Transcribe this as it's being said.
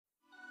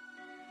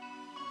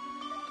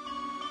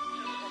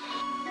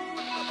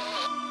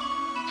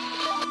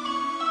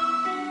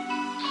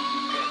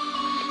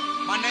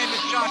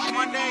Josh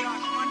Monday,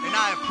 and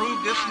I approve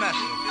this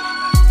message.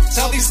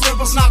 Tell these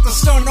liberals not to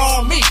stun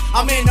on me.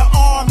 I'm in the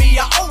army,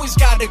 I always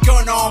got a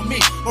gun on me.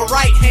 My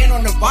right hand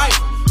on the Bible,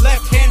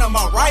 left hand on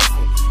my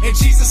rifle. In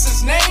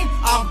Jesus' name,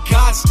 I'm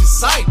God's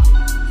disciple.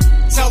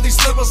 Tell these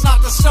liberals not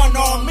to stun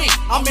on me.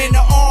 I'm in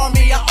the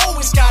army, I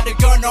always got a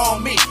gun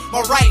on me.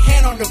 My right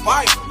hand on the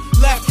Bible,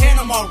 left hand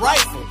on my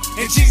rifle.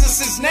 In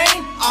Jesus'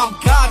 name, I'm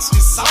God's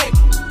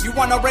disciple. You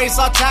wanna raise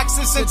our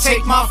taxes and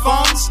take my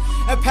funds?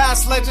 And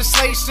pass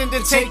legislation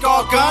to take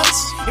all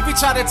guns? If you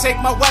try to take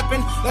my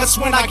weapon, that's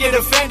when I get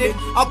offended.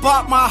 I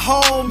bought my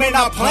home and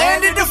I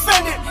plan to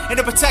defend it. And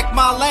to protect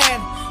my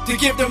land, to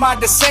give to my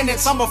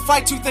descendants. I'ma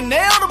fight tooth and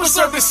nail to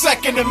preserve the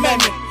Second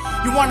Amendment.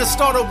 You wanna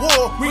start a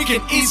war, we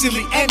can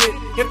easily end it.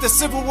 If the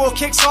Civil War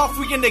kicks off,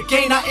 we can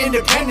gain our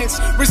independence.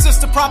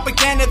 Resist the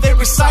propaganda they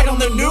recite on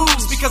the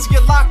news. Because of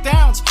your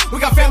lockdowns, we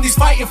got families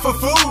fighting for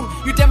food.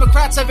 You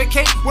Democrats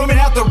advocate women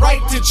have the right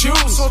to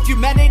choose. So if you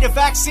mandate a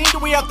vaccine, do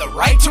we have the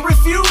right to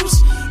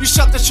refuse? You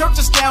shut the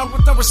churches down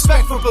with no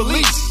respect for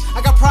beliefs.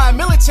 I got prior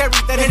military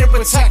that here to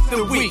protect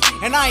the weak.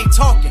 And I ain't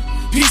talking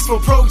peaceful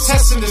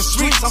protests in the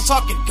streets. I'm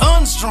talking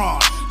guns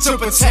drawn to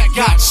protect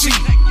God's sheep.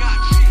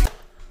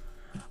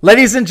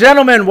 Ladies and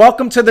gentlemen,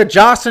 welcome to the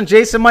Josh and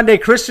Jason Monday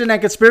Christian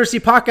and Conspiracy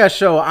Podcast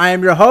Show. I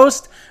am your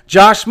host,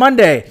 Josh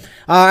Monday.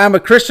 I'm a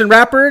Christian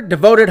rapper,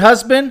 devoted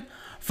husband,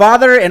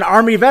 father, and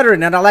Army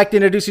veteran, and I'd like to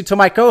introduce you to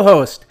my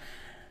co-host,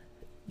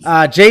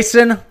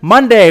 Jason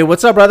Monday.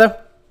 What's up, brother?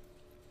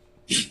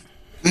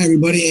 Hi,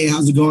 everybody. Hey,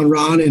 how's it going,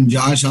 Ron and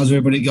Josh? How's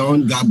everybody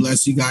going? God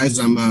bless you guys.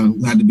 I'm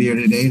glad to be here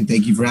today, and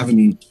thank you for having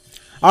me.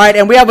 All right,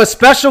 and we have a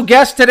special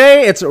guest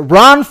today. It's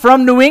Ron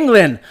from New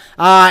England,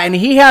 and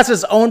he has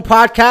his own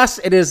podcast.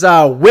 It is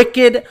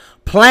Wicked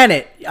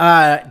Planet.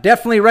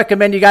 Definitely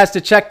recommend you guys to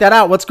check that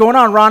out. What's going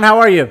on, Ron? How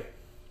are you?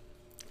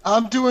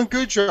 I'm doing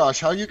good,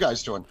 Josh. How are you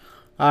guys doing?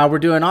 We're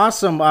doing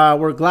awesome.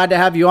 We're glad to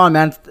have you on,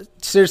 man.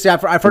 Seriously,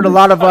 I've heard a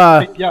lot of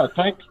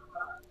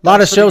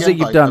lot of shows that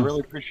you've done. I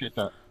really appreciate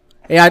that.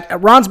 Yeah,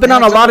 Ron's been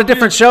on a lot of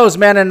different shows,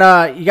 man,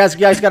 and you guys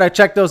got to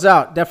check those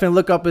out. Definitely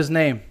look up his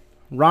name,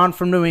 Ron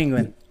from New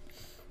England.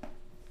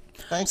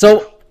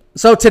 So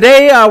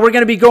today we're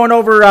going to be going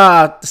over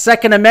the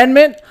Second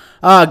Amendment,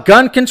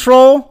 gun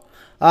control,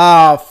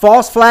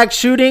 false flag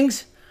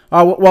shootings,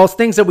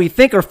 things that we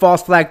think are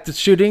false flag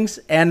shootings,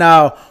 and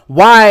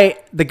why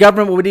the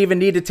government would even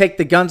need to take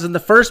the guns in the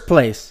first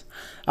place.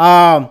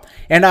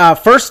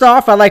 First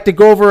off, I'd like to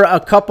go over a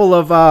couple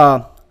of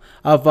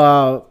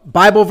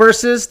Bible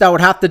verses that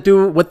would have to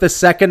do with the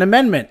Second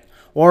Amendment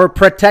or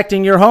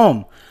protecting your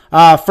home.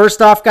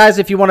 First off, guys,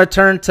 if you want to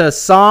turn to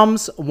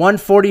Psalms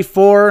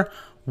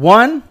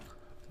 144:1,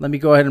 let me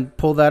go ahead and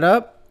pull that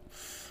up.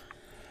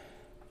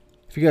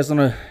 If you guys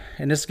want to,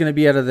 and this is going to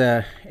be out of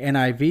the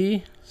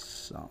NIV.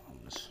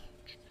 Psalms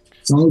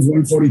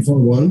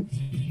 144:1.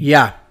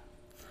 Yeah,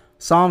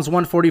 Psalms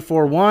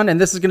 144:1, and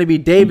this is going to be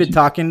David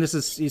talking.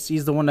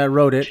 He's the one that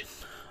wrote it,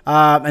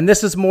 and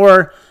this is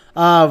more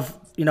of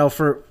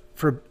for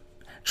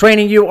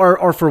training you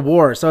or for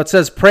war. So it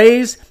says,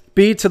 "Praise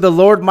be to the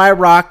Lord my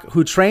rock,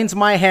 who trains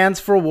my hands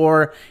for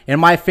war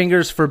and my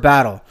fingers for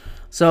battle."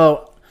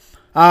 So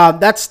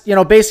that's,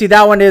 basically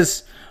that one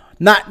is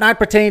not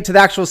pertaining to the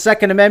actual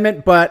Second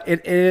Amendment, but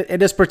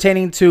it is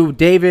pertaining to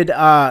David,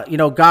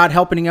 God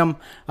helping him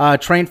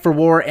train for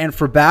war and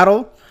for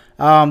battle.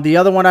 The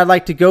other one I'd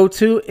like to go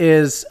to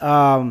is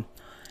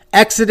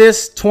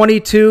Exodus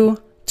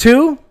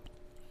 22:2.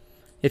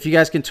 If you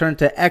guys can turn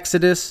to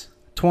Exodus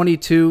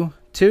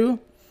 22:2.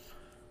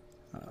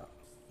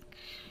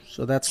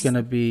 So that's going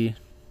to be,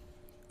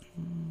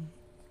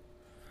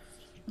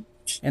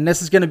 and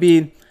this is going to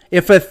be,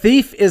 if a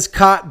thief is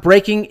caught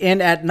breaking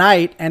in at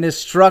night and is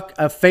struck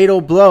a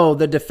fatal blow,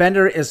 the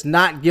defender is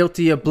not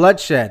guilty of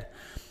bloodshed.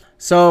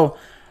 So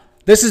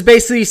this is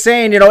basically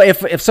saying,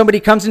 if somebody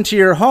comes into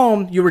your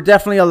home, you were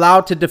definitely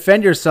allowed to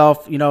defend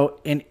yourself,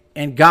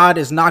 and God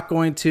is not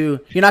going to,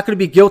 you're not going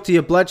to be guilty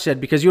of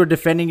bloodshed because you were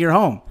defending your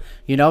home,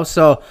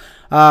 So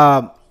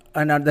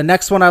and the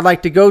next one I'd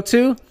like to go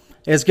to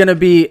is going to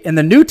be in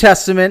the New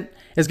Testament,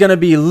 is going to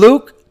be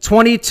Luke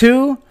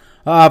 22,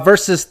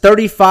 verses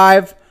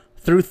 35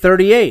 through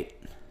 38.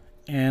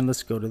 And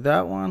let's go to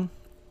that one.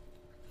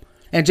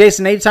 And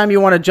Jason, anytime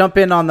you want to jump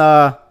in on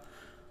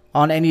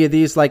any of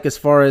these, like as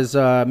far as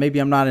maybe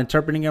I'm not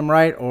interpreting them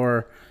right,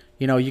 or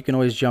you can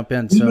always jump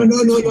in. So no.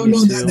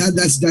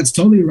 That's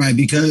totally right,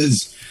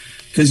 because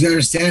you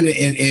understand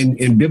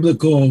in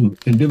biblical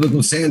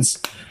sense.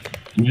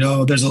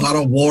 There's a lot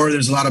of war.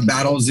 There's a lot of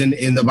battles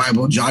in the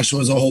Bible.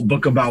 Joshua's a whole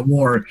book about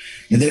war.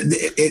 And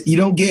you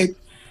don't get,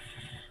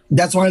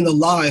 that's why in the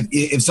law,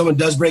 if someone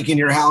does break in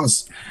your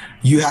house,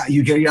 you have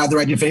the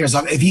right to defend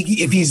yourself. If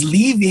he's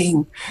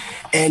leaving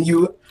and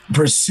you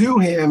pursue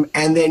him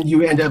and then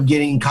you end up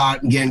getting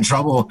caught and get in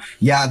trouble,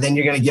 then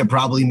you're going to get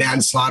probably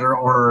manslaughter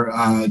or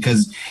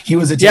because he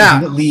was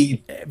attempting to leave.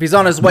 If he's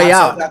on his way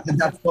out.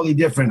 That's totally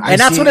different. And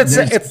that's what it's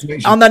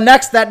on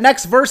that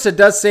next verse. It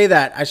does say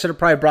that. I should have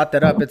probably brought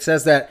that up. It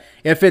says that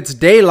if it's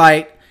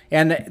daylight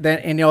and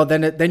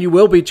then you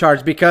will be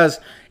charged, because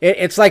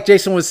it's like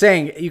Jason was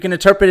saying, you can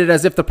interpret it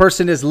as if the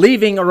person is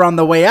leaving or on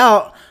the way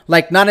out,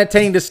 like not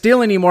intending to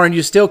steal anymore, and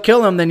you still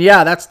kill him. Then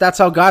yeah, that's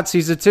how God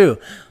sees it too.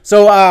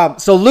 So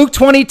Luke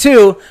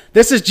 22,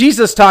 this is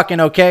Jesus talking.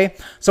 Okay,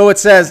 so it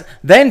says,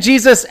 then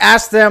Jesus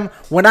asked them,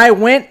 when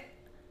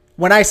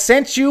I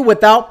sent you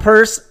without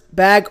purse,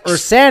 bag, or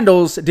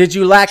sandals, did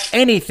you lack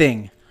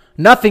anything?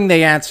 Nothing,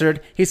 they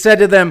answered. He said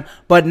to them,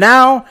 but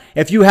now,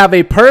 if you have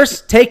a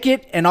purse, take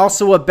it, and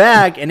also a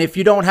bag. And if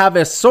you don't have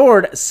a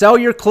sword, sell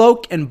your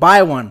cloak and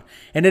buy one.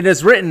 And it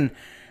is written,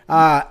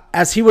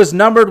 as he was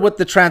numbered with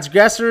the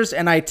transgressors,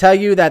 and I tell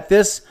you that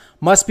this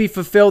must be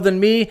fulfilled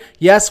in me.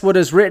 Yes, what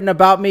is written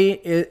about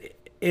me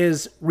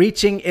is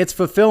reaching its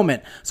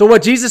fulfillment. So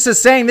what Jesus is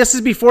saying, this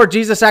is before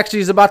Jesus actually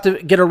is about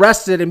to get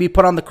arrested and be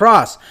put on the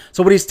cross.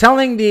 So what he's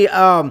telling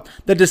the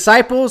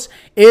disciples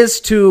is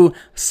to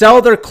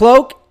sell their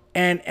cloak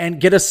and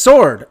get a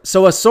sword.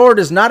 So a sword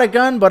is not a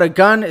gun, but a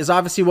gun is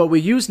obviously what we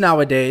use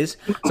nowadays.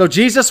 So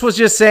Jesus was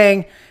just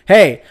saying,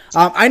 hey,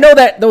 I know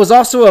that there was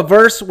also a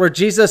verse where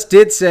Jesus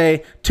did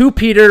say to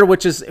Peter,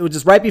 which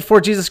is right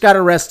before Jesus got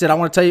arrested. I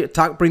want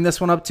to bring this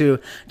one up too.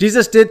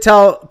 Jesus did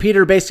tell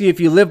Peter, basically,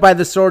 if you live by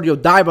the sword, you'll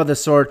die by the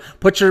sword.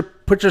 Put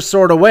your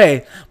sword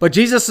away. But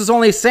Jesus is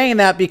only saying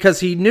that because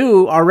he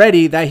knew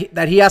already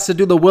that he has to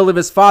do the will of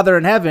his Father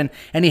in heaven,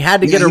 and he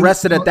had to get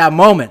arrested at that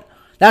moment.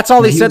 That's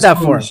all he said that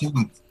for.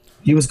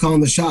 He was calling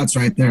the shots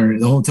right there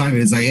the whole time.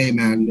 It's like, hey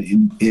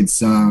man,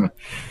 it's not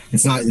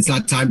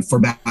time for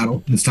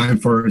battle. It's time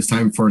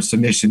for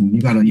submission.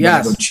 You gotta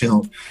go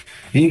chill.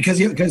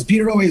 Because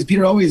Peter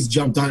always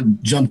jumped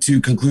to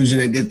conclusion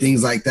and did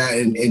things like that,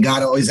 and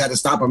God always had to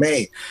stop him.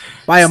 Hey,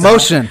 by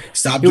emotion.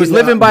 He was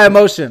living by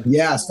emotion.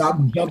 Yeah, stop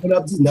jumping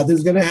up.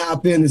 Nothing's gonna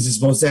happen. This is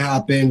supposed to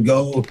happen.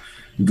 Go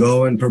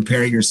and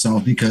prepare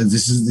yourself, because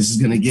this is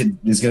gonna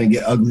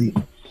get ugly.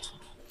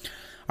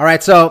 All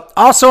right. So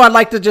also, I'd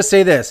like to just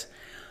say this.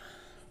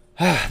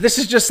 This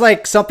is just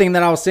like something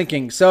that I was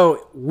thinking.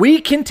 So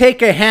we can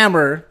take a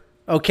hammer,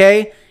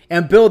 okay,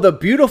 and build a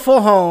beautiful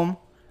home,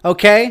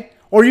 okay?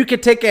 Or you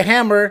could take a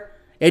hammer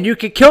and you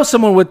could kill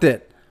someone with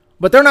it.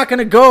 But they're not going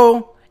to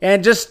go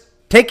and just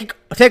take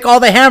all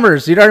the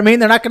hammers. You know what I mean?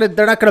 They're not going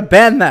to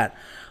ban that.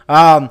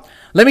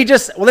 Let me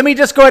just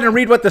go ahead and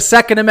read what the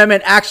Second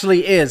Amendment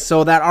actually is,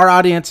 so that our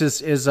audience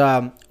is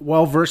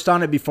well versed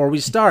on it before we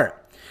start.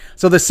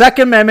 So the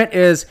Second Amendment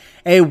is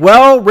a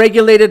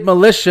well-regulated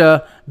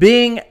militia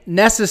being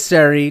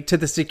necessary to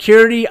the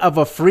security of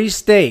a free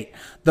state.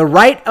 The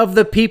right of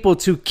the people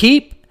to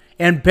keep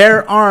and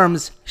bear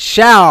arms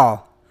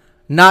shall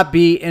not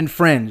be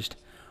infringed,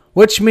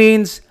 which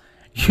means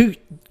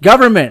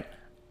government,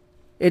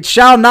 it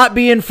shall not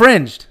be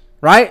infringed,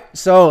 right?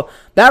 So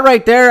that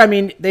right there, I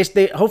mean, they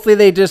hopefully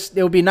it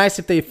would be nice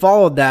if they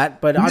followed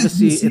that, but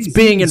obviously it's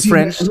being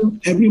infringed.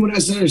 Everyone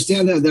has to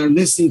understand that they're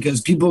listening,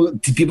 because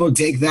people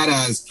take that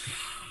as,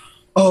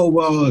 oh,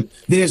 well,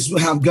 they just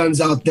have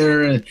guns out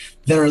there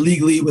that are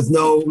legally with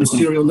no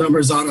serial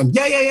numbers on them.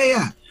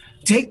 Yeah.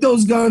 Take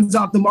those guns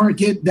off the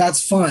market.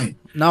 That's fine.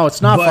 No,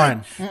 it's not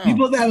fine.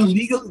 People that are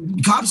legal,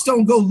 cops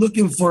don't go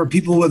looking for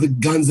people with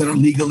guns that are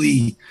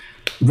legally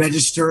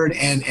registered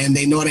and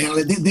they know how to handle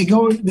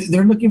it.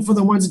 They're looking for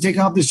the ones that take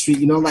off the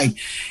street,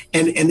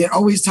 and they're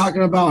always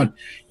talking about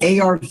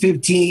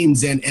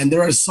AR-15s and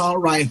their assault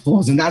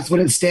rifles, and that's what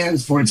it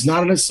stands for. It's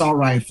not an assault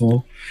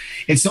rifle.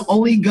 It's the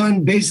only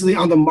gun basically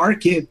on the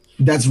market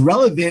that's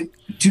relevant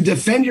to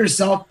defend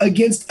yourself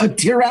against a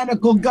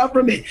tyrannical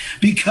government,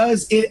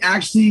 because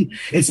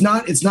it's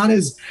not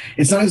as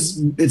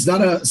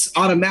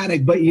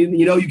automatic, but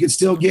you can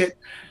still get.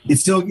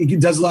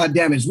 It does a lot of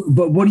damage.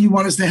 But what do you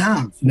want us to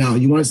have now?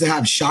 You want us to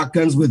have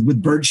shotguns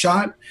with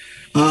birdshot?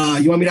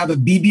 You want me to have a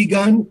BB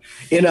gun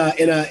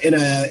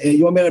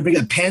you want me to bring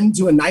a pen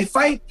to a knife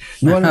fight?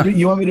 You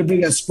want me to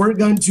bring a squirt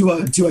gun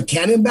to a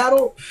cannon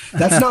battle?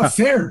 That's not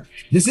fair.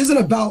 This isn't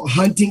about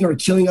hunting or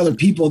killing other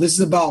people. This is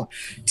about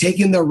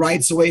taking their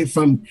rights away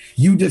from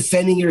you,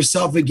 defending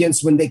yourself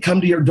against when they come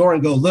to your door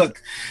and go,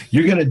 look,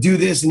 you're going to do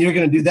this and you're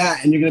going to do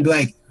that. And you're going to be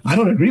like, I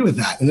don't agree with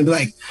that. And they'll be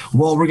like,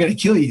 well, we're going to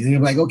kill you. And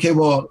you're like, okay,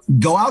 well,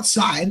 go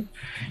outside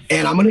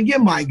and I'm going to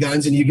get my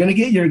guns and you're going to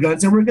get your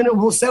guns and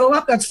we'll settle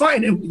up. That's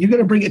fine. And you're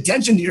going to bring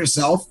attention to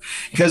yourself,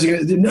 because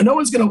no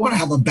one's going to want to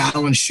have a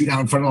battle and shoot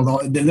out in front of all.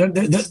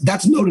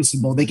 That's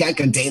noticeable. They can't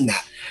contain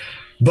that.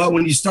 But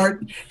when you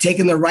start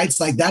taking the rights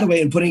like that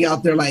away and putting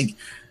out there like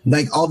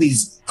all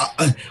these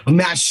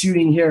mass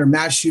shooting here,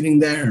 mass shooting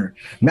there,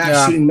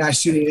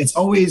 mass shooting. It's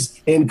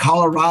always in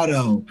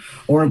Colorado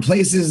or in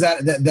places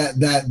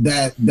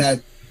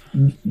that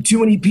too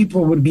many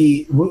people would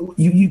be.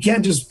 You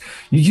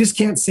just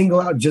can't single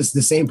out just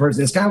the same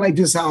person. It's kind of like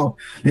just how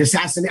the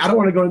assassination. I don't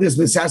want to go to this,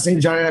 but assassinating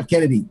John F.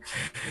 Kennedy.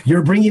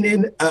 You're bringing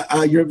in,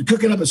 you're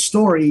cooking up a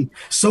story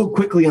so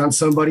quickly on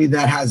somebody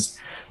that has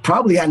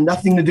probably had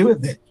nothing to do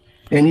with it.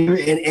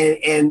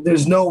 And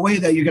there's no way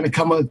that you're going to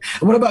come up.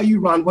 What about you,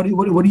 Ron? What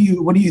do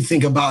you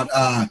think about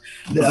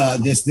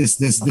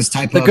this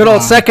type of the good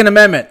old Second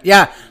Amendment?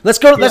 Yeah, let's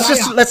go.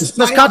 Let's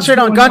concentrate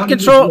on gun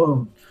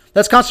control.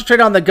 let's concentrate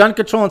on the gun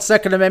control and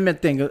Second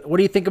Amendment thing. What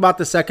do you think about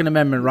the Second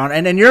Amendment, Ron?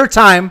 And in your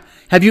time,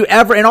 have you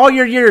ever, in all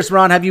your years,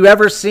 Ron, have you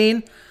ever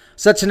seen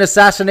such an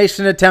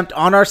assassination attempt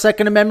on our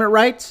Second Amendment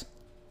rights?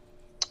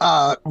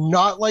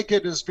 Not like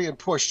it is being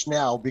pushed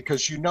now,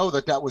 because you know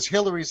that was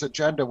Hillary's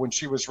agenda when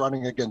she was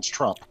running against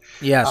Trump.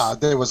 Yes,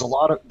 there was a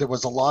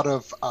lot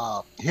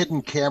of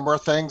hidden camera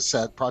things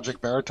that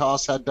Project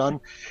Veritas had done,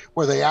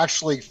 where they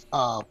actually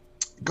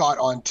got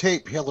on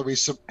tape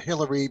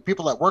Hillary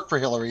people that work for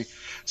Hillary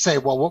say,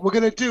 well, what we're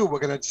going to do, we're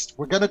going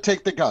to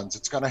take the guns.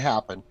 It's going to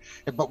happen,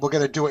 but we're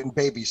going to do it in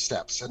baby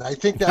steps. And I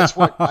think that's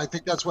what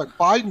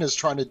Biden is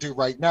trying to do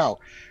right now.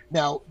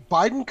 Now,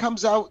 Biden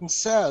comes out and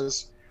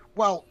says,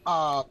 well,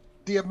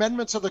 the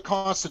amendments of the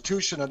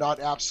Constitution are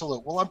not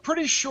absolute. Well, I'm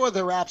pretty sure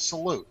they're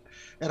absolute.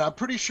 And I'm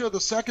pretty sure the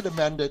Second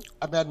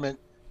Amendment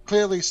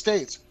clearly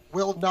states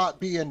will not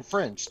be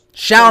infringed.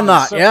 Shall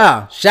not,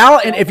 yeah.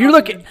 Shall, and if you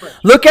look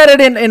at it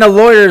in a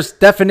lawyer's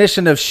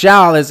definition of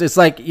shall, it's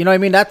like, you know what I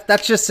mean?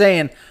 That's just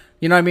saying,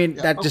 you know what I mean?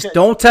 Yeah, that okay. just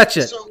don't touch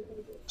it.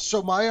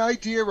 So my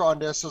idea on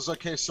this is,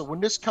 okay, so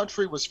when this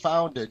country was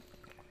founded,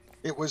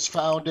 it was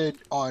founded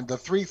on the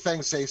three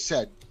things they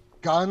said: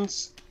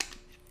 guns,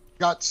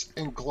 guts,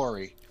 and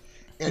glory.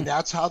 And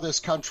that's how this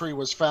country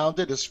was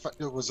founded. It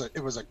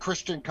was a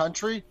Christian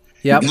country.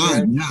 Yep.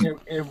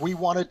 And we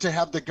wanted to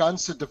have the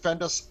guns to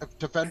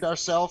defend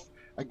ourselves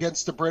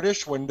against the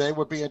British when they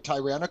were being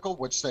tyrannical,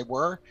 which they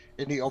were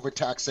in the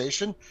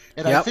overtaxation.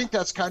 And I think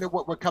that's kind of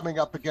what we're coming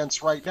up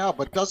against right now.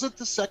 But doesn't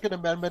the Second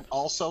Amendment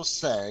also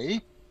say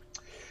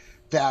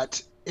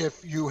that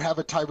if you have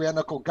a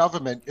tyrannical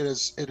government, it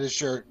is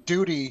your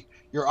duty,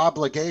 your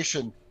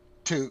obligation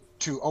to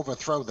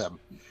overthrow them?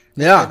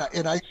 Yeah.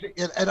 And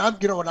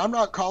I'm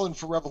not calling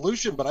for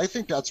revolution, but I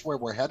think that's where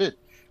we're headed.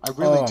 I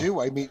really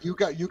do. I mean, you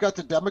got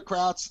the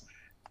Democrats.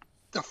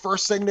 The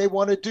first thing they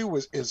want to do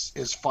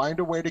is find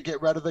a way to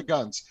get rid of the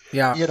guns.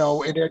 Yeah. You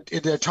know, and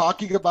they're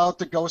talking about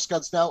the ghost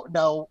guns now.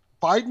 Now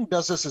Biden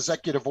does this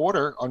executive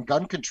order on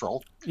gun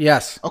control.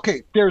 Yes.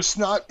 Okay.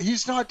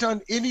 He's not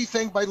done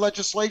anything by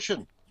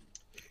legislation.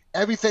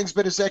 Everything's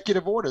been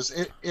executive orders,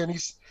 and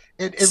he's.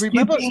 And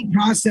remember,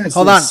 processes,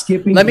 hold on.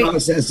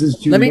 Processes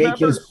to make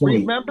his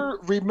point.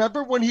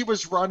 Remember when he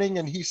was running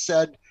and he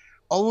said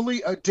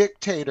only a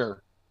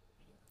dictator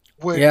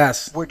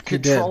would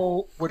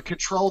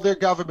control their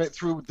government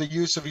through the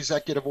use of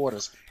executive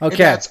orders. Okay, and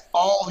that's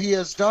all he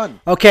has done.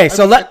 Okay, if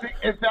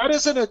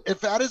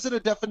that isn't a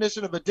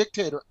definition of a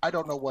dictator, I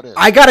don't know what is.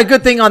 I got a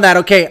good thing on that.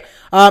 Okay,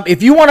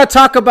 if you want to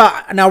talk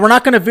about, now we're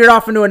not going to veer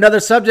off into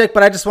another subject,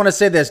 but I just want to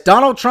say this: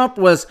 Donald Trump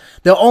was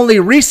the only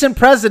recent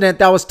president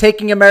that was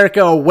taking America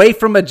away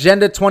from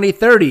Agenda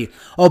 2030.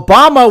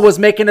 Obama was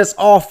making us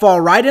all fall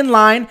right in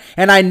line,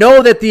 and I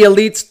know that the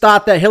elites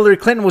thought that Hillary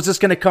Clinton was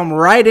just going to come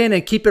right in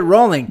and keep it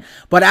rolling.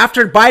 But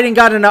after Biden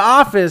got into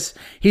office,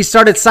 he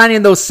started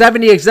signing those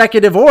 70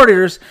 executive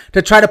orders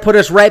to try to put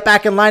us right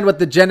back in line with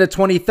Agenda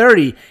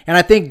 2030. And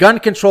I think gun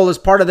control is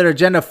part of their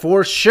agenda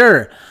for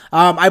sure.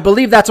 I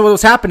believe that's what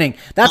was happening.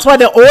 That's why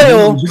the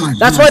oil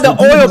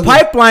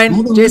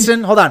pipeline,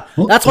 Jason, hold on.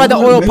 That's why the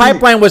oil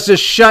pipeline was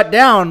just shut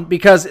down,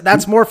 because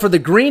that's more for the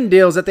green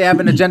deals that they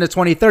have in Agenda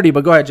 2030.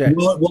 But go ahead, Jay.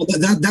 Well,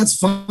 that's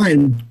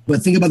fine.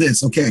 But think about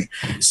this. Okay.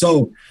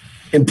 So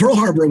in Pearl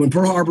Harbor, when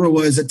Pearl Harbor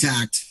was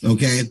attacked,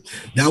 okay,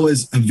 that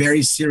was a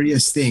very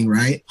serious thing,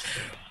 right?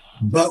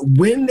 But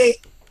when they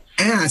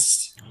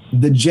asked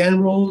the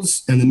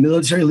generals and the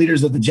military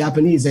leaders of the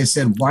Japanese, they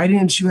said, why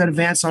didn't you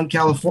advance on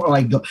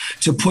California,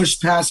 to push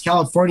past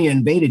California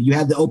invaded? You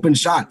had the open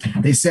shot.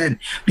 They said,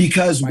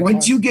 because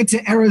once you get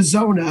to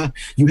Arizona,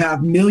 you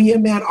have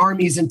million-man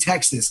armies in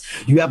Texas.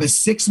 You have a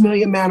 6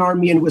 million man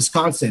army in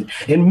Wisconsin.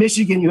 In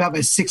Michigan, you have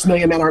a 6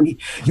 million man army.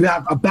 You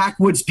have a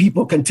backwoods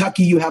people.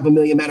 Kentucky, you have a 1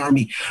 million man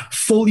army,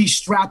 fully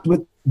strapped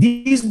with.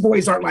 These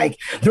boys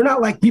they're not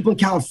like people in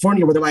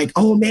California where they're like,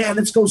 oh man,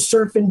 let's go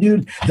surfing,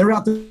 dude. They're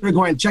out there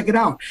going, check it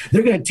out.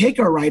 They're going to take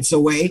our rights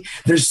away.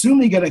 They're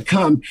soonly going to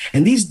come.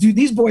 And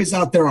these boys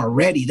out there are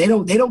ready. They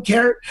don't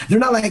care. They're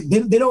not like,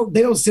 they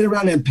don't sit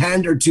around and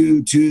pander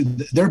to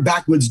their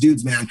backwoods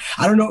dudes, man.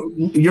 I don't know.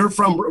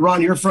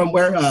 Ron, you're from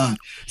where?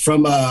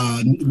 From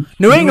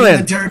New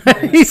England.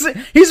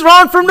 He's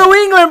Ron from New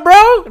England,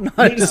 bro.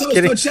 No, just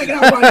kidding. So check it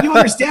out, Ron. You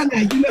understand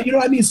that? You know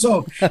what I mean?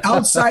 So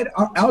outside,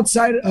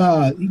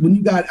 when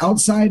you got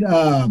outside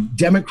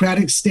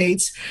democratic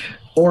states,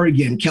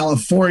 Oregon,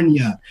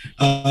 California,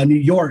 New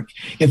York,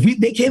 if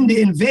they came to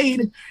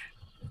invade,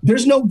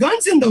 there's no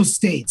guns in those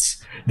states.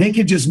 They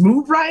could just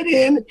move right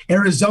in.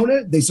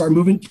 Arizona, they start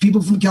moving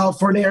people from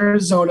California,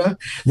 Arizona.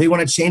 They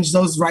want to change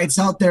those rights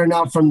out there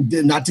now from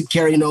not to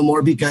carry no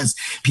more because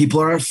people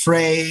are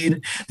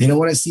afraid. They don't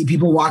want to see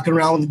people walking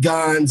around with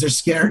guns. They're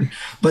scared.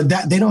 But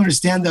that they don't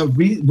understand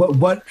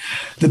what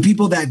the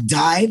people that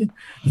died,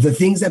 the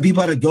things that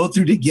people had to go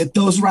through to get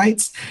those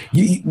rights.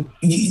 They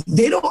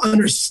don't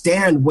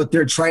understand what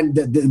they're trying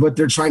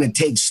to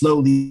take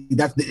slowly.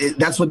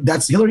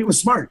 That's Hillary was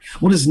smart.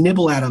 We'll just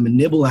nibble at them and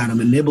nibble at them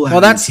and nibble at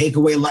them and take away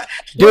away.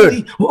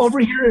 Dude. Over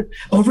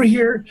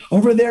here,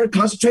 over there.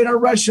 Concentrate on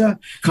Russia.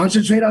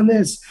 Concentrate on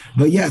this.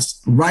 But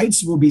yes,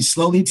 rights will be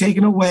slowly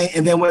taken away.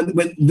 And then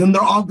when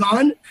they're all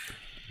gone,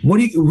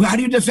 how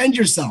do you defend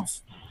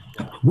yourself?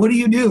 What do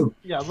you do?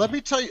 Yeah, let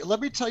me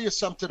tell you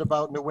something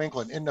about New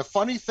England. And the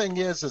funny thing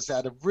is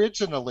that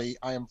originally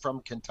I am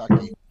from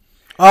Kentucky.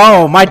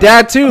 Oh, my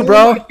dad too,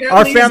 bro.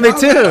 Our family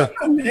too.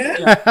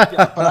 Yeah,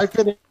 but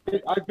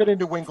I've been in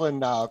New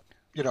England,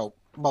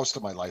 most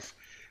of my life.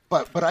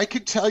 But I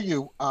could tell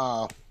you,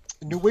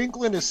 New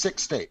England is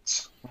 6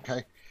 states.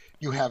 Okay,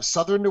 you have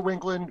Southern New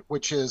England,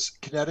 which is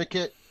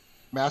Connecticut,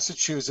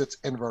 Massachusetts,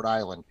 and Rhode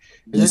Island.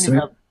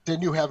 And then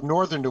you have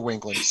Northern New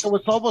England. So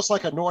it's almost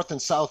like a North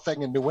and South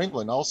thing in New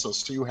England also.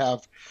 So you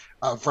have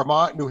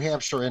Vermont, New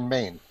Hampshire, and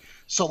Maine.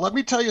 So let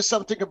me tell you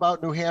something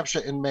about New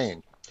Hampshire and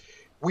Maine.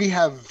 We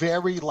have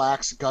very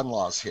lax gun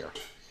laws here.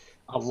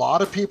 A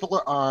lot of people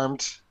are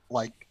armed,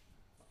 like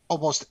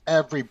almost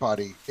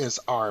everybody is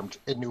armed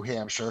in New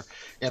Hampshire.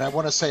 And I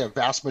want to say a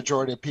vast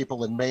majority of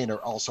people in Maine are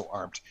also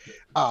armed.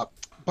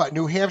 But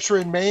New Hampshire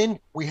and Maine,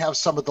 we have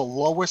some of the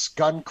lowest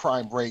gun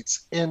crime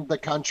rates in the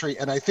country.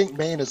 And I think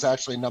Maine is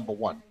actually number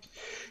 1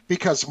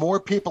 because more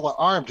people are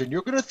armed. And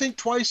you're going to think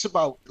twice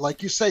about,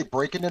 like you say,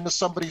 breaking into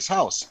somebody's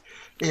house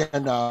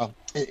and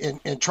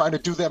trying to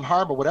do them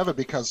harm or whatever,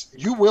 because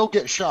you will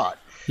get shot.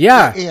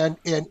 Yeah.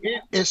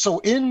 And so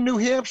in New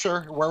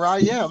Hampshire, where I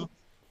am,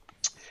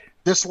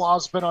 this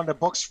law's been on the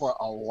books for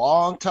a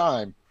long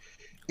time.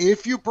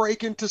 If you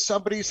break into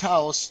somebody's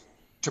house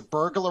to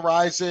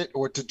burglarize it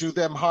or to do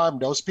them harm,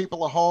 those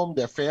people are home,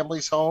 their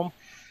family's home,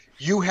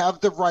 you have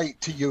the right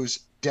to use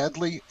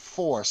deadly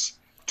force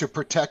to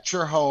protect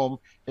your home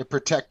and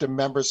protect the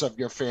members of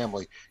your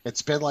family.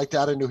 It's been like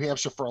that in New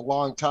Hampshire for a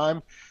long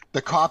time.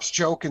 The cops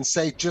joke and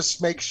say,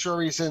 just make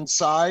sure he's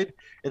inside.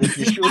 And if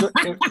you shoot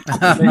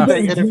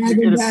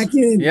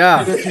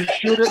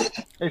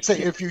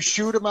if you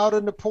shoot him out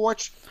on the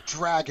porch,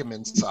 drag him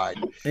inside.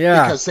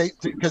 Yeah.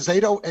 Because they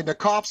don't, and the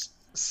cops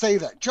say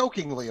that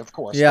jokingly, of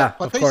course. Yeah,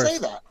 but they say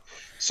that.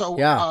 So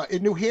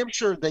in New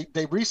Hampshire,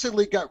 they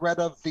recently got rid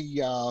of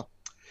the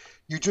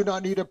you do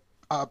not need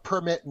a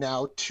permit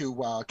now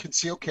to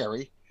conceal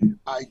carry.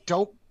 I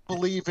don't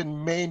believe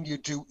in Maine you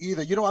do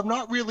either. I'm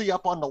not really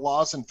up on the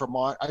laws in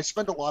Vermont. I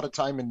spend a lot of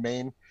time in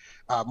Maine,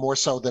 more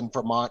so than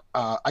Vermont.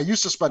 I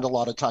used to spend a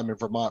lot of time in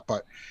Vermont,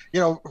 but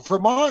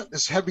Vermont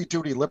is heavy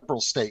duty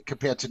liberal state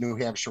compared to New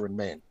Hampshire and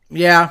Maine.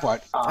 Yeah,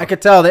 but I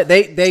could tell that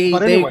they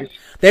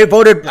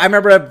voted. I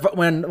remember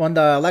when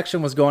the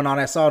election was going on,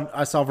 I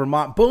saw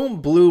Vermont,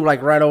 boom, blue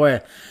like right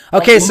away.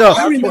 Okay, so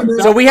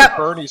we have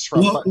Bernie's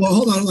from. Well,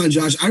 hold on,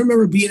 Josh. I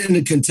remember being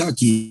in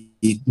Kentucky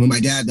when my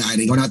dad died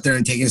and going out there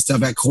and taking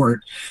stuff at court,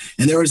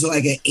 and there was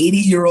like an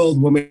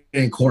 80-year-old woman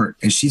in court,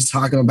 and she's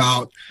talking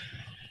about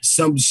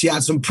she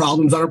had some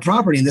problems on her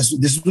property, and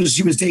this was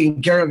she was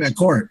taking care of at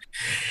court.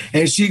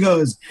 And she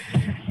goes,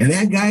 and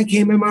that guy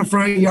came in my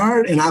front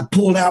yard, and I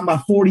pulled out my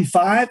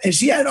 45, and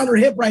she had it on her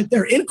hip right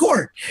there in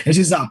court, and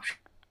she's like,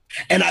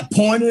 and I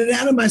pointed it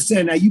at him. I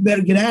said, now you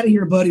better get out of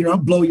here, buddy, or I'll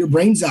blow your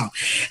brains out.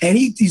 And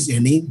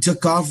he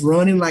took off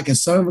running like a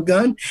son of a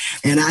gun.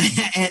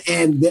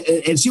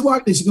 And she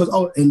walked and she goes,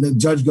 oh, and the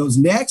judge goes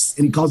next,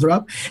 and he calls her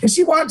up, and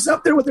she walks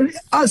up there with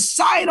a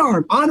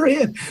sidearm on her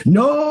hip.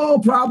 No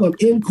problem,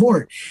 in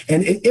court.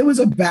 And it was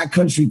a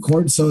backcountry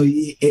court. So,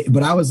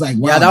 but I was like,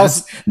 wow,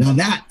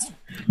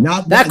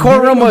 that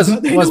courtroom was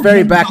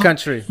very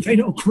backcountry. They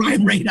don't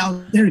crime rate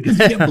out there because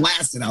you get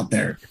blasted out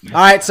there.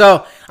 All right,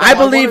 so I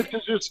believe.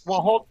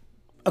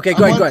 Okay,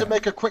 go ahead. To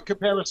make a quick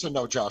comparison,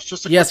 though, Josh.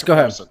 Just a quick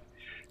comparison. Go ahead.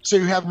 So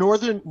you have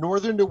northern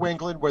New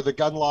England, where the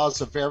gun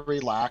laws are very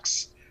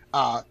lax.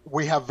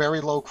 We have very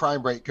low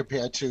crime rate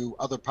compared to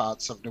other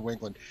parts of New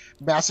England.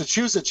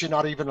 Massachusetts, you're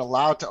not even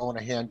allowed to own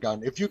a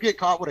handgun. If you get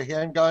caught with a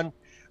handgun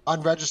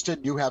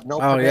unregistered, you have no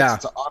permits. Yeah.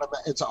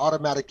 It's an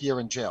automatic year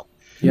in jail.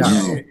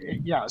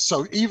 Yeah.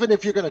 So even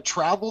if you're going to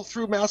travel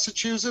through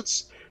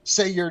Massachusetts,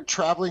 say you're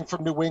traveling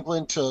from New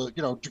England to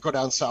go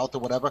down south or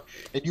whatever,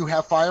 and you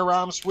have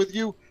firearms with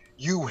you,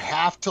 you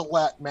have to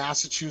let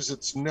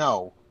Massachusetts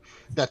know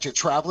that you're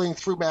traveling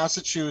through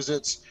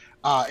Massachusetts.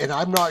 And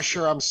I'm not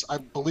sure. I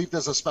believe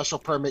there's a special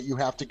permit you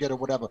have to get or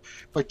whatever.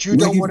 But you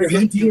don't want to get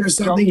hunting or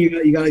something.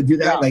 You got to do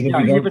that.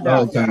 Even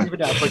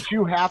that. But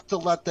you have to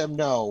let them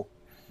know.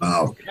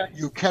 Wow.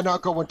 You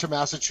cannot go into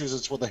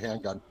Massachusetts with a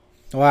handgun.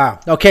 Wow.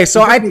 Okay,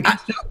 so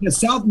the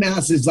South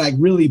Mass is like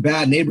really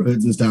bad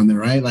neighborhoods is down there,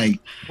 right?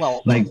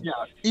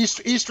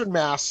 Eastern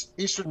Mass,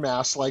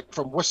 like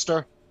from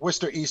Worcester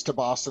east to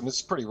Boston,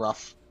 it's pretty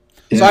rough.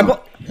 Yeah.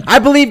 So I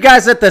believe,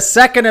 guys, that the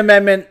Second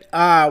Amendment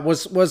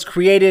was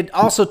created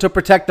also to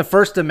protect the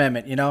First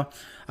Amendment.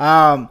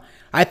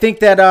 I think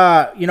that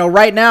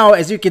right now,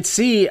 as you can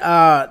see,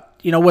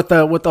 with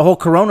the whole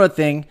Corona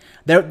thing,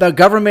 the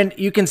government,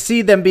 you can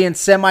see them being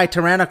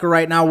semi-tyrannical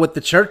right now with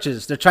the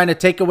churches. They're trying to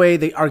take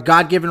away our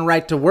God-given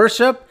right to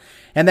worship,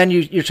 and then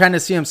you're trying to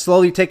see them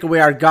slowly take away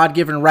our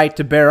God-given right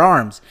to bear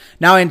arms.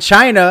 Now in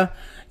China,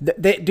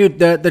 dude,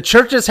 the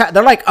churches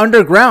they're like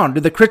underground.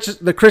 Dude,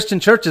 the Christian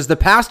churches, the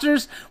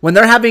pastors, when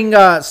they're having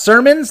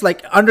sermons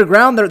like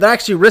underground, they're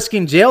actually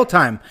risking jail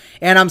time.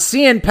 And I'm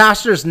seeing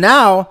pastors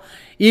now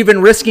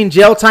even risking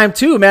jail time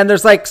too, man.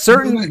 There's like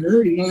certain.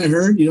 You know what I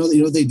heard? You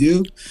know what they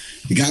do?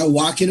 The guy will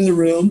walk into the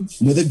room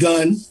with a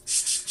gun,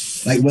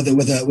 like with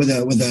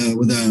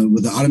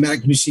an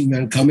automatic machine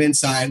gun, come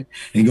inside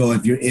and go,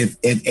 if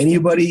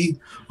anybody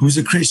who's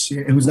a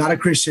Christian, who's not a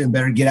Christian,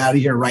 better get out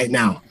of here right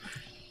now.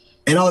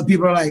 And all the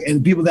people are like,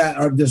 and people that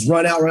are just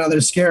run out,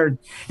 they're scared.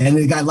 And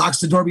the guy locks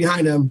the door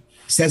behind him,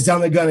 sets down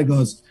the gun and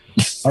goes,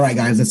 all right,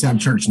 guys, let's have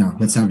church now.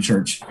 Let's have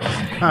church.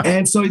 Huh.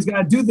 And so he's got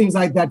to do things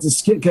like that to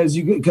skip,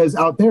 because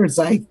out there it's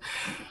like,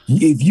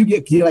 if you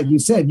get, like you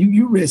said,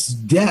 you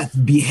risk death,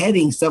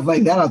 beheading, stuff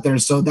like that out there.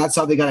 So that's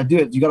how they got to do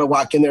it. You got to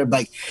walk in there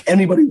like,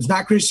 anybody who's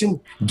not Christian,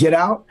 get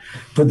out,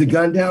 put the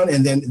gun down,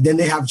 and then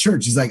they have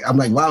church. He's like, I'm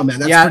like, wow, man,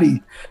 that's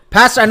pretty.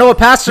 Pastor, I know a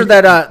pastor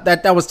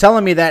that was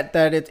telling me that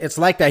it's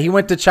like that. He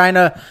went to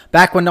China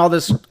back when all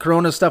this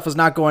Corona stuff was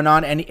not going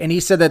on, and he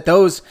said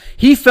that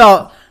he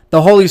felt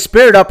the Holy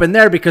Spirit up in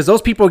there because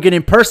those people are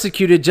getting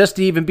persecuted just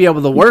to even be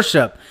able to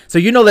worship. So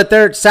you know that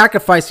they're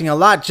sacrificing a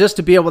lot just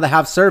to be able to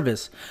have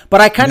service. But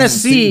I kind of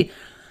see,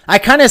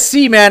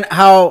 man,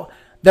 how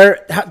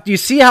you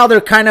see how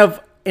they're kind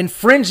of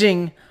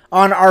infringing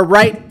on our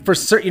right for,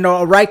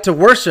 a right to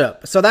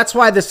worship. So that's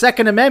why the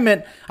Second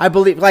Amendment, I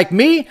believe, like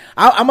me,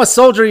 I'm a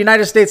soldier,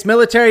 United States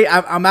military.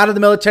 I'm out of the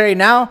military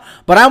now,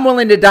 but I'm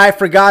willing to die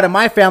for God and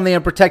my family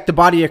and protect the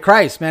body of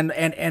Christ, man.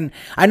 And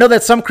I know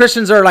that some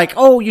Christians are like,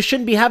 oh, you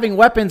shouldn't be having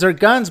weapons or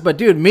guns, but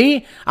dude,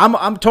 me,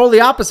 I'm totally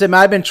opposite,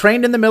 man. I've been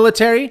trained in the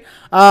military,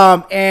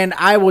 and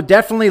I would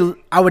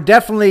definitely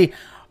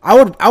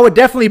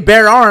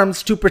bear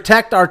arms to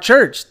protect our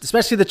church,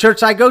 especially the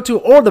church I go to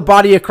or the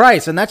body of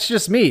Christ. And that's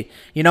just me.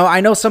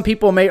 I know some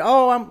people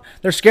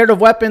they're scared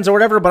of weapons or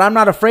whatever, but I'm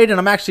not afraid and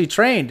I'm actually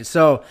trained.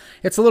 So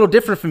it's a little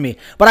different for me.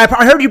 But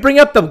I heard you bring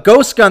up the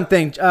ghost gun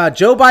thing.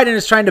 Joe Biden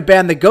is trying to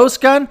ban the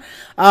ghost gun.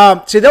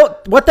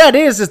 What that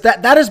is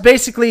that is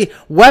basically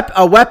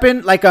a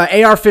weapon like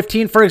a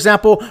AR-15, for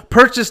example,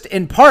 purchased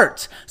in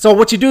parts. So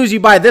what you do is you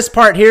buy this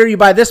part here, you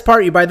buy this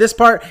part,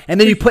 and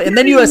then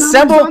you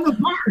assemble.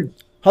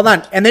 Hold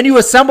on. And then you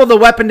assemble the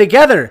weapon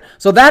together.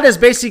 So that is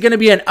basically going to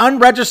be an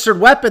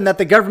unregistered weapon that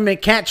the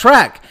government can't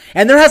track.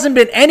 And there hasn't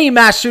been any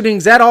mass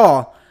shootings at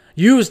all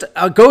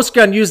a ghost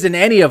gun used in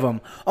any of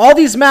them. All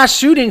these mass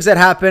shootings that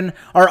happen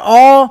are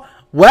all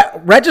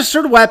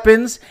registered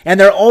weapons, and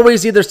they're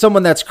always either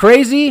someone that's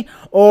crazy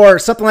or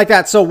something like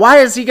that. So why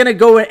is he going to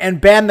go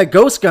and ban the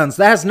ghost guns?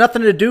 That has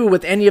nothing to do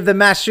with any of the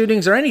mass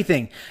shootings or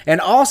anything.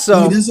 And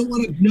also, he doesn't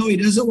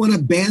want to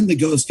ban the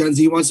ghost guns.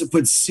 He wants to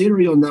put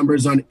serial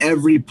numbers on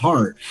every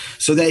part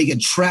so that he can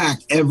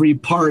track every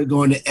part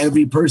going to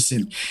every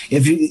person.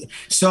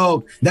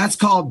 So that's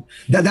called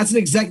that's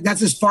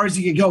as far as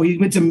he could go. He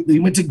went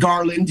to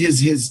Garland,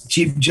 his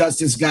chief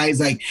justice guy. He's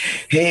like,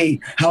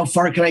 hey, how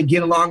far can I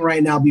get along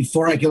right now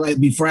before I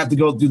have to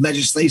go through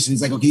legislation?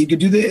 He's like, okay, you can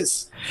do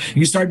this. You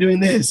can start doing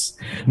this.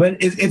 But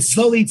it's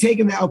slowly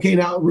taken that, okay,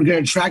 now we're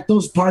going to track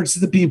those parts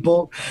of the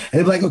people. And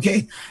they're like,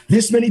 okay,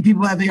 this many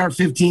people have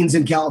AR-15s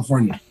in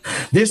California.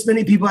 This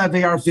many people have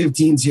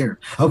AR-15s here.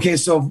 Okay,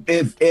 so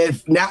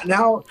if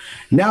now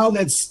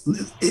let's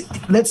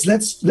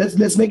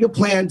make a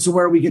plan to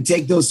where we could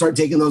start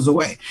taking those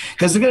away.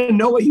 Because they're going to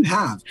know what you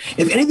have.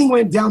 If anything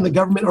went down, the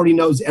government already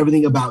knows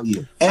everything about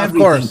you.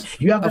 Everything. Of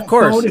course. You have that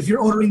phone. If you're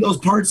ordering those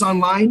parts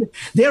online,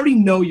 they already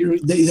know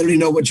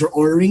what you're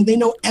ordering. They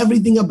know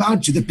everything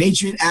about you. The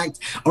Patriot Act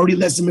already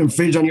lets them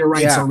infringe on your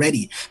rights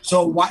already.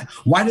 So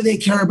why do they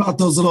care about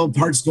those little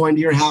parts going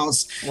to your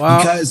house? Wow.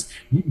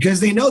 Because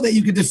they know that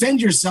you can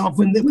defend yourself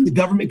when the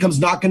government comes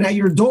knocking at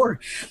your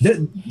door. All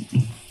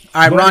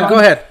right, Ron, go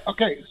ahead.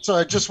 Okay, so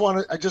I just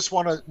want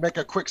to make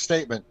a quick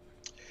statement.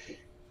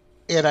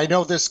 And I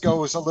know this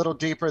goes a little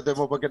deeper than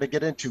what we're going to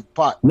get into,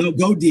 but no,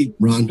 go deep,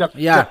 Ron.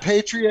 The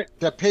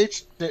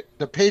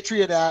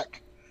Patriot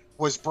Act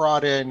was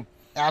brought in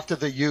after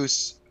the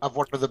use of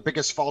one of the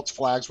biggest false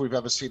flags we've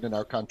ever seen in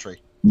our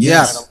country.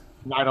 Yes.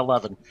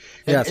 9/11.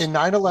 Yes. And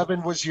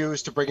 9/11 was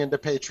used to bring in the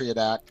Patriot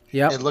Act.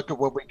 Yep. And look at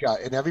what we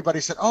got. And everybody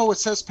said, oh, it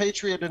says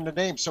Patriot in the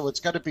name, so it's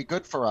got to be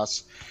good for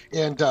us.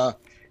 And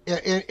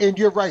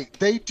you're right.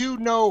 They do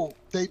know.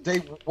 They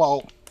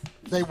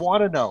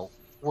want to know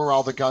where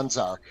all the guns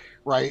are,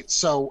 right?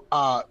 So,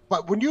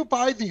 but when you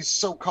buy these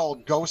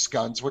so-called ghost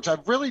guns, which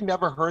I've really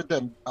never heard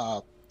them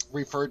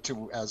referred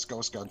to as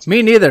ghost guns.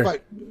 Me neither.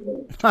 But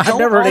I've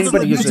never heard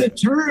anybody use it.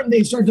 It's a term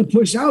they start to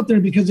push out there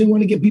because they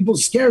want to get people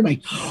scared.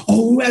 Like,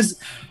 oh, who has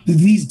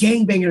these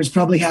gangbangers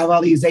probably have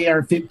all these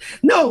AR-15?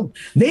 No,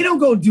 they don't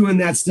go doing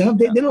that stuff.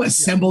 They don't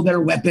assemble their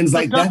weapons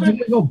like that. They're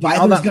going to go buy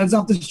those guns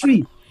off the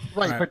street.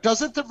 Right, but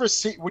doesn't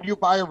when you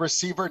buy a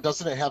receiver,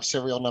 doesn't it have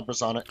serial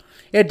numbers on it?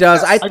 It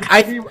does. I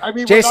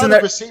mean, Jason, without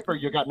a receiver,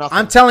 you got nothing.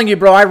 I'm telling you,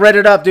 bro, I read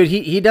it up, dude.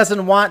 He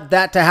doesn't want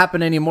that to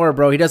happen anymore,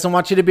 bro. He doesn't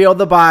want you to be able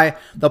to buy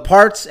the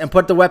parts and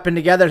put the weapon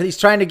together. He's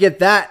trying to get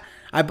that.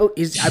 I believe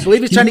he's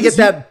trying to get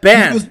that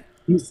banned.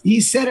 He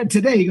said it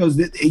today. He goes,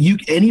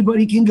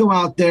 anybody can go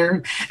out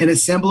there and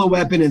assemble a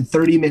weapon in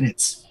 30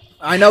 minutes.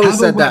 I know he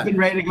said that.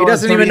 He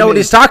doesn't even know what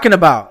he's talking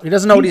about. He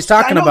doesn't know what he's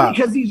talking about.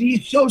 Because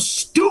he's so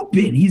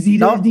stupid. He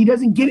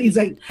doesn't get it. He's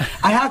like,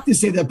 I have to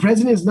say, the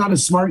president is not a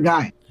smart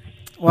guy.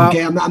 Well,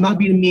 okay, I'm not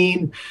being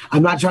mean.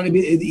 I'm not trying to be.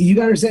 You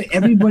got to understand,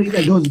 everybody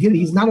that goes get it,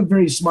 he's not a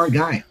very smart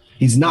guy.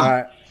 He's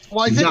not.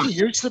 Well, I think he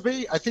used to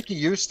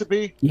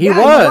be. He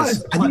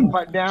was.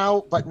 But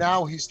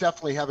now he's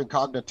definitely having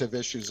cognitive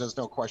issues. There's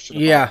no question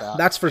about that. Yeah,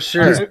 that's for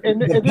sure.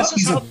 And this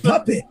is how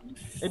puppet.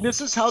 And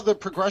this is how the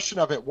progression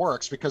of it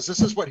works, because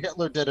this is what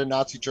Hitler did in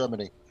Nazi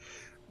Germany.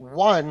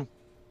 One,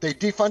 they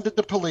defunded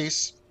the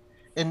police,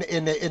 and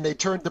they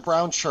turned the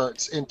brown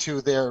shirts into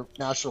their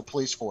national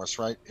police force,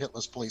 right?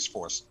 Hitler's police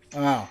force.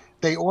 Wow.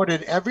 They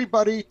ordered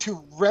everybody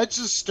to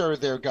register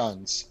their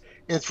guns.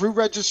 And through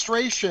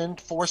registration,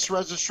 forced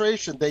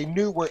registration, they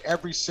knew where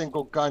every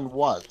single gun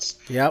was.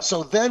 Yep.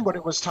 So then when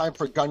it was time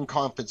for gun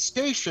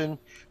confiscation,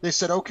 they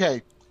said,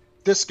 okay,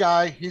 this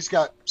guy, he's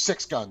got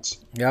 6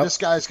 guns. Yep. This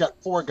guy's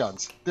got 4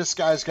 guns. This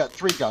guy's got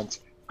 3 guns.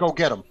 Go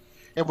get them.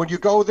 And when you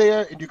go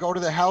there and you go to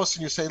the house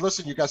and you say,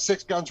 listen, you got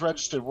 6 guns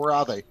registered. Where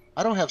are they?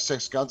 I don't have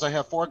 6 guns. I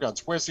have 4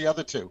 guns. Where's the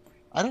other 2?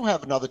 I don't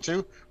have another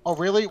 2. Oh,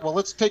 really? Well,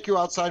 let's take you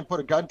outside and put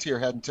a gun to your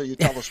head until you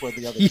tell us where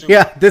the other 2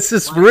 are. This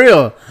is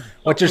real.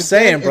 What you're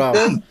saying, bro.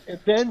 And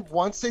then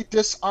once they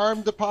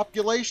disarm the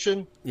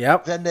population,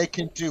 then they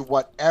can do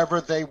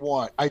whatever they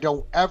want. I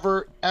don't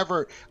ever,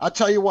 I'll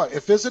tell you what,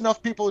 if there's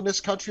enough people in this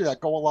country that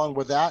go along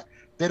with that,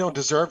 they don't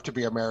deserve to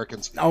be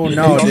Americans. Oh,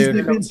 no, dude.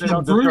 They don't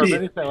deserve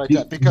anything like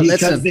that.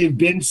 Because they've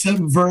been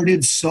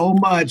subverted so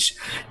much,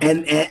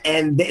 and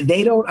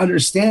they don't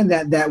understand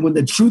that when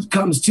the truth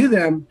comes to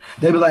them,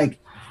 they'll be like,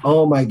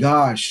 oh my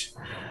gosh,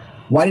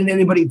 why didn't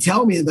anybody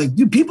tell me? Like,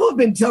 dude, people have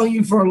been telling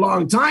you for a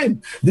long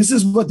time. This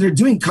is what they're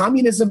doing.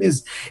 Communism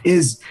is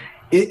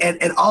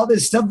and all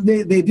this stuff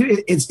they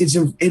do. It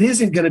is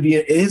going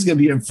to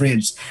be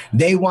infringed.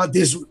 They want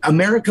this.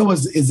 America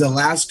is the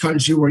last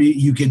country where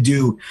you could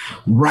do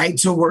right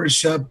to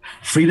worship,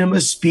 freedom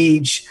of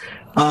speech,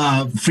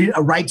 a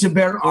right to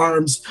bear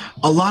arms,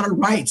 a lot of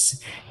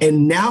rights.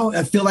 And now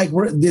I feel like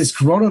this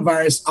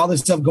coronavirus, all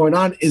this stuff going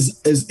on is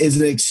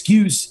an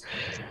excuse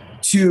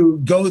to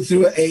go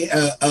through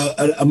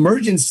an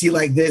emergency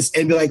like this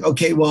and be like,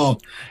 okay,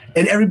 well,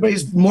 and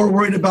everybody's more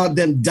worried about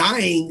them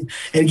dying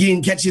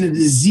and catching a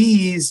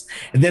disease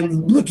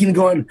than looking and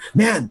going,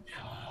 man,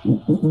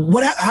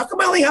 how come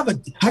I only have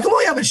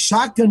a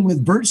shotgun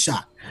with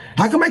birdshot?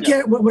 How come I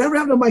can't, whatever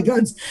happened to my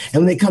guns?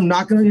 And when they come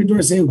knocking on your door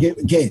and say,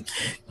 okay.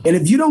 And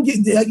if you don't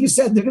get, like you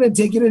said, they're going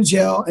to take you to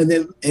jail. And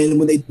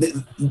when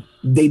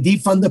they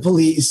defund the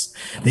police,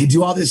 they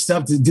do all this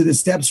stuff to do the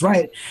steps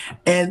right.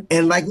 And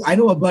like, I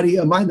know a buddy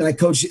of mine that I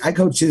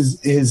coach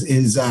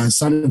his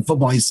son in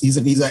football. He's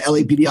a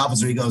LAPD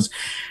officer. He goes,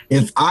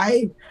 if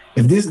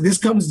this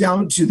comes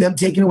down to them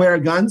taking away our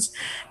guns,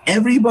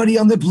 everybody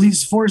on the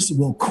police force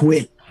will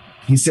quit.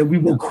 He said, we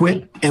will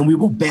quit and we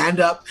will band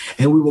up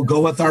and we will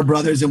go with our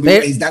brothers. And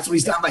that's what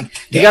he's done. Like,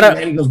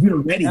 man, he goes, we are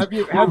ready. Have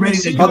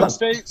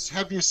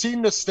you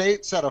seen the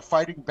states that are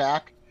fighting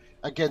back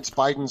against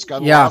Biden's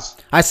gun laws?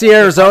 I see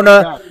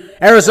Arizona.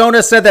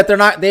 Arizona said that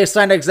they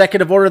signed an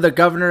executive order. The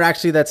governor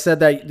actually that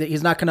said that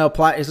he's not going to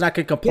apply. He's not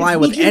going to comply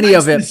with any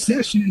of it.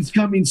 Secession is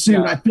coming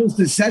soon. I feel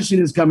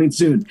secession is coming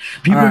soon.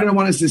 People are going to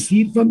want to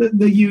secede from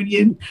the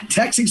union.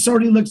 Texas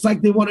already looks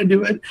like they want to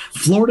do it.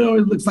 Florida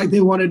already looks like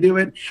they want to do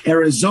it.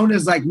 Arizona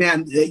is like,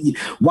 man,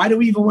 why do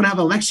we even want to have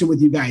an election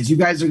with you guys? You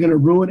guys are going to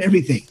ruin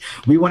everything.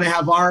 We want to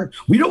have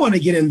we don't want to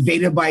get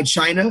invaded by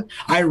China,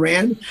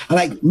 Iran.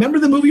 Like, remember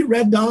the movie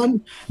Red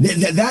Dawn?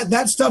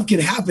 That stuff can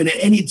happen at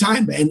any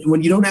time. And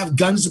when you don't have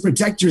guns to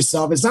protect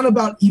yourself, it's not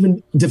about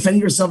even defending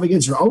yourself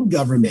against your own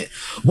government.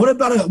 What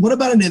about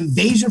an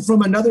invasion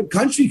from another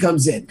country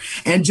comes in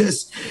and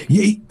just,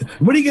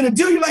 what are you going to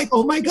do? You're like,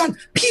 oh my God,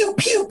 pew,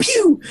 pew,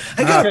 pew.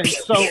 I got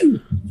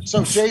pew.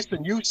 So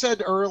Jason, you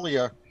said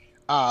earlier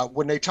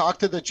when they talked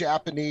to the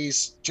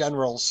Japanese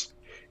generals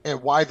and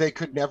why they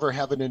could never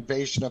have an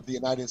invasion of the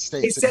United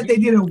States. They said they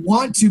didn't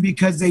want to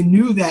because they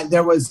knew that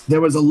there was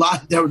a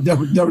lot. There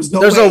was no.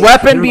 There's a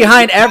weapon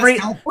behind every.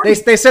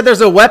 They said there's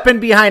a weapon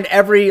behind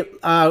every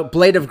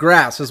blade of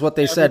grass. Is what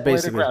they said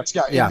basically.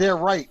 Yeah, and they're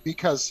right,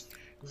 because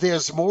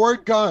there's more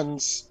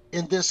guns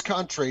in this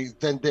country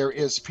than there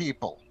is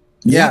people.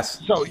 Yes.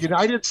 So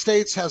United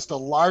States has the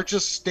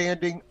largest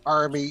standing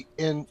army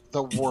in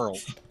the world.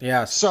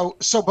 Yes. So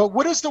but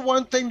what is the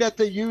one thing that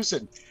they're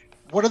using?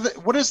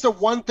 What is the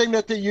one thing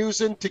that they're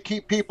using to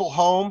keep people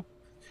home,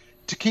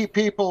 to keep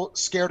people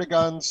scared of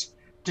guns,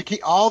 to keep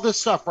all this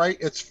stuff, right?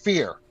 It's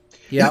fear.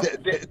 Yeah.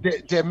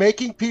 They're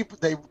making people,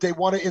 they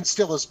want to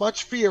instill as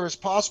much fear as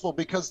possible,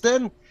 because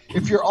then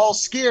if you're all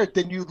scared,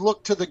 then you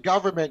look to the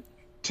government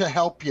to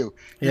help you.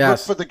 You look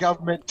for the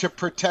government to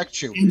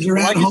protect you. And you're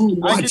at home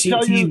watching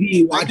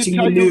TV, watching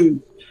the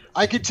news.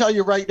 I can tell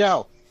you right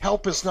now,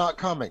 help is not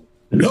coming.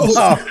 No.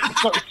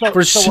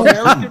 For So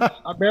sure.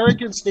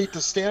 Americans need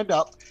to stand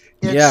up.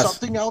 And Yes.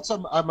 something else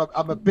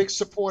I'm a big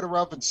supporter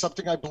of, and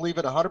something I believe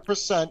in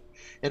 100%,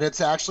 and it's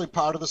actually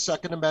part of the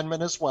Second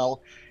Amendment as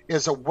well,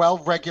 is a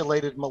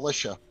well-regulated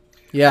militia.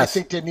 Yes. I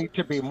think there need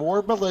to be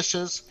more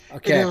militias.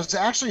 Okay. And it was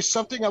actually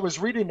something I was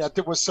reading that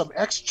there was some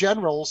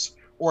ex-generals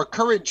or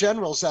current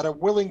generals that are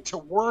willing to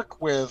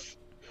work with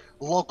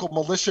local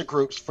militia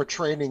groups for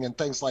training and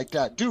things like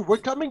that. Dude, we're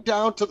coming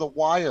down to the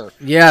wire.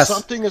 Yes.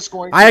 Something is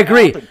going to I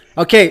agree. happen.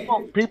 Okay.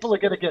 People are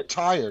going to get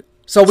tired.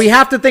 So we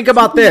have to think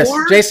about this.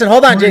 War Jason,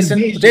 hold on, or Jason.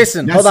 invasion?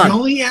 Jason, That's hold on. the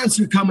only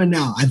answer coming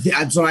now.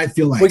 That's what I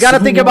feel like. We got to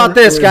Civil think war about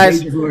this, or guys.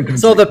 invasion of our country.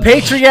 So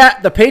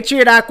the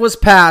Patriot Act was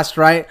passed,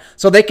 right?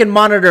 So they can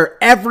monitor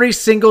every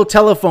single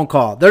telephone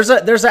call. There's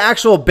an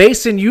actual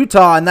base in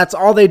Utah, and that's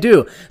all they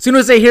do. As soon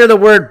as they hear the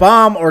word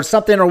bomb or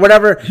something or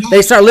whatever,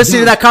 they start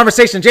listening to that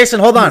conversation. Jason,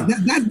 hold on.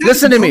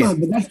 Listen to me.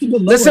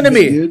 Listen to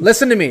me.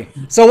 Listen to me.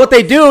 So what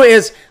they do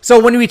is, so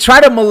when we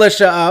try to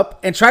militia up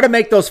and try to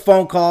make those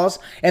phone calls,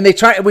 and we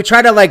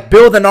try to like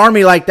build an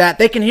army like that,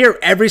 they can hear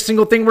every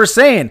single thing we're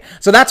saying.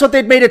 So that's what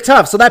they've made it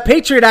tough. So that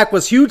Patriot Act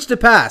was huge to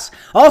pass.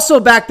 Also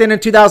back then in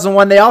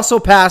 2001, they also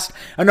passed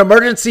an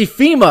emergency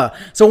FEMA.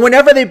 So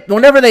whenever they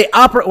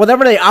operate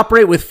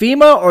with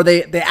FEMA or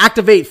they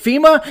activate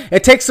FEMA,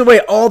 it takes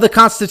away all the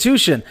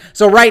Constitution.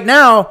 So right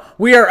now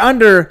we are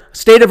under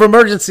state of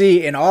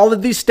emergency in all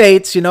of these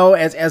states. You know,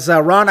 as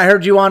Ron, I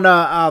heard you on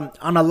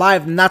a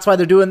live, and that's why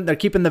they're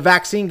keeping the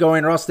vaccine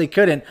going, or else they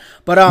couldn't.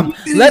 But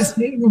let's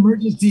state of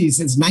emergency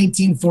since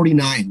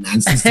 1949,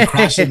 man, since the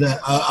crash of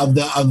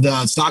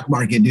the stock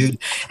market, dude.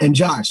 And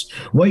Josh,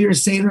 what you're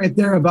saying right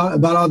there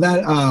about all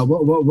that,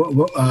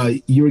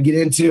 what you were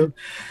getting into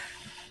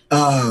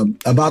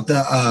about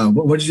the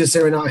what did you just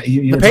say right now?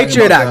 The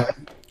Patriot Act.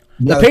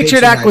 The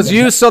Patriot Act was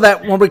used so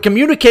that when we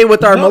communicate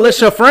with our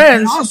militia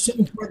friends,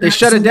 they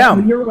shut it down.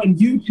 When you're on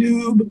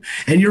YouTube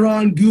and you're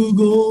on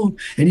Google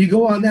and you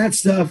go on that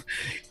stuff,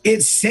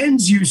 it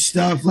sends you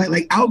stuff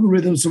like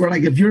algorithms. So where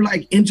like if you're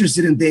like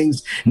interested in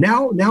things,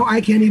 now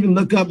I can't even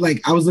look up.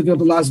 Like I was looking up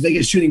the Las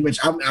Vegas shooting, which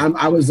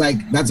I was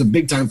like, that's a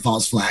big time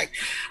false flag.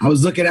 I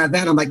was looking at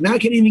that. I'm like, now I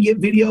can't even get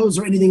videos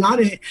or anything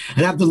on it.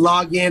 I have to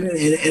log in and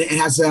it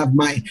has to have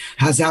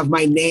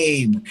my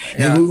name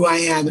and who I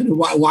am and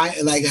why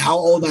like how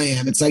old I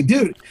am. It's like,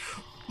 dude,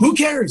 who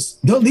cares?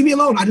 Don't leave me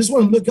alone. I just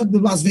want to look up the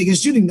Las Vegas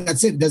shooting.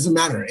 That's it. Doesn't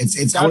matter.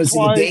 It's I want to see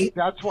the date.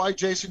 That's why,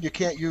 Jason, you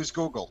can't use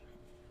Google.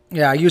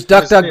 Yeah, use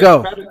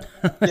DuckDuckGo.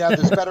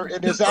 There's better.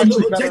 It is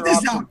actually better. Check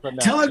this out.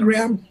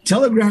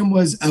 Telegram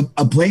was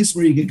a place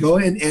where you could go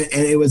in, and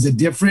it was a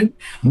different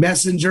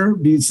messenger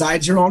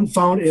besides your own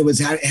phone. It was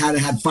had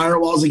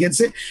firewalls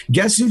against it.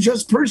 Guess who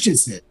just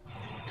purchased it?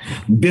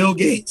 Bill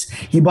Gates.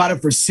 He bought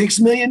it for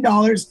 $6 million,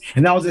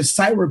 and that was a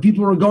site where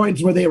people were going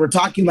to, where they were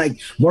talking like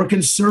more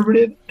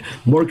conservative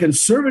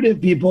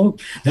people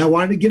that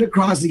wanted to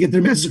get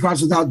their message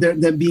across without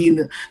them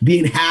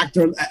being hacked.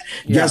 Or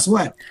guess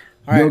what?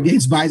 Bill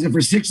Gates buys it for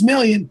 $6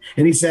 million,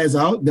 and he says,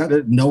 "Oh,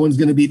 no one's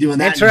going to be doing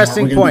that."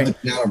 Interesting point.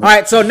 All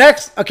right, so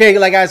next, okay,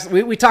 like guys,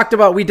 we talked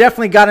about, we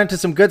definitely got into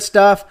some good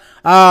stuff.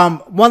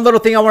 One little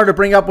thing I wanted to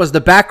bring up was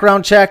the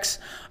background checks.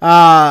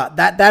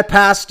 That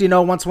passed,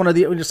 once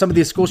some of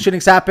these school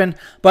shootings happened.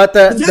 But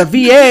the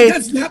VA,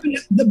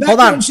 the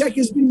background check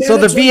has been so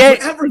the VA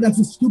forever. That's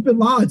a stupid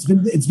law. It's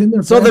been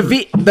there. So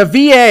forever. the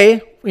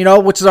VA,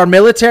 which is our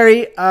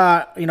military,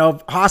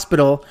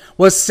 hospital,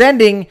 was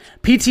sending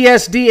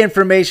PTSD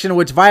information,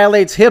 which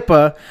violates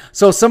HIPAA.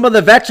 So some of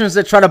the veterans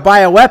that try to buy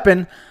a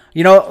weapon,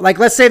 like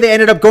let's say they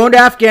ended up going to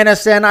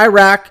Afghanistan,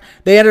 Iraq,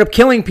 they ended up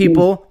killing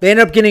people, they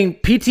ended up getting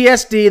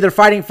PTSD, they're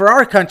fighting for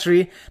our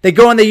country. They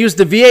go and they use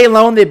the VA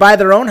loan, they buy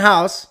their own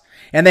house,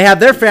 and they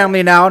have their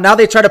family now. Now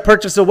they try to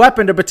purchase a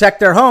weapon to protect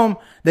their home,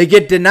 they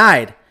get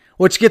denied,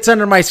 which gets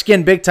under my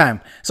skin big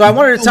time. So I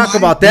wanted to talk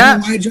about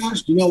that. You know why,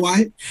 Josh? You know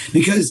why?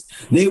 Because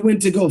they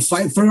went to go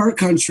fight for our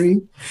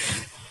country,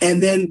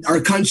 and then our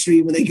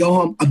country, when they go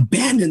home,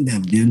 abandoned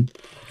them, dude.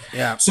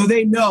 Yeah. So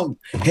they know,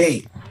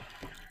 hey,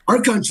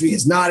 our country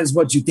is not as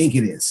what you think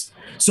it is.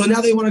 So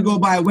now they want to go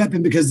buy a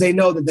weapon because they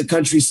know that the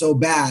country's so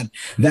bad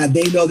that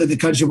they know that the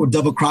country will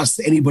double cross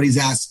anybody's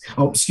ass.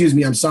 Oh, excuse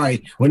me, I'm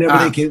sorry.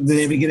 Whenever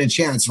they ever get a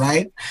chance,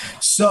 right?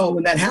 So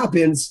when that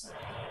happens,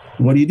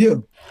 what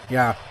do?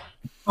 Yeah.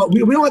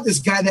 We don't want this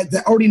guy that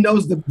already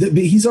knows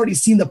he's already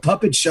seen the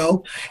puppet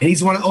show, and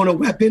he's want to own a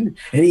weapon,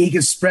 and he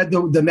can spread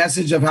the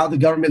message of how the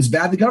government's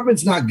bad. The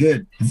government's not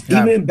good.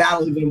 Even in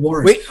battle, even in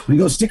wars. We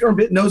go stick our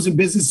nose in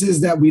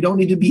businesses that we don't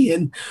need to be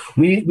in.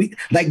 We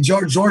like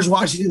George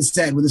Washington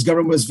said when this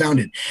government was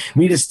founded,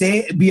 we need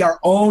to be our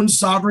own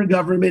sovereign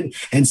government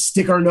and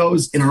stick our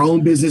nose in our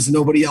own business and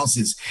nobody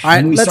else's.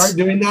 And when we start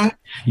doing that,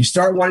 you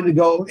start wanting to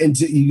go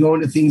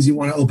into things you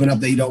want to open up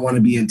that you don't want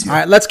to be into. All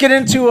right, let's get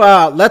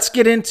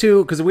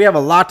into because we have a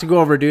lot to go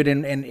over, dude,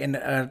 in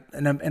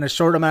a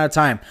short amount of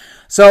time.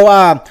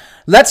 So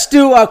let's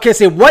do. Okay,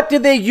 so what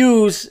did they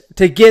use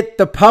to get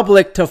the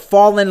public to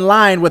fall in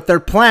line with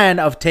their plan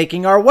of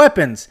taking our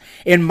weapons?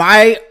 In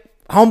my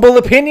humble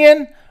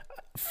opinion,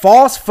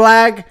 false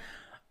flag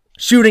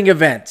shooting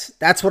event.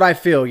 That's what I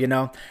feel,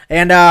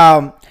 And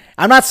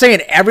I'm not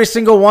saying every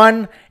single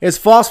one is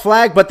false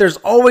flag, but there's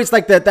always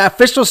like the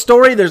official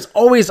story. There's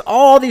always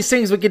all these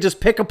things we could just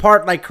pick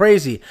apart like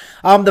crazy.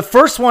 The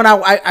first one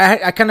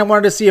I kind of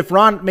wanted to see if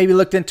Ron maybe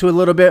looked into a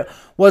little bit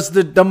was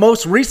the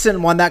most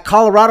recent one, that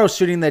Colorado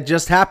shooting that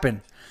just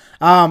happened.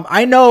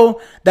 I know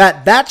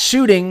that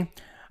shooting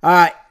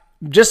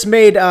just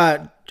made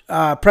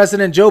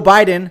President Joe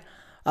Biden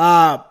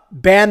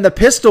ban the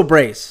pistol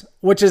brace,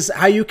 which is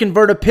how you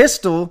convert a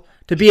pistol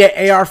to be an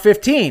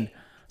AR-15.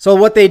 So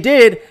what they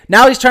did,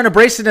 now he's trying to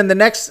brace it in the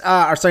next,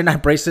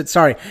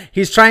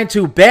 he's trying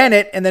to ban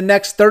it in the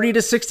next 30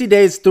 to 60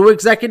 days through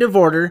executive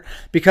order,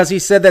 because he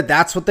said that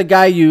that's what the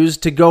guy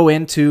used to go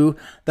into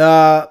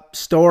the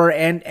store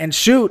and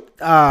shoot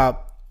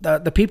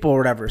the people or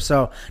whatever.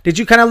 So did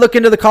you kind of look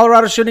into the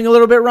Colorado shooting a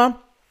little bit, Ron?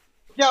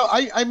 Yeah,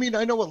 I mean,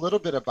 I know a little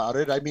bit about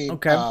it. I mean,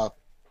 okay.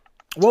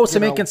 What was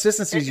some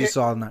inconsistencies you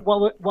saw in that?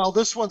 Well,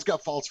 this one's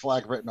got false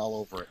flag written all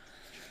over it.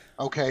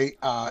 Okay,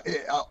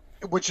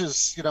 which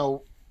is,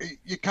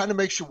 it kind of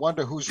makes you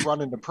wonder who's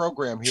running the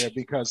program here,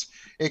 because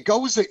it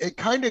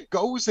kind of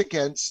goes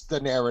against the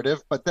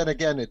narrative, but then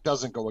again, it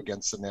doesn't go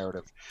against the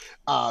narrative,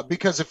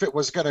 because if it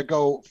was going to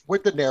go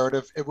with the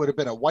narrative, it would have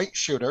been a white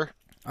shooter,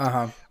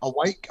 a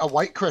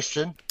white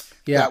Christian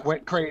that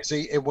went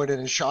crazy and went in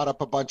and shot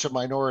up a bunch of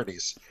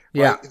minorities.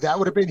 Right? Yeah, that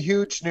would have been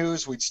huge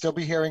news. We'd still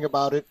be hearing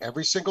about it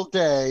every single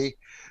day,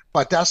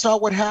 but that's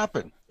not what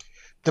happened.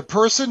 The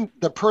person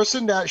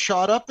that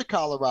shot up the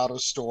Colorado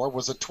store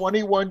was a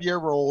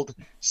 21-year-old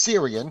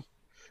Syrian,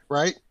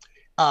 right?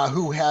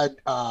 Who had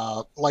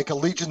like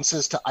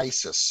allegiances to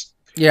ISIS.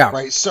 Yeah.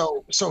 Right.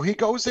 So he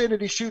goes in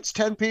and he shoots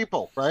 10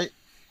 people, right?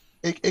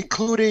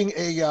 Including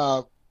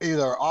a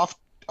either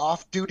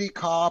off-duty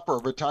cop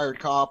or retired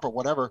cop or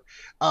whatever.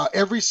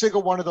 Every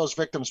single one of those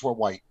victims were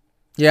white.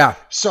 Yeah.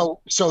 So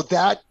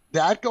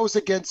that goes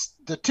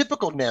against the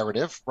typical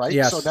narrative, right?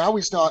 Yes. So now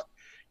he's not.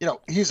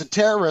 He's a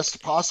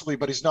terrorist possibly,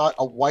 but he's not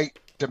a white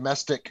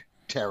domestic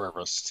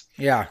terrorist.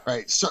 Yeah.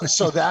 Right. So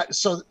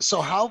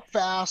how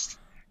fast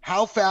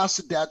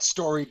did that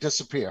story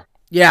disappear?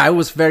 Yeah, it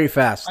was very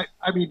fast.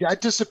 I mean, that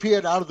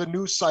disappeared out of the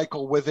news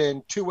cycle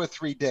within 2 or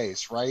 3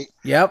 days, right?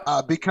 Yep.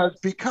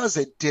 Because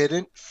it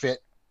didn't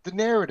fit the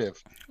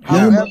narrative.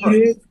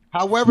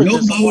 However,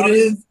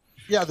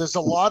 there's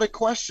a lot of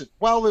questions.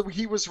 Well,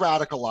 he was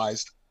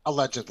radicalized,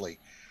 allegedly.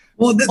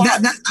 Well,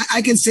 that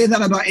I can say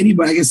that about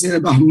anybody. I can say that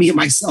about me and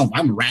myself.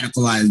 I'm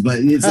radicalized, but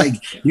it's like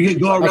you can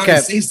go around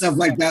and say stuff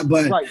like that.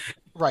 But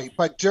right.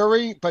 But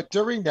during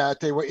that,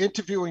 they were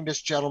interviewing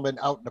this gentleman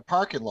out in the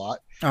parking lot,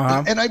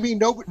 and I mean,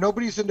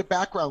 nobody's in the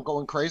background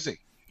going crazy.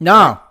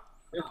 No,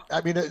 I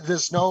mean,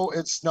 it's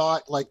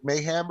not like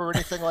mayhem or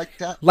anything like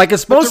that. Like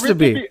it's supposed to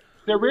be.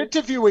 They're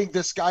interviewing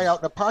this guy out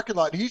in the parking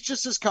lot, and he's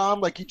just as calm,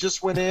 like he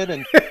just went in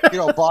and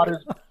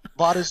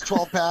bought his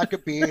 12-pack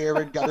of beer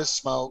and got his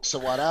smokes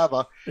or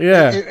whatever.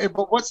 Yeah.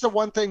 But what's the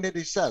one thing that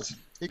he says?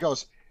 He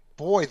goes,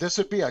 boy, this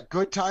would be a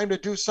good time to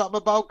do something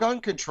about gun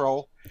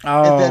control.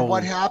 Oh, and then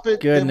what happened?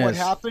 Goodness.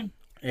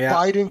 Yeah.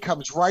 Biden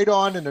comes right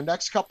on in the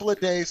next couple of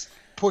days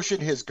pushing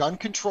his gun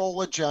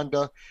control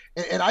agenda.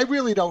 And I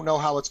really don't know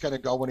how it's going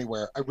to go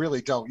anywhere. I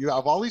really don't. You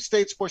have all these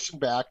states pushing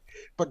back,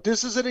 but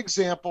this is an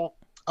example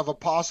of a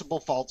possible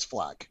false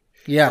flag.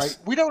 Yes. Right?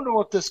 We don't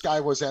know if this guy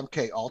was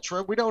MK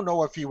Ultra. We don't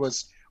know if he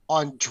was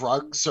on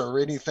drugs or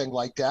anything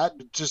like that,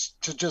 just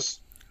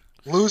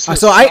lose his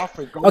stuff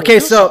and go do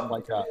something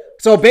like that.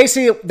 So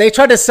basically they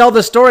tried to sell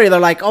the story. They're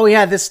like, oh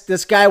yeah,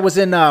 this guy was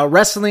in a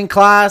wrestling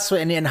class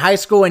in high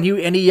school and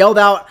he yelled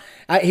out,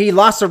 he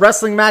lost a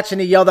wrestling match and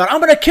he yelled out,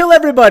 I'm going to kill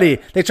everybody.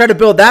 They tried to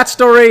build that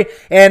story.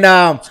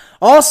 And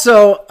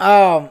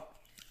also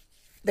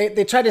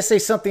they tried to say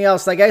something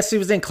else. Like I guess he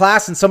was in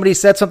class and somebody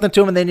said something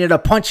to him and they ended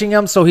up punching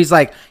him. So he's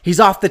like, he's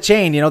off the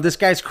chain. This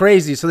guy's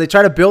crazy. So they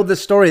try to build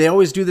this story. They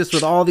always do this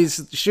with all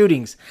these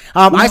shootings.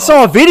 I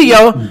saw a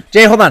video.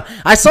 Jay, hold on.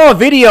 I saw a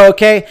video,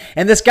 okay?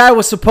 And this guy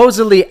was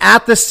supposedly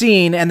at the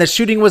scene and the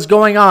shooting was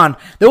going on.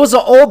 There was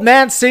an old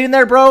man sitting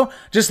there, bro,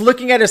 just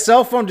looking at his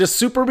cell phone, just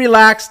super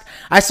relaxed.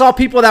 I saw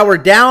people that were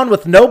down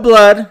with no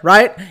blood,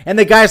 right? And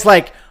the guy's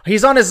like,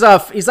 he's on his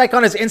he's like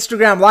on his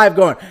Instagram live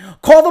going,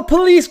 call the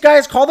police,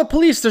 guys, call the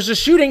police. There's a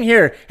shooting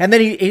here. And then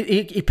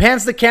he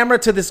pans the camera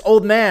to this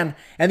old man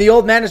and the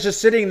old man is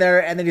just sitting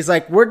there. And then he's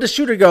like, where'd the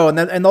shooter go? And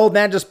the old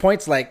man just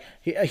points like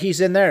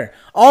he's in there.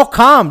 All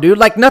calm, dude.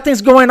 Like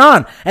nothing's going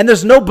on. And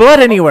there's no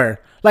blood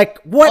anywhere. Like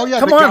what? Oh, yeah,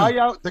 Come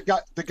on.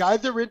 The guy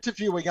they're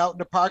interviewing out in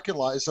the parking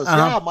lot says,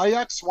 yeah, my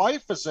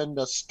ex-wife is in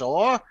the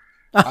store.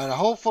 And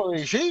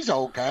hopefully she's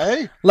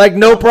okay. Like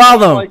no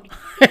problem.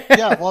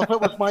 Yeah, well, if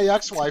it was my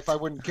ex-wife, I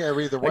wouldn't care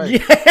either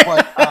way.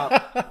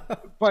 Yeah.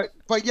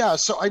 But yeah.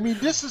 So I mean,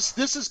 this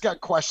has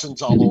got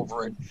questions all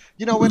over it.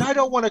 And I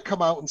don't want to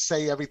come out and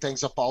say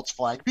everything's a false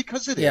flag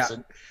because it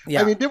isn't.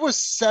 Yeah. I mean, there was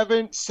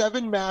seven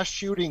mass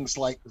shootings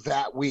like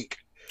that week.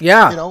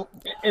 Yeah.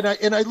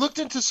 And I looked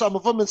into some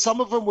of them, and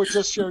some of them were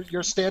just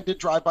your standard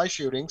drive-by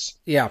shootings.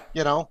 Yeah.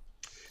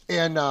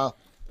 And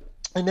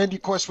And then,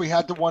 of course, we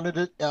had the one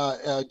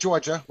in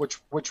Georgia, which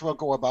we'll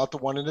go about, the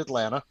one in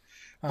Atlanta.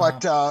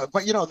 But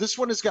this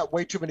one has got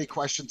way too many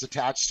questions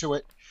attached to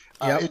it.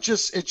 Yep. It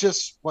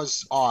just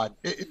was odd.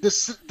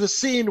 The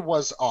scene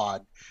was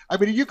odd. I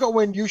mean, you go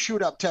in, you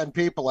shoot up 10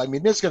 people. I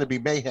mean, there's going to be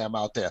mayhem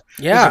out there.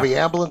 Yeah. There's going to be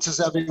ambulances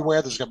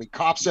everywhere. There's going to be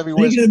cops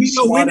everywhere. There's going to be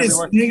no witness.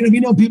 There's going to be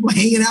no people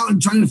hanging out and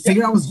trying to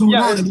figure out what's going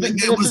on.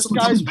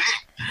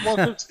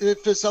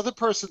 If this other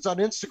person's on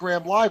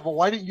Instagram Live, well,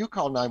 why didn't you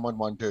call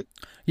 911, dude?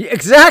 Yeah,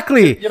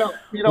 exactly. You know,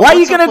 why are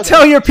you going to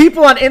tell your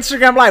people on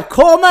Instagram Live,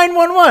 call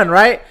 911,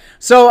 right?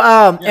 So,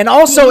 and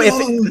also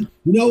you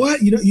know what?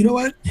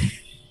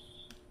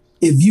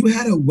 If you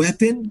had a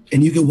weapon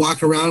and you could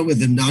walk around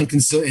with a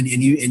non-concealed and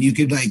you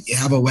could like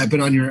have a weapon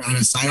on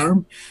a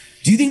sidearm,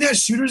 do you think that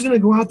shooter's gonna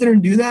go out there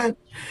and do that?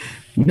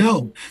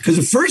 No, because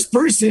the first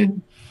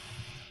person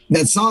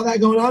that saw that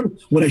going on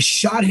would have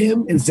shot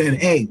him and said,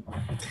 "Hey,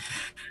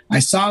 I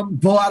saw him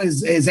pull out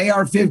his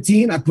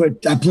AR-15.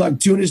 I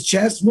plugged 2 in his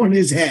chest, 1 in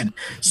his head.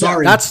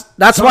 Sorry."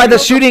 That's why the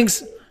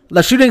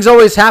shootings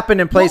always happen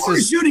in places. No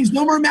more shootings,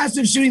 no more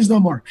massive shootings, no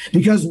more.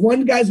 Because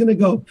one guy's gonna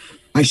go,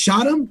 "I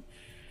shot him."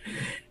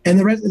 And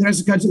the rest of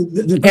the country.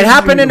 It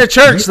happened in a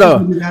church,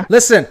 though.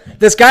 Listen,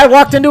 this guy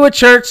walked into a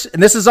church,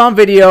 and this is on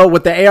video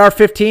with the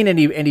AR-15,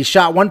 and he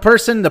shot one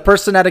person. The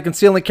person had a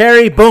conceal and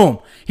carry. Boom.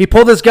 He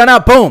pulled his gun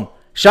out. Boom.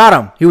 Shot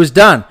him. He was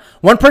done.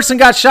 One person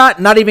got shot,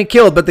 not even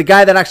killed, but the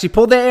guy that actually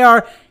pulled the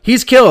AR,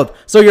 he's killed.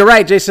 So you're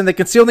right, Jason. The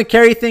conceal and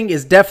carry thing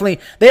is definitely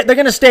they're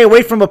going to stay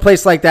away from a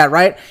place like that,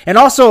 right? And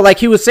also, like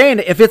he was saying,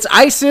 if it's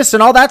ISIS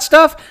and all that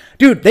stuff,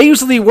 dude, they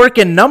usually work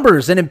in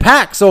numbers and in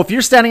packs. So if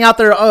you're standing out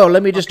there,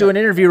 let me just do an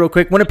interview real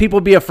quick. Wouldn't people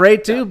be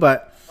afraid too?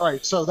 But all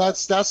right, so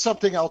that's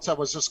something else I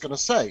was just going to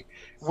say,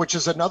 which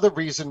is another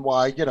reason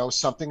why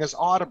something is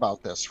odd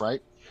about this,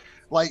 right?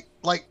 Like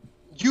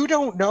you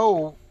don't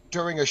know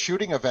during a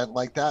shooting event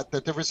like that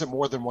there isn't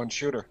more than one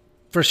shooter.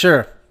 For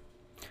sure.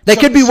 They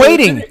could be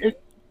waiting.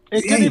 It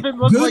didn't even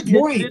look like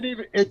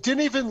it didn't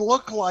even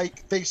look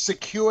like they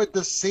secured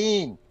the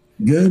scene.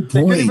 Good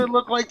point. It didn't even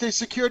look like they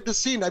secured the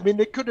scene. I mean,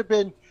 it could have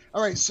been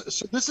all right.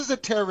 So this is a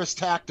terrorist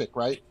tactic,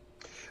 right?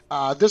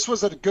 This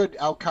was a good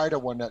Al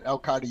Qaeda one that Al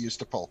Qaeda used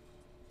to pull,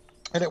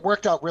 and it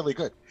worked out really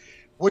good.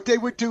 What they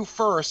would do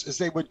first is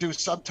they would do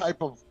some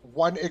type of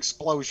one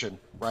explosion,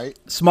 right?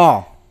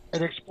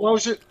 An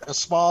explosion, a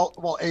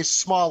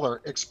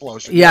smaller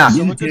explosion. Yeah,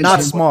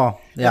 not small.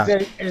 Yeah.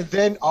 And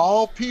then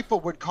all people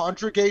would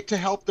congregate to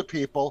help the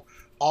people.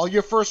 All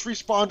your first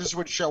responders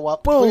would show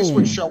up. Boom. Police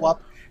would show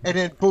up, and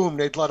then boom,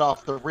 they'd let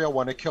off the real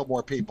one and kill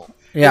more people.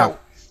 Yeah.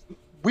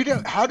 We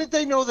don't. How did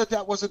they know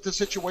that wasn't the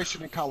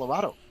situation in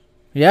Colorado?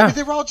 Yeah. I mean,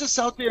 they were all just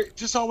out there,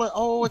 just all like,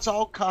 it's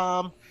all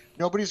calm.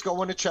 Nobody's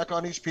going to check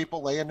on these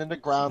people laying in the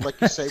ground, like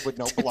you say, with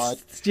no blood.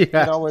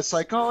 Yeah. It's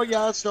like,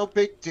 it's no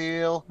big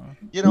deal.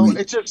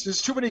 It's just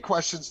there's too many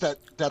questions that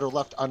are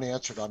left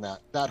unanswered on that.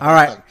 All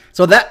right. Thing.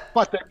 So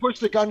but they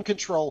pushed the gun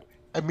control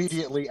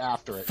immediately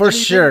after it. For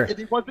sure. And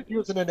he wasn't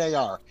using an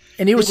AR.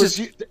 And he was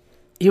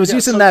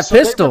using that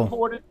pistol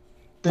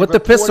with the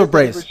pistol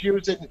brace. He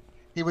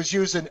was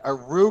using a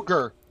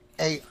Ruger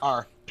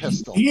AR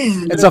pistol.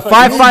 It's a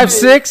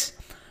 5.56.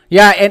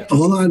 Yeah, and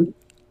hold on.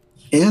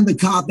 And the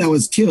cop that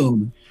was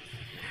killed,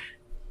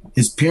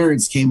 his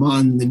parents came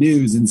on the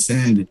news and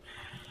said,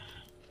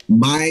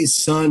 "My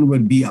son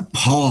would be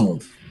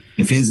appalled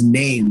if his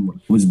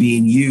name was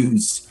being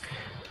used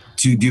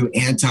to do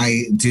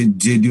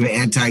an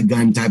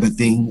anti-gun type of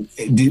thing.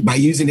 By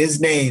using his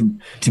name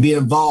to be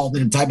involved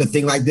in a type of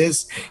thing like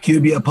this, he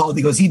would be appalled."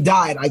 He goes, "He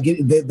died. I get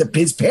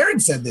his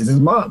parents said this. His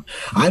mom.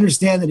 I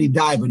understand that he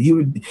died, but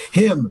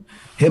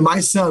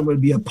my son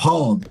would be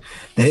appalled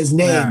that his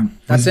name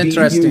was being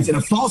used in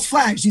a false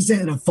flag." She said,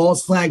 "In a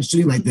false flag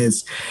shooting like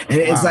this," and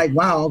it's like,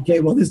 wow,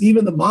 okay, well,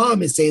 even the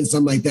mom is saying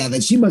something like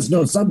that she must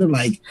know something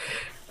like.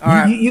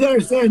 You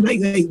understand? Like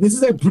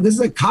this is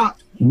a cop.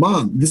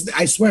 Mom,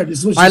 I swear, this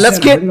is what she said.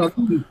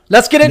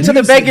 Let's get into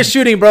the Vegas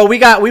shooting, bro. We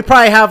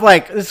probably have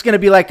this is gonna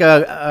be like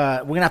we're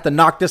gonna have to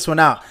knock this one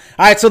out.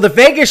 All right, so the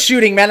Vegas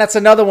shooting, man, that's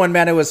another one,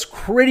 man. It was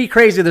pretty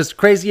crazy. There's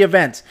crazy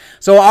events.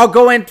 So I'll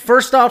go into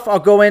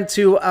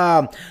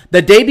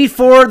the day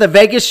before the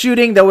Vegas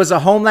shooting. There was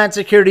a Homeland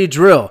Security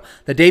drill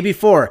the day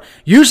before.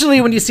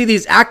 Usually, when you see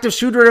these active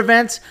shooter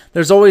events,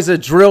 there's always a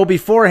drill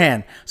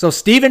beforehand. So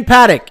Stephen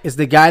Paddock is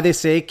the guy they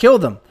say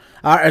killed him.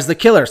 As the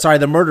killer,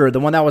 the murderer,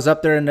 the one that was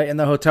up there in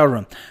the hotel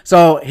room.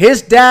 So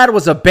his dad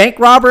was a bank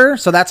robber.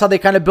 So that's how they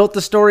kind of built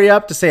the story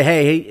up to say,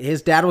 hey,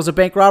 his dad was a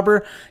bank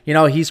robber.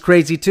 He's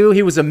crazy too.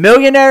 He was a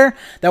millionaire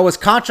that was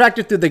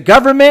contracted through the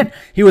government.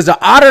 He was an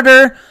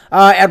auditor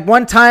at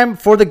one time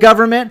for the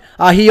government.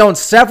 He owned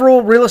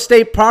several real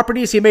estate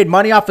properties. He made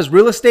money off his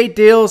real estate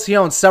deals. He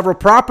owned several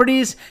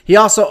properties. He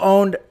also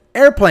owned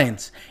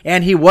airplanes,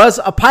 and he was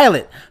a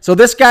pilot. So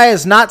this guy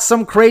is not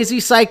some crazy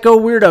psycho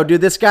weirdo,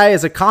 dude. This guy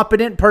is a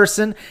competent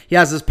person. He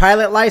has his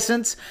pilot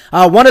license.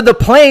 One of the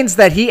planes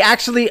that he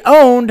actually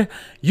owned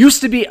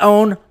used to be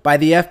owned by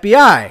the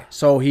FBI.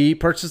 So he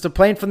purchased a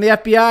plane from the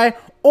FBI,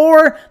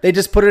 or they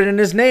just put it in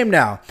his name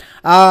now.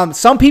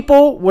 Some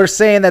people were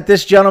saying that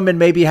this gentleman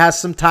maybe has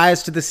some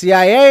ties to the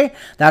CIA.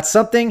 That's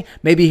something.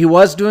 Maybe he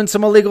was doing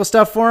some illegal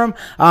stuff for him.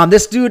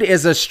 This dude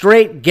is a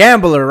straight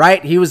gambler,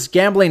 right? He was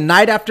gambling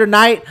night after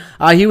night.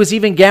 He was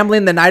even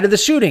gambling the night of the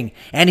shooting,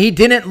 and he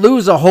didn't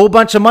lose a whole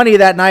bunch of money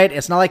that night.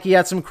 It's not like he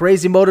had some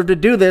crazy motive to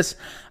do this.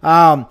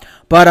 But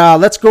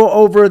let's go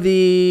over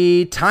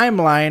the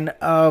timeline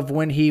of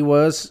when he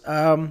was...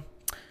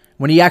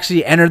 when he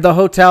actually entered the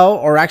hotel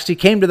or actually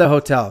came to the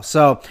hotel.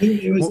 So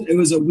it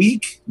was a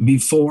week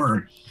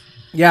before.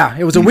 Yeah,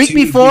 it was a week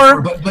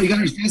before. But you gotta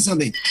understand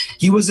something.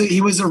 He was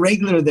a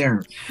regular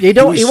there. He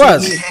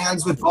was shaking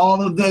hands with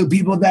all of the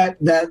people that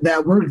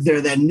worked there.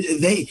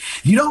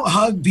 You don't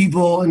hug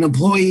people and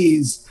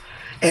employees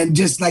and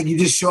just like you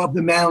just show up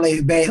to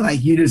Mandalay Bay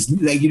like you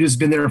just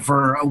been there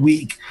for a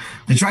week.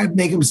 They try to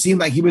make him seem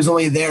like he was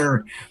only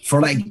there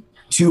for like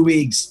 2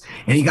 weeks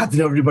and he got to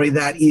know everybody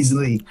that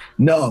easily.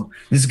 No,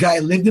 this guy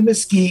lived in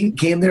Mesquite,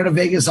 came there to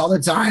Vegas all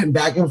the time,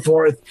 back and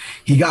forth.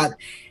 He got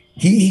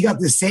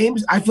the same.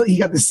 I feel he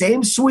got the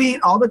same suite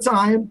all the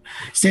time,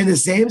 staying in the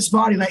same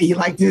spot. He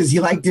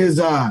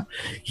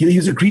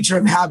was a creature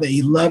of habit.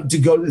 He loved to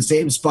go to the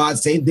same spot,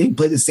 same thing,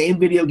 play the same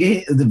video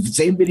game, the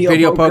same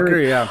video poker,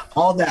 yeah,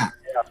 all that.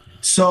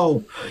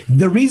 So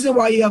the reason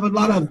why you have a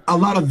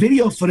lot of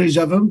video footage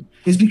of him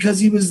is because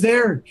he was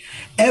there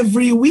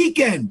every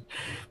weekend,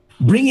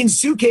 bringing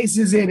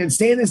suitcases in and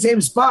staying in the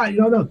same spot. You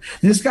don't know.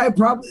 This guy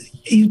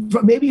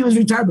maybe he was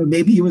retired, but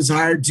maybe he was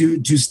hired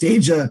to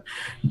stage a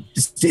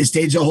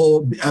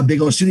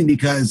big old shooting,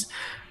 because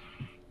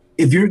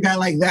if you're a guy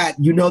like that,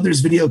 you know there's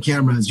video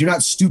cameras. You're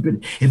not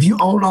stupid. If you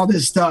own all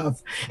this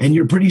stuff and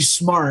you're pretty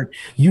smart,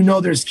 you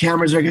know there's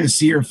cameras that are going to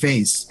see your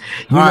face.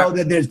 You know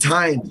that there's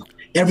time.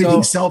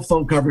 Everything, cell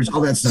phone covers,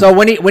 all that stuff. So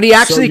when he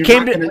actually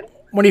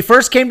when he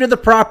first came to the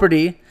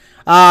property,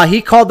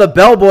 he called the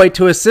bellboy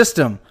to assist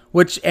him.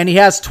 And he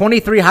has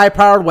 23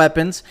 high-powered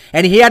weapons,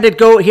 and he had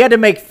to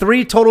make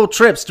 3 total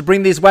trips to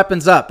bring these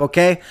weapons up,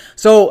 okay?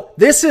 So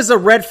this is a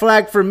red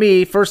flag for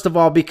me, first of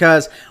all,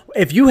 because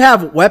if you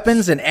have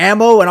weapons and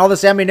ammo and all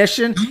this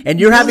ammunition, and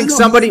you're having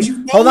somebody...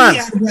 Hold on. He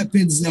had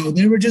weapons, though.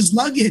 They were just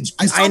luggage.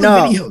 I saw the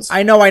videos.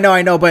 I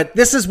know. But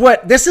this is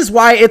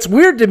why it's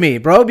weird to me,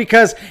 bro,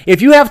 because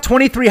if you have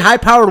 23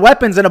 high-powered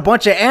weapons and a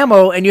bunch of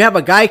ammo, and you have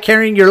a guy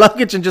carrying your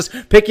luggage and just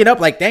picking up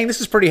like, dang,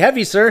 this is pretty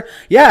heavy, sir.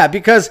 Yeah,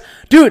 because,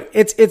 dude,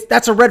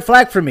 that's a red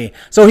flag for me.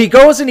 So he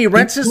goes and he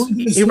rents this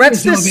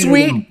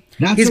suite.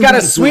 He's got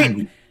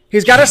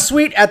a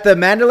suite at the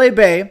Mandalay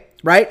Bay.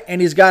 Right,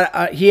 and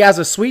he has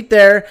a suite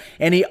there,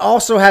 and he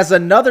also has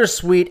another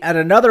suite at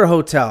another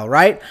hotel.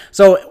 Right,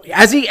 so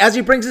as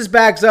he brings his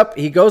bags up,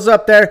 he goes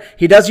up there.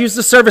 He does use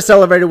the service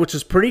elevator, which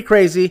is pretty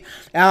crazy.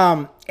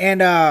 And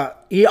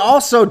he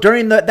also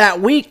during that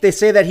week, they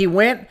say that he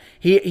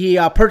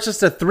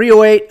purchased a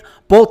 .308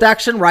 bolt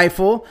action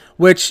rifle,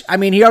 which, I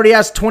mean, he already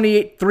has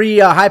 23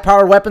 high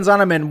power weapons on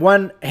him and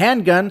 1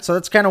 handgun, so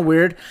that's kind of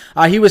weird.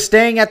 He was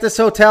staying at this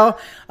hotel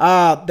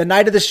the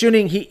night of the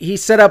shooting. He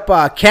set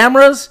up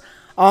cameras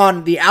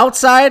on the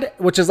outside,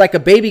 which is like a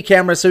baby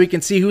camera, so he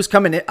can see who's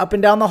coming up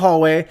and down the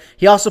hallway.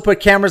 He also put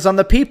cameras on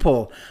the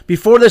peephole.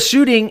 Before the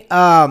shooting,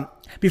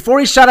 before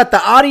he shot at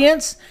the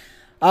audience,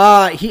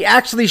 he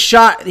actually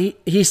shot.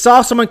 He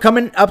saw someone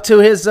coming up to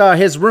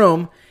his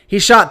room. He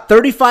shot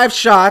 35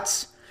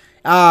 shots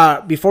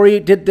before he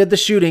did the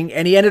shooting,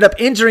 and he ended up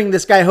injuring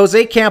this guy,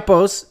 Jose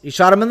Campos. He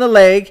shot him in the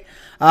leg.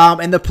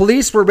 And the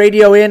police were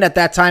radio in at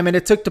that time, and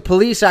it took the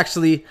police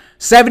actually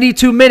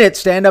 72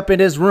 minutes to end up in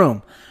his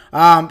room.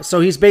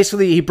 So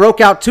he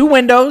broke out 2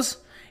 windows.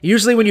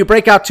 Usually when you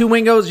break out 2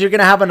 windows, you're going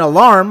to have an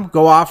alarm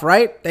go off,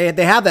 right?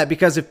 They have that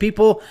because if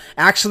people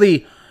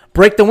actually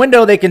break the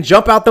window, they can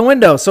jump out the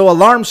window. So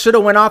alarms should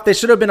have went off. They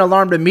should have been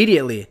alarmed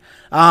immediately.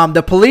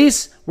 The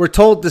police were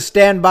told to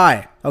stand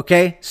by,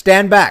 okay?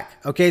 Stand back,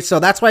 okay? So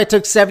that's why it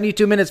took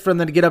 72 minutes for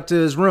them to get up to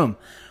his room.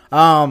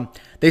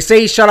 They say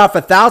he shot off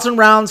 1,000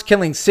 rounds,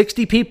 killing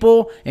 60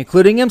 people,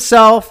 including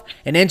himself,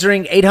 and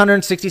injuring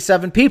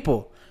 867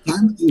 people. Now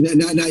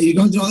you're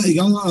going through all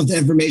the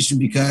information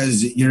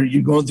because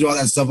you're going through all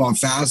that stuff on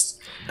fast.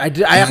 I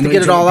have to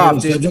get it all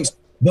off, dude. Subjects,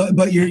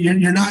 but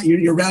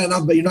you're rattling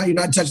off, but you're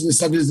not touching the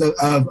subjects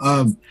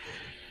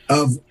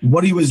of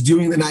what he was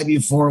doing the night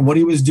before, what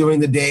he was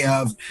doing the day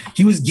of.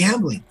 He was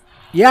gambling.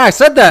 Yeah, I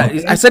said that.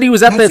 Okay? I said he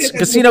was at the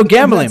casino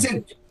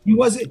gambling. He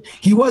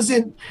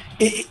wasn't.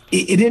 It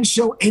didn't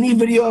show any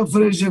video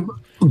footage of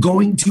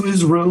going to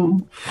his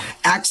room,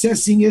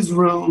 accessing his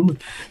room,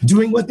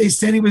 doing what they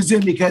said he was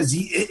doing, because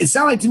it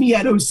sounded like to me he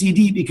had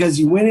OCD, because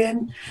he went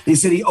in, they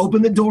said he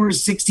opened the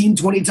doors 16,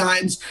 20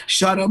 times,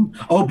 shut them,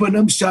 opened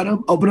them, shut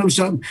them, opened them,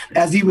 shut them,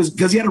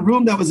 because he had a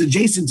room that was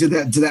adjacent to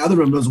the other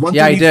room. It was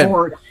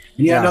 134. Yeah,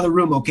 and he had another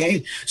room,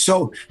 okay?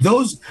 So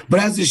but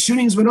as the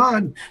shootings went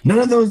on, none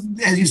of those,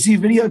 as you see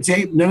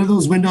videotape, none of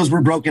those windows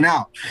were broken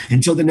out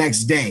until the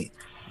next day.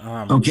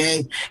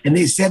 Okay, and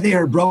they said they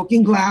heard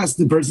broken glass.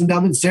 The person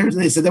down the stairs,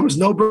 and they said there was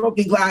no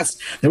broken glass.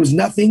 There was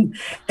nothing.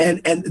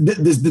 And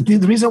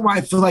the reason why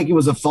I feel like it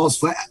was a false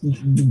flag,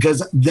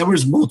 because there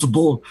was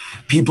multiple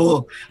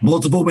people,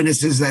 multiple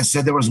witnesses that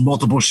said there was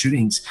multiple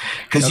shootings.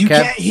 Because you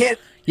can't hit.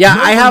 Yeah,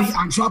 I have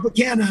on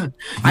Tropicana.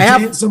 I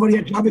have hit somebody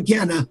at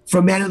Tropicana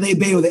from Mandalay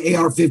Bay with an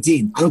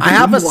AR-15. I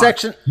have a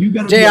section.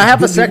 Jay, I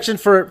have a section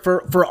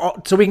for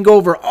all, so we can go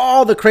over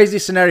all the crazy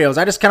scenarios.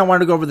 I just kind of wanted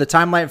to go over the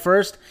timeline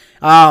first.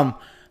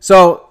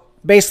 So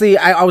basically,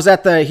 I was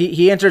at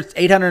he entered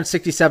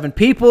 867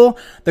 people.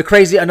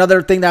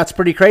 Another thing that's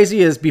pretty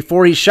crazy is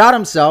before he shot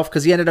himself,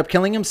 because he ended up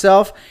killing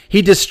himself,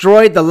 he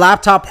destroyed the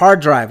laptop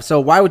hard drive. So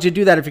why would you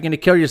do that if you're going to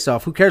kill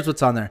yourself? Who cares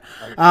what's on there?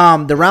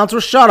 The rounds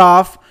were shut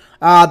off.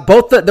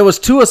 There was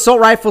 2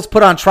 assault rifles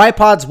put on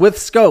tripods with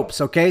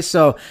scopes. Okay,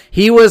 so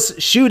he was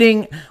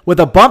shooting with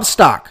a bump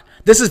stock.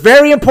 This is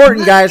very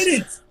important, guys.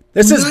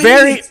 This is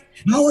very.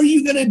 How are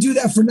you gonna do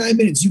that for 9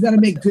 minutes? You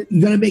gotta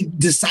make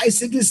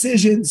decisive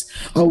decisions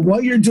on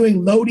what you're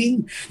doing.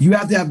 Loading. You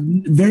have to have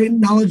very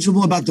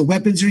knowledgeable about the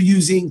weapons you're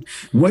using.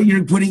 What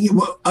you're putting.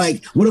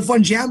 What if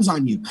one jams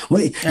on you?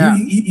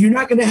 You're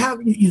not gonna have.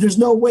 There's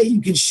no way you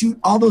can shoot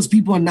all those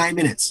people in 9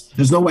 minutes.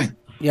 There's no way.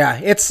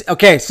 Yeah, it's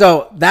okay.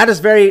 So that is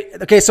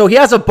so he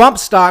has a bump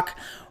stock,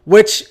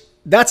 which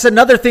that's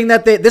another thing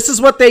that this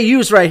is what they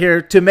use right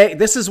here to make,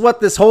 this is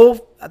what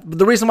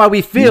the reason why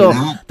we feel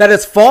that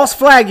it's false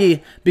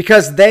flaggy,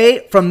 because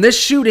from this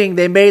shooting,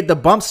 they made the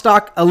bump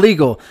stock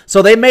illegal.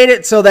 So they made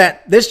it so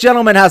that this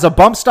gentleman has a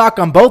bump stock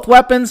on both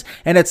weapons,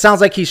 and it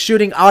sounds like he's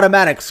shooting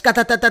automatic.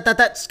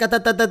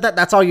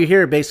 That's all you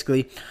hear,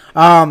 basically.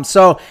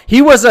 So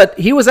he was at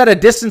a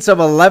distance of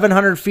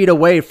 1,100 feet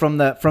away from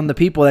the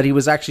people that he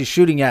was actually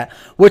shooting at,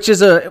 which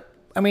is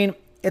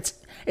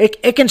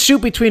it can shoot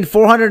between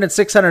 400 and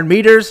 600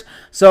 meters.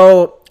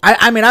 So,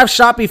 I've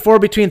shot before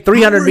between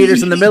 300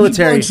 meters in the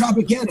military. How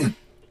do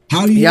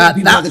you get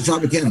people at the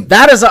Tropicana?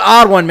 That is an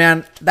odd one,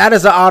 man. That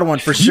is an odd one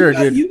for sure,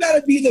 dude. You got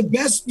to be the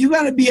best. You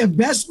got to be a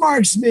best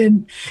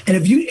marksman. And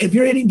if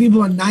you're hitting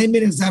people in 9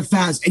 minutes that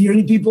fast, and you're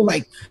hitting people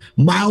like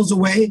miles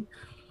away.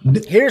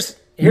 Here's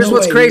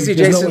what's crazy,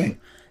 Jason.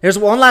 Here's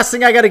one last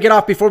thing I got to get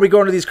off before we go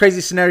into these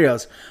crazy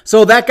scenarios.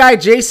 So that guy,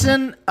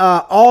 Jason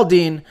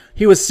Aldean,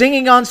 he was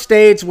singing on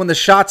stage when the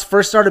shots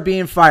first started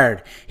being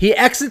fired. He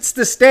exits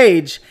the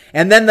stage,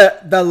 and then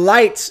the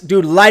lights,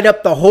 dude, light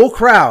up the whole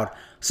crowd.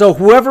 So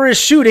whoever is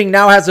shooting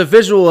now has a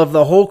visual of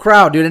the whole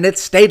crowd, dude, and it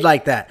stayed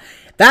like that.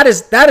 That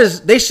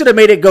is, they should have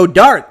made it go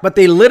dark, but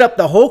they lit up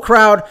the whole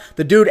crowd.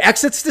 The dude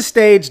exits the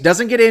stage,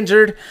 doesn't get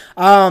injured.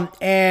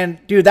 And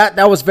dude,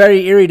 that was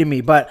very eerie to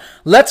me. But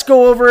let's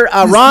go over,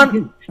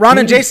 Ron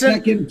and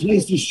Jason,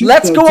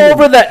 let's go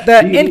over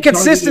the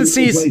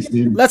inconsistencies.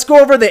 Let's go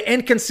over the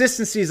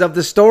inconsistencies of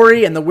the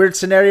story and the weird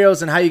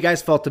scenarios and how you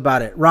guys felt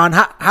about it. Ron,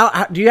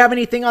 how do you have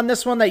anything on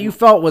this one that you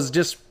felt was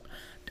just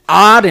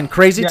odd and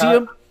crazy to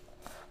you?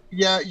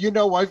 Yeah,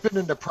 I've been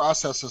in the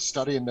process of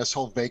studying this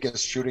whole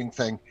Vegas shooting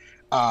thing.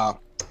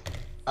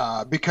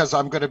 Because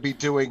I'm going to be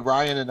doing,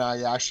 Ryan and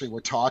I actually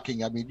were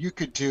talking. I mean, you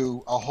could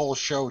do a whole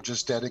show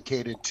just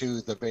dedicated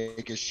to the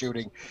Vegas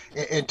shooting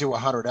and do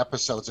 100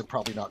 episodes and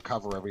probably not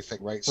cover everything,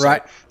 right?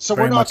 So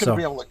we're not going to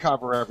be able to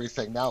cover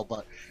everything now,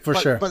 but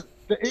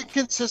the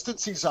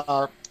inconsistencies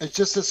it's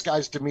just this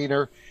guy's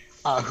demeanor,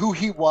 who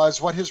he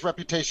was, what his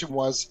reputation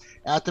was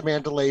at the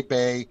Mandalay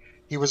Bay.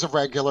 He was a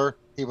regular.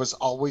 He was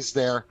always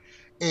there.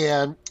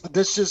 And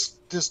this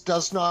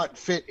does not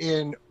fit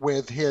in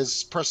with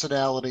his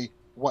personality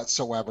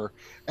whatsoever.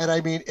 And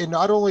and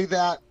not only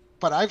that,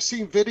 but I've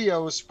seen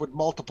videos with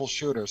multiple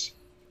shooters,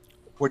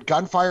 with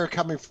gunfire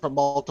coming from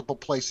multiple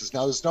places.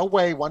 Now, there's no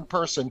way one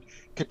person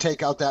could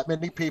take out that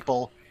many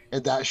people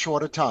in that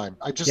short a time.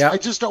 I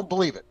just don't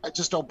believe it. I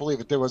just don't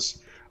believe it. There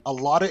was a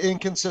lot of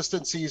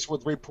inconsistencies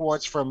with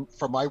reports from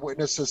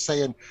eyewitnesses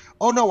saying,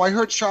 oh no, I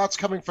heard shots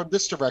coming from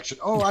this direction.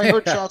 Oh, I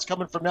heard shots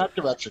coming from that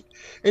direction.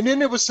 And then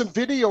there was some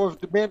video of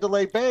the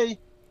Mandalay Bay,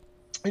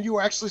 and you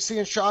were actually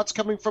seeing shots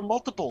coming from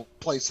multiple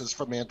places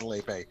from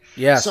Mandalay Bay.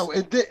 Yeah. So,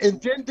 and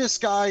then this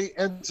guy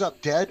ends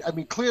up dead.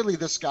 Clearly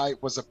this guy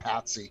was a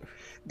patsy.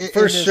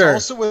 There's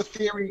also a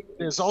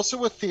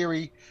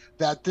theory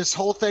that this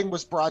whole thing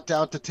was brought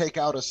down to take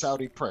out a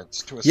Saudi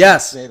prince, to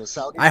assassinate a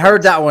Saudi prince. I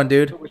heard that one,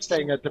 dude. Who was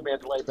staying at the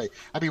Mandalay Bay.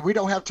 We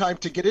don't have time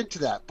to get into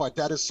that, but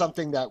that is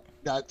something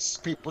that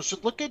people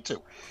should look into.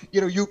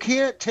 You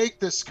can't take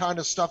this kind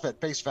of stuff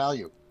at face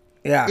value.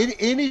 Yeah. In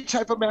any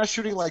type of mass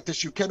shooting like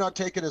this, you cannot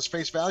take it as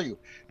face value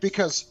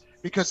because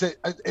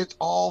it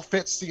all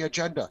fits the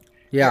agenda.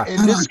 Yeah.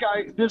 And this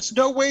guy, there's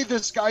no way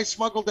this guy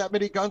smuggled that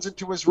many guns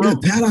into his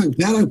room.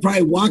 Paddock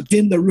probably walked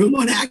in the room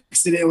on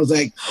accident and was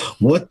like,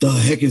 what the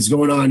heck is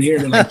going on here?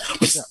 And,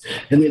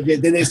 and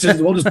then they said,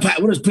 we'll just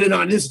put it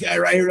on this guy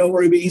right here. Don't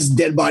worry, he's a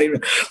dead body.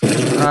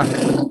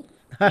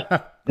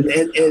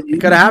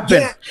 It could have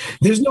happened. Yeah,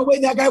 there's no way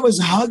that guy was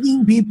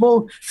hugging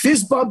people,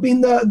 fist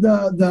bumping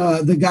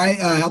the guy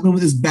helping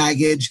with his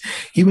baggage.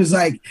 He was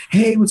like,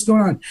 "Hey, what's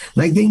going on?"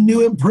 Like they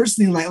knew him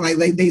personally,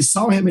 like they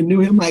saw him and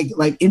knew him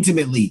like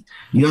intimately.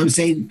 You know what I'm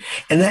saying?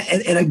 And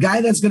a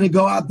guy that's gonna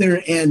go out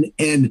there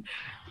and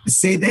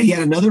say that he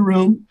had another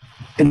room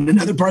in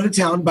another part of the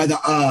town by the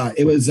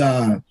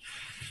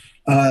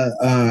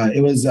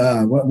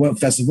what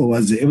festival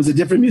was it? It was a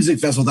different music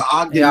festival, the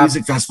Ogden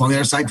Music Festival on the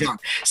other side of town.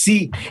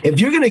 See, if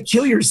you're gonna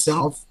kill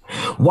yourself,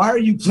 why are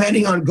you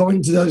planning on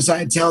going to the other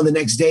side of town the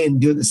next day and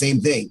doing the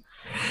same thing?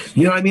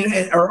 You know what I mean?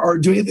 Or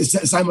doing it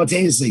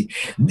simultaneously.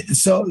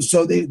 So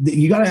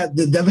you gotta have.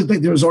 That looked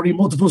like there was already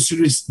multiple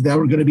shooters that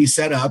were going to be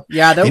set up.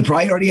 Yeah, they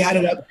probably already had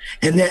it up,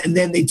 and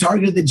then they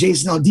targeted the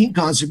Jason Aldean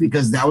concert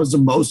because that was the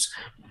most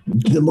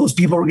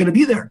people were going to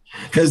be there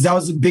because that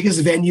was the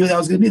biggest venue that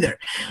was going to be there.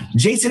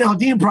 Jason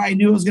Aldean probably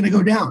knew it was going to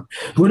go down.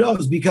 Who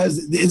knows?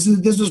 Because this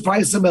was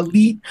probably some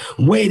elite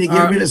way to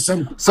get rid of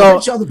some.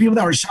 So all the people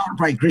that were shot were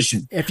probably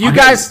Christian. If you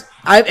guys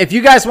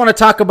want to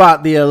talk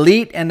about the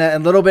elite and a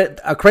little bit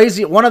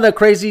one of the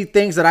crazy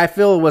things that I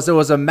feel was there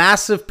was a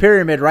massive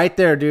pyramid right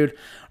there, dude.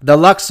 The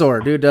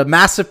Luxor, dude, the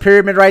massive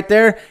pyramid right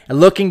there,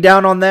 and looking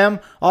down on them.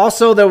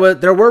 Also, there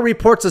were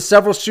reports of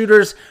several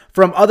shooters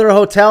from other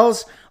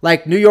hotels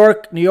like New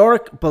York,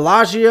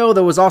 Bellagio.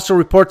 There was also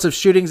reports of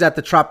shootings at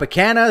the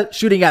Tropicana,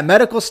 shooting at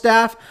medical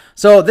staff.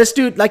 So this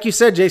dude, like you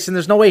said, Jason,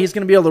 there's no way he's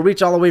going to be able to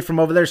reach all the way from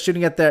over there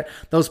shooting at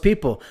those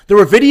people. There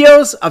were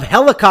videos of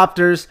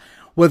helicopters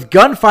with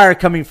gunfire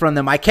coming from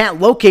them. I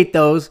can't locate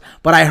those,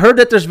 but I heard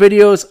that there's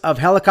videos of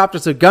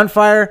helicopters with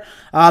gunfire.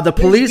 The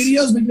police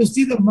videos, but you'll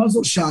see the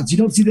muzzle shots. You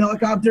don't see the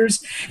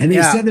helicopters. And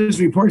they said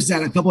there's reports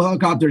that a couple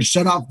helicopters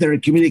shut off their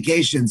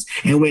communications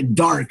and went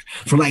dark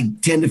for like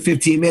 10 to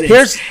 15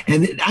 minutes.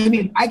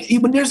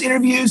 When there's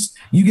interviews,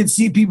 you can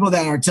see people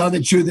that are telling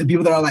the truth and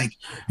people that are like,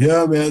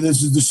 "Yeah, man,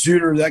 this is the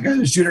shooter. That guy's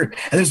the shooter."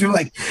 And there's people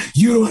like,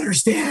 "You don't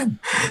understand.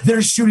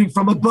 They're shooting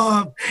from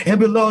above and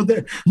below.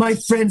 My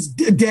friend's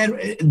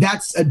dead."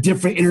 That's a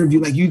different interview.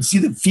 Like you'd see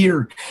the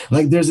fear.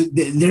 Like there's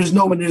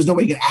no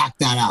way you can act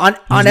that out.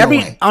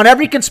 On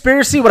every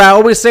conspiracy, what I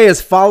always say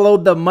is follow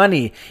the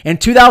money. In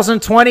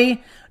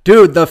 2020,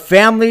 dude, the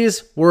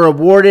families were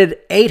awarded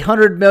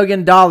 $800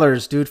 million,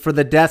 dude, for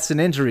the deaths and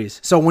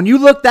injuries. So when you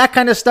look that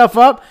kind of stuff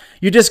up,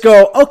 you just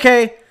go,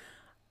 okay,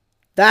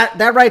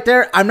 that right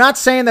there. I'm not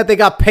saying that they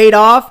got paid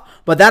off,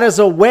 but that is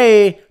a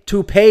way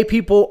to pay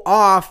people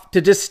off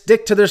to just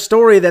stick to their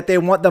story that they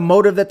want, the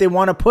motive that they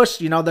want to push,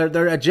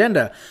 their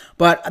agenda.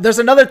 But there's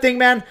another thing,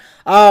 man.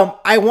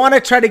 I want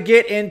to try to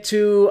get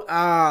into,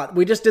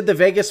 we just did the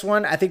Vegas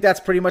one. I think that's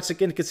pretty much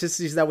the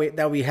inconsistencies that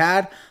we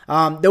had.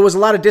 There was a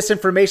lot of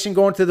disinformation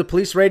going through the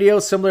police radio,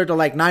 similar to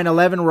like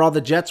 9/11 where all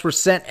the jets were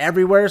sent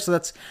everywhere. So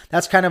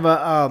that's kind of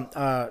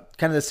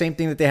kind of the same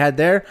thing that they had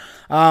there.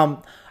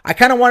 I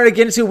kind of wanted to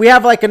get into, we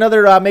have like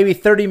another maybe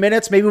 30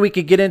 minutes. Maybe we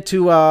could get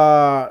into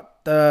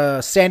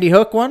the Sandy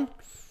Hook one.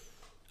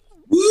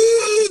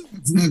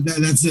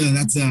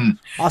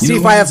 I'll see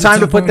if I have time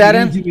to put that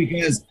in.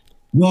 Because,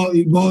 no,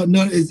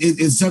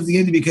 it's tough to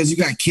get into because you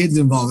got kids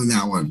involved in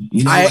that one.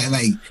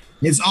 Like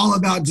it's all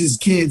about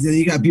just kids, and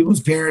you got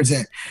people's parents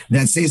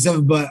that say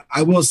something. But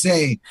I will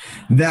say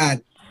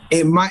that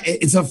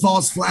it's a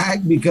false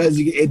flag because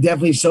it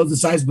definitely shows the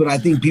size, but I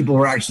think people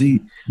were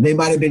they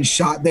might have been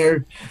shot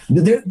there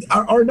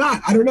or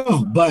not. I don't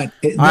know. But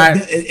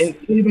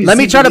let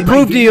me try to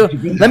prove to you.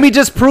 Let me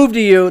just prove to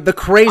you the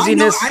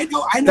craziness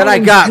that I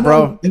got,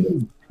 bro.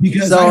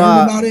 Because I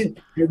heard about it,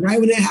 and right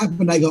when it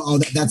happened, I go, "Oh,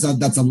 that's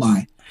a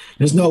lie."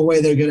 There's no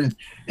way they're gonna.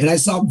 And I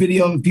saw a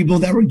video of people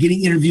that were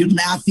getting interviewed,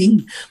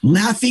 laughing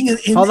in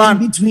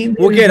between.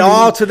 We'll get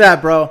all to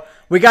that, bro.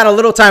 We got a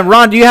little time.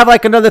 Ron, do you have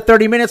like another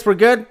 30 minutes? We're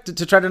good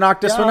to try to knock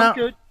this one out?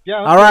 Good. Yeah.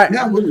 All right.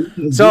 Yeah,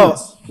 so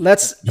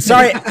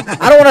sorry,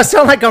 I don't want to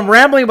sound like I'm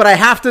rambling, but I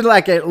have to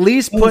like at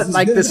least put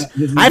this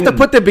I have to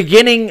put the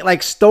beginning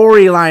like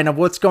storyline of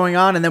what's going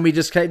on. And then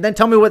then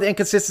tell me what the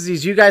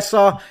inconsistencies you guys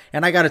saw.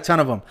 And I got a ton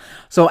of them.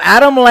 So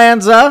Adam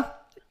Lanza,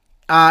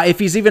 if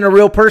he's even a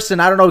real person,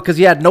 I don't know, because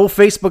he had no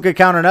Facebook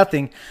account or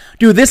nothing.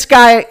 Dude, this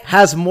guy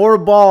has more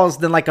balls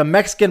than like a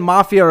Mexican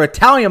mafia or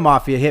Italian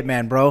mafia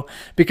hitman, bro.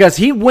 Because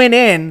he went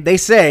in,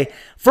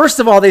 first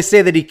of all, they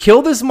say that he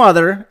killed his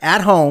mother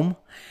at home,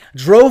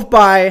 drove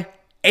by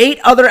 8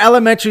 other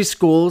elementary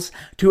schools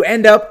to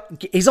end up,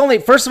 he's only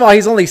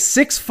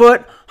 6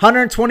 foot,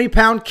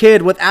 120-pound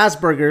kid with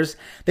Asperger's.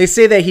 They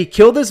say that he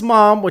killed his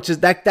mom, which is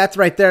that's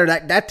right there.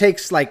 That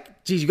takes like,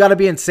 geez, you got to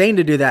be insane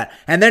to do that.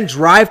 And then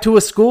drive to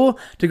a school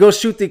to go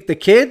shoot the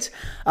kids.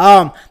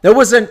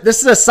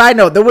 This is a side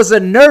note. There was a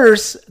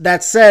nurse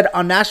that said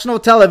on national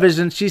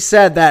television, she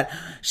said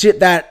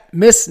that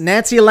Miss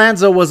Nancy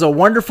Lanza was a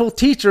wonderful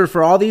teacher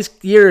for all these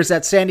years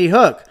at Sandy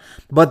Hook.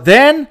 But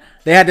then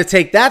they had to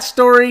take that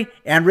story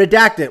and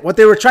redact it. What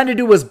they were trying to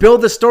do was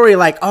build the story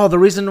like, oh, the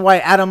reason why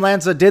Adam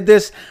Lanza did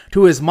this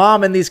to his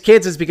mom and these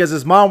kids is because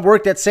his mom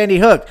worked at Sandy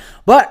Hook.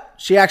 But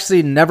she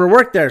actually never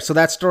worked there, so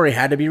that story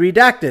had to be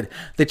redacted.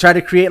 They tried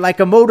to create like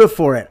a motive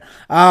for it.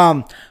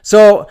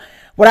 So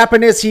what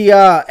happened is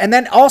and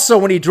then also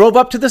when he drove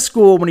up to the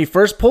school, when he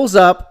first pulls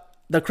up,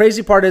 the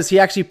crazy part is he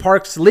actually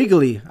parks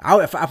legally.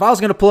 If I was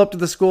going to pull up to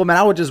the school, man,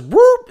 I would just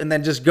whoop and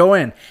then just go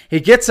in.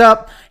 He gets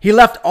up. He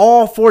left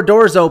all 4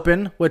 doors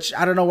open, which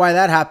I don't know why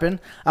that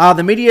happened.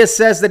 The media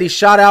says that he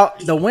shot out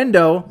the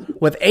window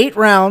with 8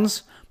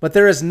 rounds, but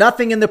there is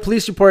nothing in the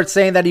police report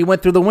saying that he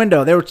went through the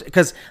window.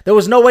 Because there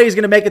was no way he's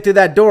going to make it through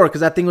that door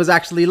because that thing was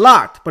actually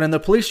locked. But in the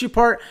police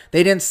report,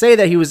 they didn't say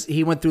that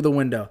he went through the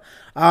window.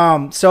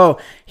 So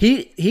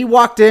he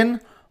walked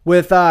in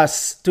with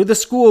through the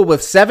school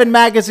with 7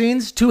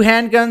 magazines, 2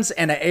 handguns,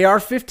 and an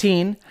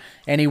AR-15,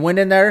 and he went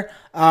in there.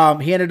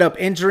 He ended up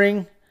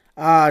injuring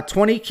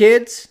 20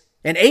 kids.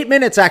 In 8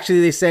 minutes,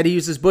 actually, they said he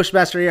used his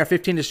Bushmaster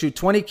AR-15 to shoot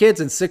 20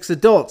 kids and 6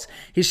 adults.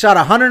 He shot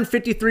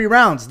 153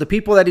 rounds. The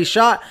people that he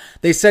shot,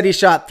 they said he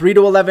shot 3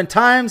 to 11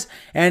 times,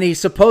 and he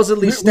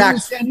supposedly stacked. Where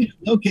is Sandy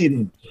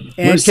located?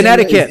 In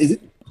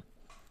Connecticut.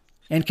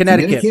 In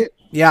Connecticut.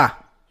 Yeah.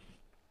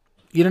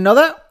 You didn't know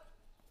that?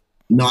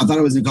 No, I thought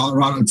it was in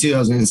Colorado too. I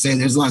was going to say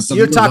there's a lot of stuff.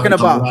 You're talking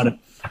about.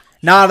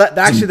 No,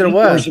 actually there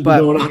was.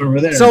 But going on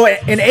over there. So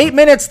in 8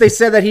 minutes, they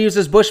said that he used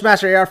his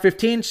Bushmaster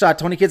AR-15, shot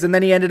 20 kids, and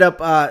then he ended up.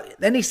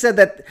 Then he said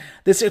that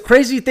this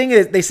crazy thing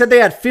is they said they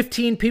had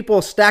 15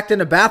 people stacked in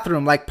a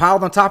bathroom, like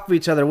piled on top of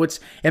each other, which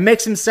it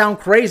makes him sound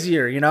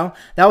crazier. You know,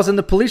 that was in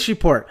the police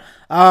report.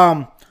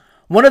 One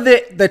of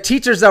the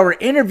teachers that were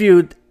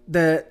interviewed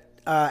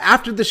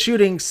after the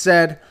shooting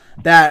said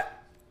that.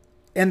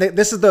 And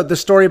this is the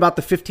story about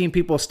the 15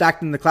 people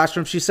stacked in the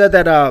classroom. She said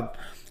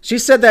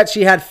that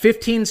she had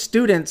 15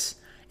 students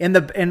in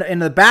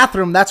the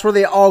bathroom. That's where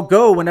they all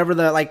go whenever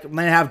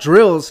when they have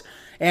drills.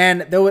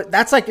 And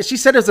that's like she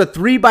said, it was a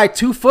 3 by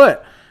 2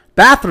 foot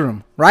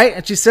bathroom, right?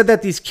 And she said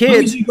that these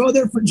kids, you go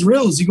there for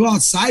drills, you go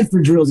outside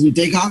for drills, you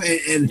take off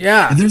and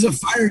yeah, if there's a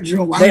fire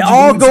drill, why they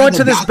all go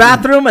into this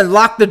bathroom and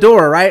lock the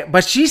door, right?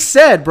 But she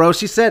said,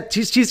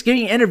 she's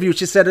getting interviewed.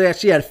 She said that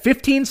she had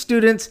 15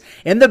 students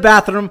in the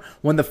bathroom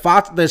when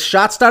the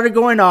shot started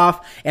going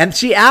off, and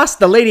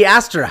the lady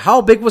asked her,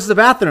 how big was the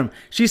bathroom?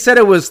 She said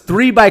it was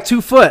 3 by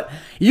 2 foot.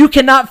 You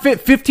cannot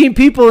fit 15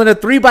 people in a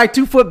 3 by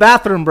 2 foot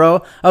bathroom,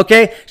 bro.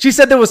 Okay. She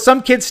said there was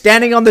some kids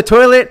standing on the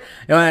toilet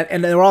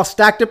and they were all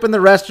stacked up in the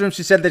restroom.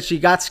 She said that she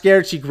got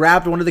scared. She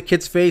grabbed one of the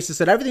kids' face and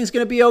said, everything's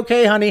going to be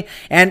okay, honey.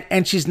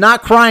 And she's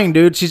not crying,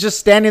 dude. She's just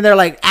standing there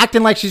like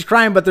acting like she's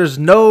crying, but there's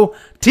no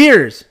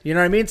tears. You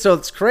know what I mean? So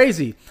it's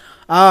crazy.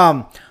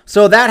 So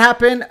that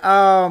happened.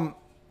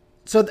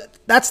 So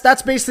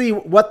that's basically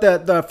what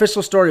the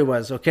official story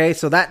was. Okay.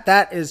 So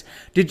that is,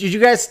 did you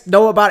guys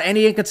know about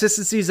any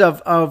inconsistencies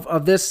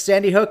of this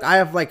Sandy Hook? I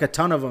have like a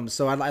ton of them.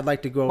 So I'd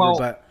like to go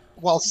over,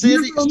 but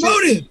Sandy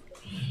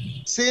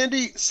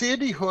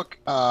Hook,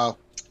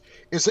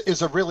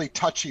 is a really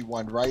touchy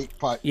one, right?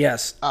 But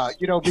yes,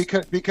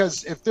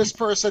 because if this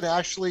person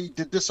actually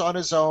did this on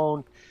his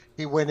own,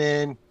 he went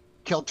in,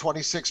 killed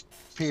 26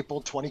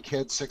 people, 20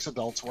 kids, 6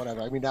 adults,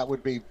 whatever. I mean, that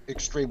would be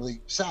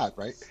extremely sad,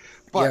 right?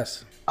 But,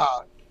 yes.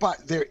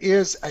 But there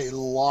is a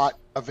lot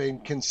of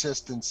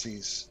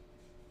inconsistencies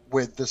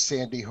with the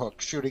Sandy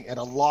Hook shooting and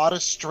a lot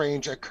of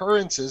strange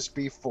occurrences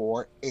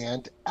before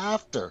and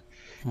after.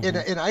 Mm-hmm.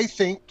 And I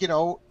think,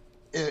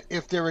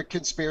 if there are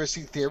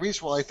conspiracy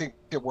theories, well, I think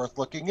they're worth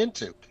looking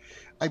into.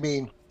 I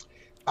mean,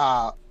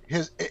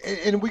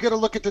 and we got to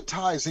look at the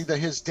ties. Either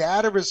his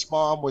dad or his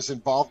mom was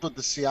involved with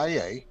the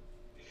CIA,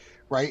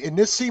 right? And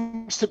this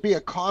seems to be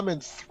a common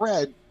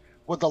thread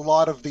with a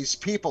lot of these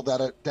people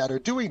that are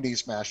doing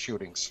these mass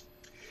shootings.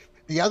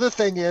 The other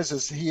thing is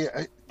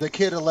the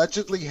kid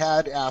allegedly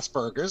had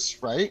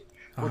Asperger's, right?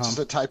 Uh-huh. Which is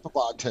a type of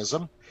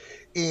autism,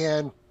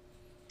 and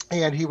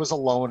he was a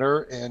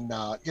loner, and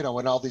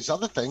and all these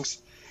other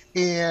things.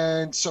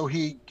 And so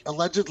he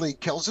allegedly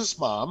kills his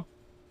mom,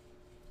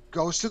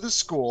 goes to the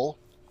school,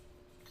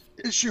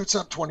 shoots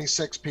up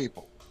 26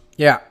 people.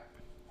 Yeah.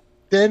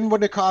 Then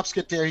when the cops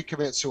get there, he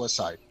commits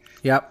suicide.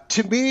 Yep.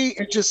 To me,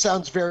 it just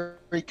sounds very,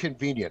 very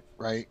convenient,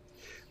 right?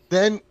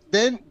 Then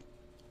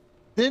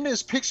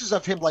there's pictures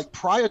of him like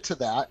prior to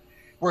that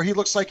where he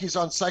looks like he's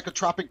on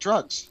psychotropic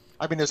drugs.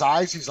 I mean, his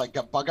eyes, he's like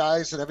got bug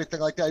eyes and everything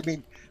like that. I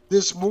mean,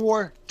 there's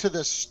more to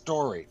this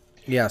story.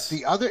 Yes.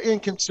 The other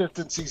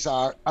inconsistencies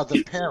are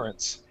the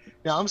parents.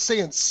 Now, I'm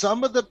saying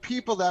some of the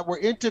people that were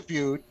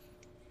interviewed,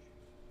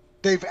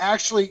 they've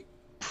actually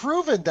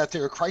proven that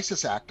they're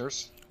crisis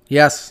actors.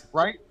 Yes.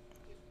 Right?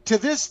 To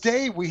this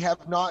day, we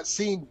have not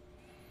seen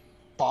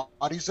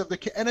bodies of the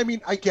kid. And I mean,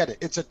 I get it.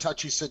 It's a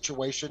touchy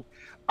situation.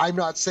 I'm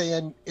not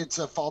saying it's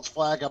a false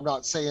flag. I'm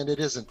not saying it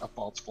isn't a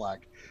false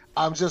flag.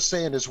 I'm just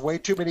saying there's way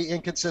too many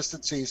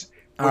inconsistencies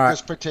with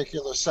this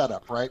particular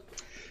setup, right?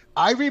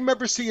 I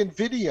remember seeing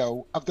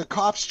video of the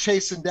cops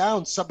chasing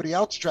down somebody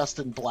else dressed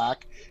in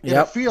black in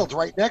a field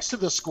right next to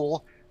the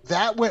school.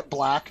 That went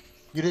black.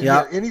 You didn't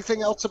hear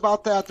anything else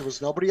about that. There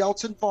was nobody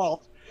else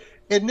involved.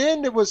 And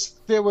then there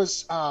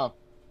was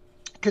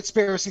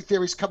conspiracy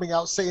theories coming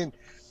out saying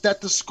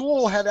that the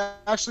school had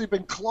actually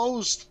been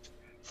closed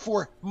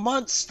for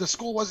months. The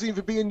school wasn't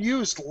even being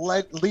used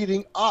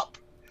leading up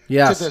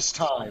to this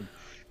time.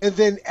 And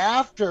then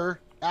after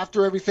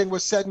after everything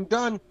was said and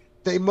done,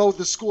 they mowed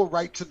the school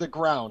right to the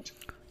ground.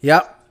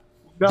 Yep.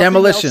 Nothing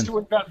Demolition. else to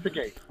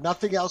investigate.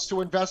 Nothing else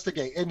to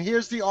investigate. And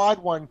here's the odd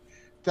one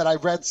that I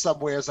read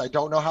somewhere. I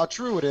don't know how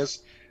true it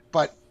is,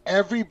 but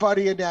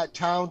everybody in that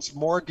town's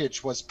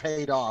mortgage was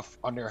paid off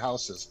on their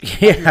houses.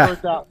 Yeah. Have you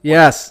heard that?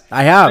 Yes,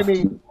 I have.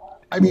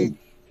 I mean,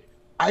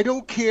 I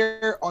don't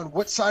care on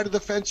what side of the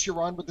fence you're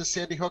on with the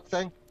Sandy Hook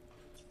thing,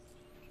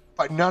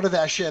 but none of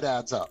that shit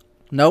adds up.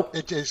 Nope.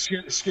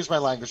 Excuse my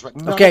language, but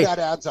none Okay, of that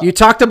adds up. you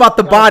talked about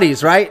the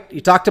bodies, right?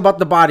 You talked about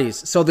the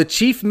bodies. So the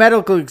chief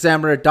medical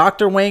examiner,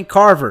 Dr. Wayne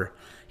Carver,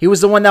 he was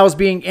the one that was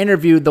being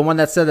interviewed, the one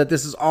that said that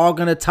this is all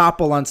going to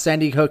topple on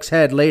Sandy Hook's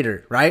head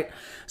later, right?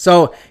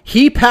 So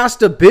he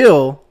passed a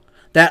bill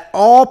that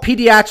all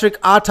pediatric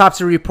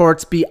autopsy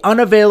reports be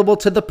unavailable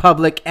to the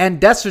public and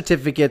death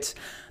certificates.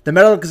 The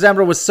medical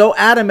examiner was so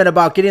adamant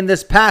about getting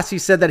this passed, he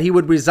said that he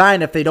would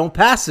resign if they don't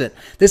pass it.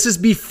 This is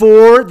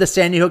before the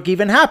Sandy Hook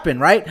even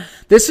happened, right?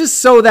 This is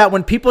so that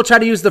when people try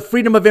to use the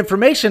Freedom of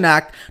Information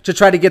Act to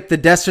try to get the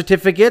death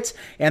certificates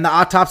and the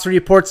autopsy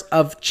reports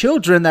of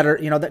children that are,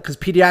 because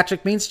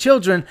pediatric means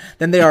children,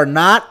 then they are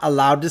not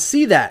allowed to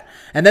see that.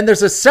 And then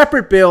there's a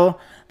separate bill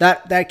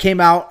that came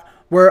out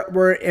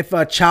where if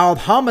a child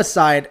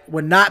homicide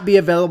would not be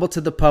available to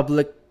the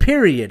public,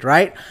 period,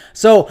 right?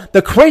 So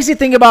the crazy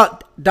thing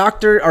about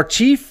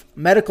Chief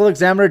Medical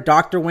Examiner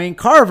Dr. Wayne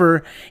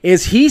Carver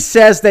is he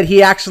says that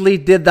he actually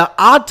did the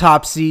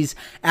autopsies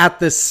at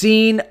the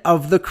scene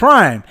of the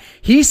crime.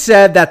 He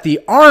said that the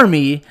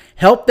Army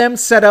helped them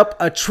set up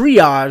a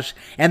triage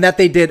and that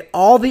they did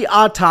all the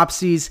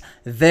autopsies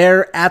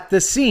there at the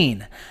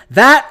scene.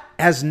 That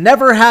has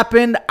never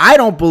happened. I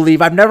don't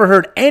believe. I've never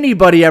heard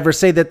anybody ever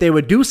say that they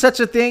would do such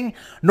a thing.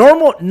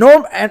 Nor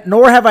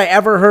have I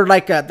ever heard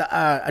like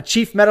a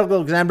chief medical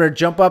examiner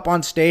jump up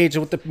on stage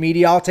with the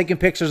media, all taking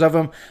pictures of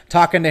him,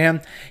 talking to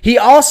him. He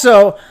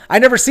also, I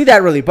never see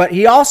that really, but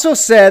he also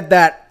said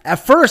that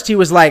at first he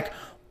was like,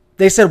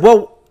 they said,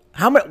 well,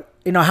 how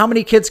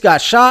many kids got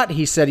shot?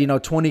 He said,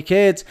 20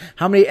 kids.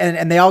 How many?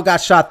 And they all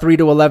got shot 3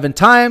 to 11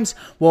 times.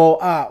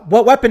 Well,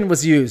 what weapon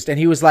was used? And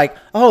he was like,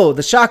 oh,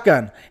 the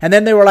shotgun. And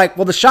then they were like,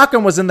 well, the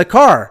shotgun was in the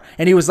car.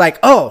 And he was like,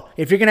 oh,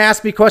 if you're going to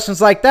ask me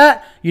questions like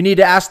that, you need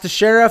to ask the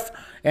sheriff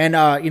and,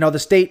 the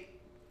state,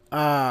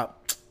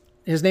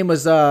 his name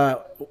was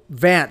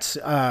Vance,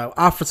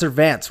 Officer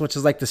Vance, which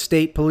is like the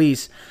state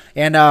police.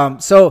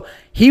 And so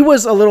he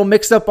was a little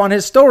mixed up on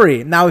his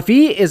story. Now, if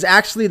he is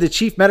actually the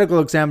chief medical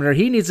examiner,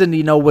 he needs to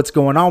know what's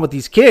going on with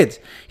these kids.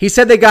 He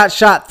said they got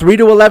shot 3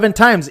 to 11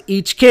 times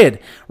each kid,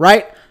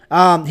 right?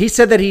 He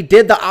said that he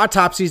did the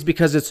autopsies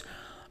because it's,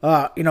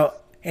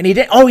 and he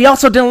didn't. Oh, he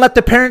also didn't let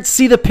the parents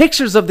see the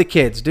pictures of the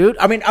kids, dude.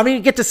 I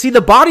mean, get to see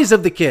the bodies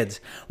of the kids.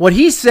 What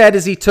he said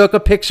is he took a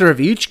picture of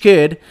each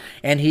kid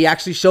and he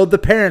actually showed the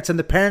parents, and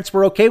the parents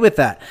were okay with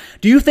that.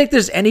 Do you think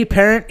there's any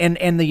parent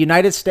in the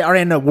United States or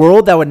in the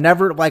world that would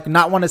never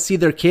not want to see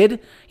their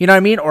kid? You know what I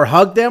mean? Or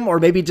hug them, or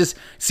maybe just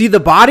see the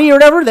body or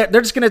whatever.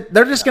 They're just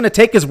gonna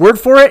take his word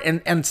for it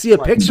and see a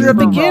picture of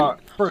the kid.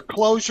 For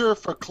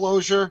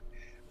closure.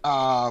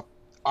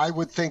 I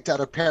would think that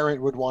a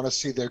parent would want to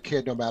see their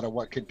kid no matter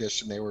what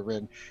condition they were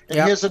in. And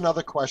here's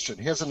another question.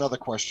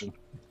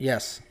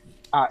 Yes.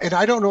 And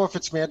I don't know if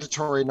it's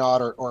mandatory or not,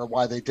 or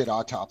why they did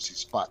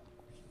autopsies, but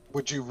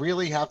would you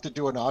really have to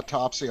do an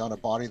autopsy on a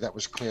body that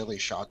was clearly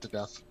shot to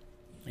death?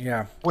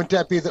 Yeah. Wouldn't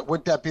that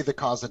be the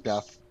cause of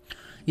death?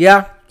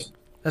 Yeah,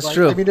 that's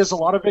true. I mean, there's a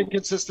lot of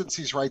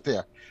inconsistencies right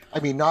there. I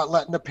mean, not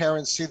letting the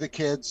parents see the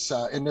kids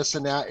and this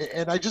and that.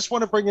 And I just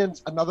want to bring in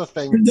another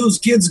thing. Where'd those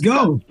kids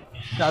go?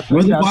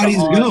 Where the bodies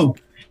go?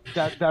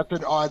 That's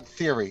an odd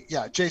theory.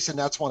 Yeah, Jason,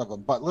 that's one of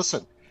them. But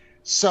listen,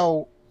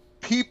 so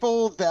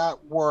people that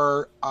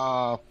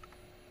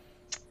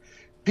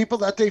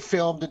they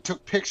filmed and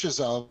took pictures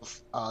of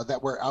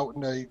that were out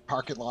in a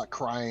parking lot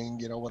crying,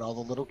 with all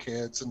the little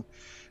kids and,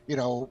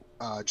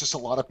 just a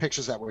lot of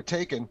pictures that were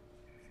taken.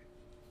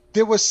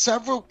 There were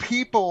several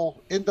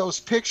people in those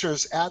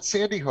pictures at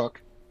Sandy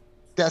Hook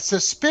that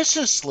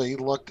suspiciously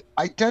looked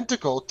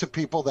identical to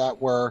people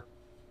that were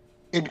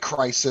in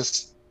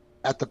crisis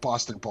at the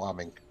Boston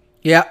bombing.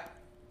 Yeah.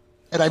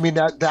 And I mean,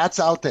 that's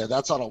out there.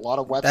 That's on a lot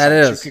of websites. That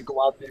is. You can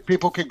go out there.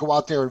 People can go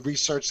out there and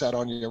research that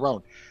on your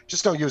own.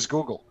 Just don't use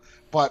Google.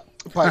 But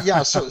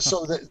yeah,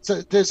 so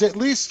there's at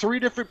least 3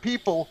 different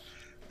people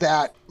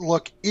that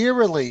look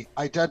eerily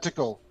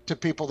identical to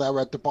people that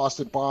were at the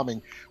Boston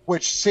bombing,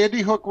 which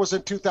Sandy Hook was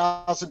in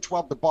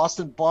 2012. The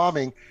Boston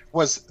bombing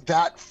was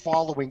that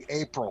following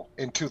April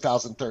in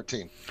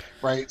 2013,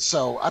 right?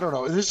 So I don't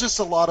know. There's just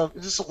a lot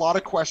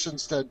of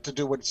questions to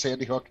do with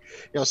Sandy Hook.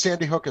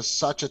 Sandy Hook is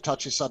such a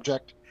touchy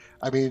subject.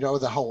 I mean,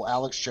 the whole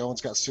Alex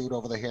Jones got sued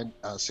over the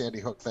Sandy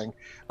Hook thing.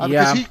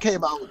 Because he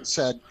came out and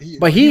said,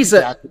 he's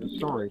a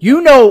story.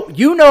 You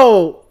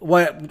know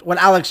what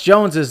Alex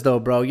Jones is, though,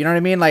 bro. You know what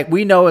I mean? Like,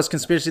 we know as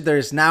conspiracy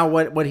theorists now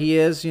what he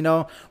is.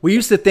 We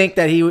used to think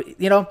that he,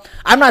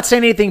 I'm not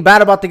saying anything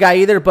bad about the guy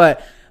either,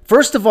 but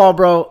First of all,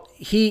 bro,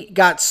 he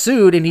got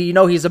sued and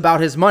he's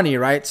about his money,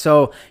 right?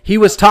 So he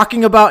was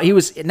talking about,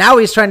 now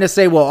he's trying to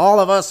say, well, all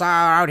of us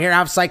out here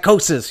have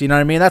psychosis. You know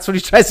what I mean? That's what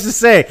he tries to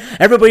say.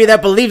 Everybody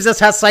that believes us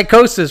has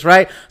psychosis,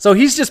 right? So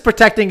he's just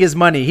protecting his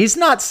money. He's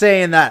not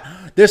saying that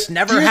this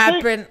never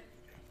happened.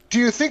 Do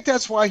you think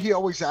that's why he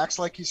always acts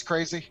like he's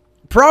crazy?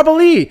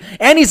 Probably.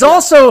 And he's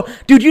also,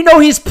 dude,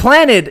 he's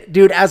planted,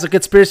 dude, as a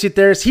conspiracy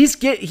theorist.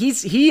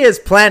 He is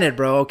planted,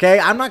 bro. Okay.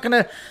 I'm not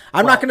going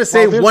to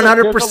say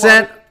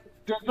 100%.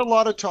 There's a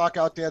lot of talk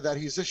out there that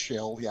he's a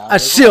shill. Yeah. A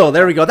shill.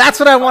 There we go. That's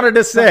what I wanted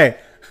to say.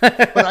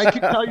 But I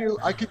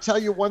can tell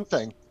you one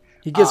thing.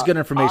 He gives good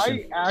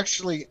information.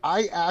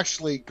 I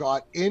actually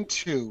got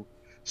into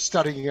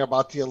studying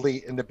about the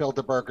elite and the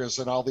Bilderbergers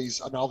and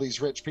all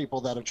these rich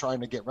people that are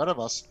trying to get rid of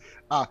us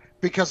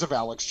because of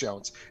Alex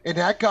Jones. And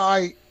that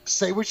guy,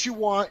 say what you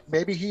want,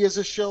 maybe he is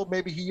a shill,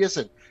 maybe he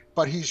isn't,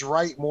 but he's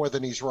right more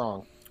than he's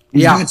wrong.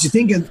 Yeah, got you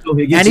thinking.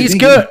 And he's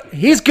good.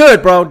 He's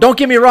good, bro. Don't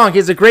get me wrong.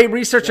 He's a great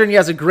researcher and he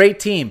has a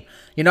great team.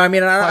 You know what I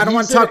mean? I don't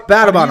want to talk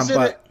bad about him,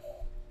 but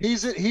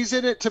he's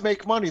in it to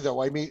make money,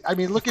 though. I mean,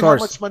 look at how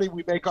much money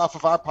we make off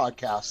of our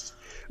podcast.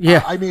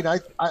 Yeah,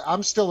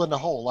 I'm still in the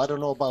hole. I don't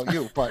know about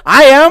you, but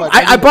I am.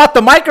 I bought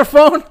the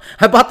microphone.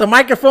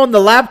 The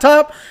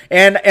laptop,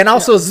 and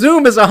also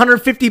Zoom is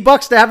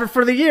 $150 to have it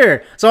for the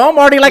year. So I'm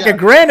already like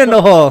 $1,000 in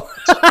the hole.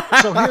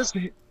 So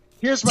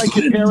here's my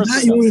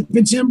comparison. You want to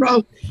pitch in,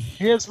 bro?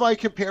 Here's my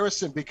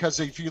comparison,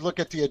 because if you look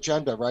at the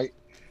agenda, right,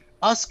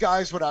 us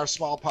guys with our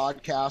small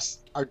podcasts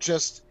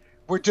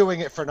we're doing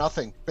it for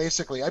nothing,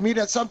 basically. I mean,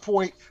 at some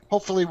point,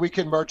 hopefully we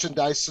can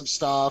merchandise some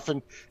stuff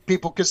and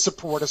people can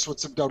support us with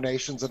some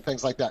donations and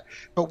things like that.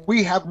 But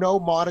we have no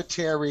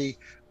monetary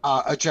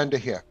agenda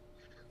here.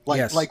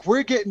 Like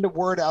we're getting the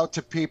word out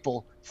to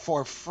people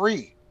for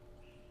free.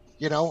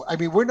 You know, I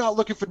mean, we're not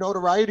looking for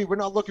notoriety. We're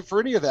not looking for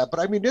any of that. But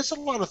I mean, there's a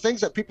lot of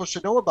things that people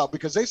should know about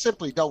because they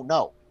simply don't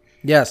know.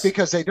 Yes.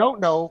 Because they don't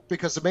know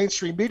because the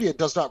mainstream media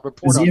does not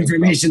report on the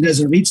information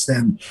doesn't reach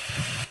them.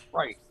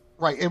 Right.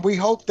 And we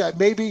hope that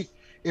maybe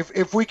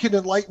if we can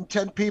enlighten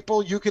 10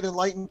 people, you can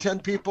enlighten 10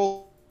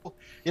 people.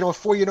 You know,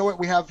 before you know it,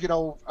 we have,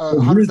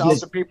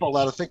 100,000 people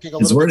that are thinking a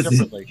little bit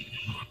differently.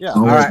 Yeah.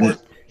 All right.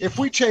 If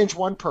we change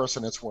one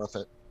person, it's worth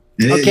it.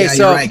 Okay, yeah,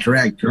 so you're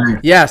right,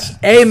 correct. Yes,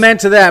 amen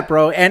to that,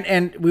 bro.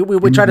 And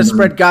we try to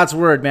spread God's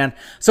word, man.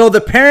 So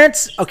the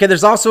parents,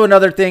 there's also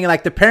another thing,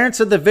 like the parents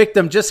of the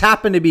victim just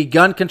happen to be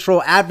gun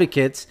control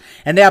advocates,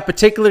 and they have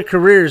particular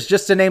careers.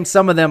 Just to name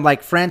some of them,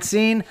 like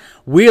Francine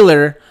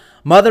Wheeler,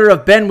 mother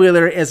of Ben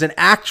Wheeler, is an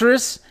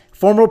actress,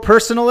 former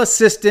personal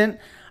assistant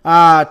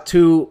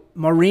to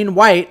Maureen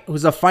White,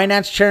 who's a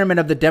finance chairman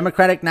of the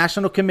Democratic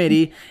National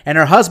Committee, and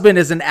her husband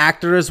is an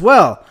actor as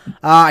well.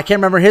 I can't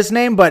remember his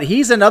name, but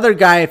he's another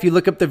guy. If you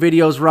look up the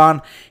videos,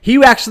 Ron,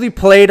 he actually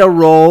played a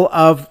role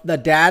of the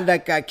dad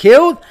that got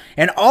killed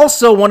and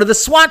also one of the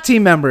SWAT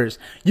team members.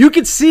 You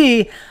could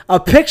see a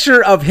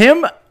picture of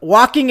him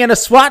walking in a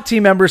SWAT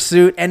team member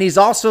suit, and he's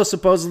also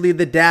supposedly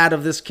the dad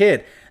of this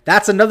kid.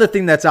 That's another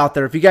thing that's out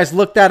there. If you guys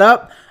look that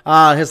up,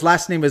 his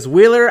last name is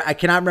Wheeler. I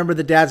cannot remember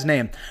the dad's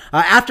name.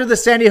 After the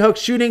Sandy Hook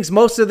shootings,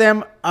 most of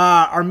them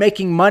are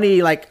making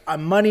money,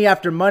 money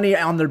after money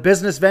on their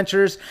business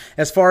ventures,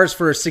 as far as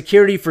for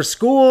security for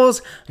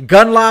schools,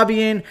 gun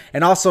lobbying,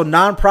 and also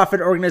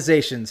nonprofit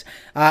organizations.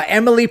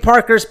 Emily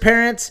Parker's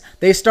parents,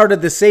 they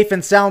started the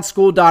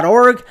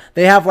safeandsoundschool.org.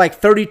 They have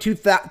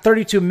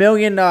 32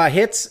 million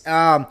hits.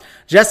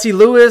 Jesse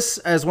Lewis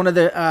as one of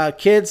the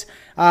kids.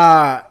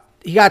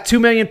 He got 2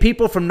 million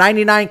people from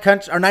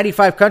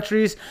 95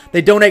 countries.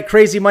 They donate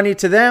crazy money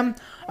to them.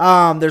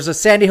 There's a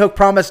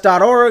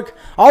sandyhookpromise.org.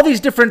 All these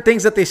different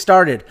things that they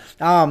started.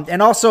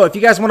 And also, if you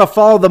guys want to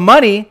follow the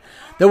money,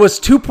 there was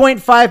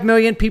 2.5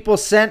 million people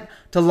sent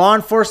to law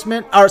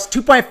enforcement, or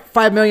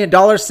 $2.5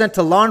 million sent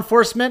to law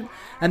enforcement,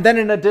 and then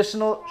an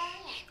additional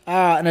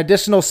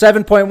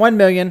 7.1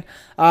 million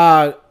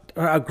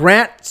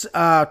grant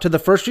to the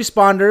first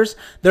responders.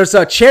 There's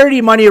a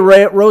charity money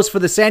rose for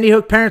the Sandy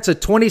Hook parents of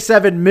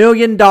 $27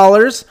 million.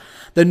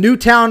 The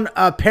Newtown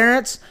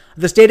parents,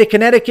 the state of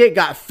Connecticut,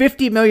 got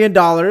 $50 million.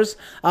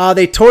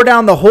 They tore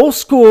down the whole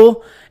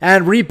school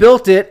and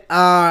rebuilt it,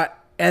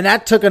 and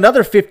that took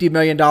another $50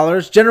 million.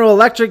 General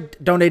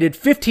Electric donated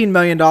 $15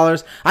 million.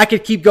 I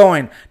could keep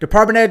going.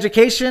 Department of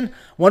Education,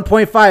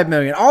 $1.5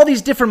 million. All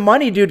these different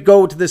money, dude,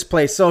 go to this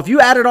place. So if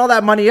you added all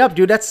that money up,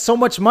 dude, that's so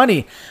much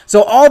money.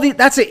 So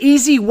that's an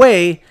easy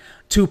way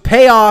to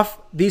pay off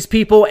these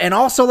people. And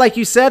also, like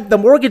you said, the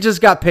mortgages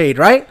got paid,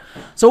 right?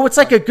 So it's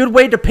like a good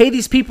way to pay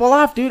these people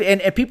off, dude.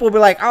 And people will be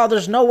like, oh,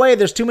 there's no way.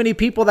 There's too many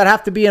people that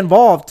have to be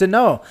involved to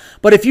know.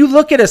 But if you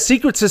look at a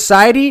secret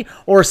society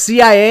or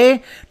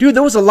CIA, dude,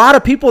 there was a lot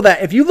of people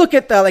that, if you look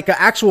at the an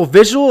actual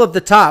visual of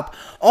the top,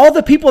 all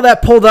the people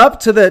that pulled up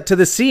to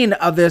the scene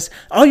of this,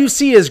 all you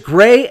see is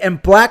gray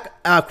and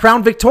black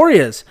Crown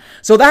Victorias.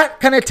 So that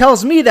kind of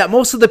tells me that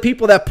most of the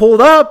people that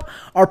pulled up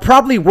are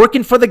probably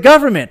working for the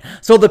government.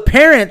 So the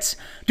parents,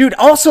 dude,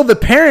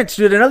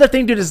 another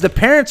thing, dude, is the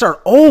parents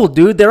are old,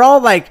 dude. They're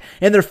all like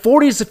in their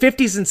 40s,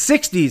 50s, and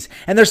 60s,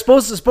 and they're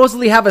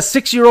supposedly have a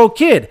 6-year-old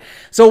kid.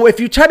 So if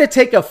you try to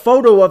take a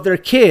photo of their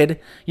kid,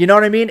 you know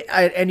what I mean?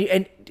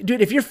 And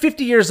dude, if you're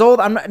 50 years old,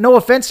 no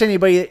offense to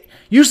anybody,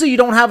 usually you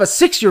don't have a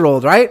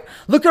 6-year-old, right?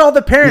 Look at all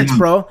the parents,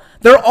 bro.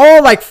 They're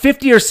all like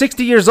 50 or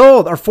 60 years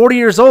old or 40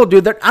 years old,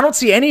 dude. I don't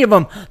see any of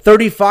them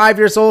 35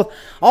 years old.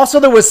 Also,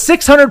 there was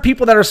 600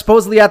 people that are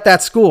supposedly at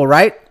that school,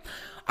 right?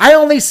 I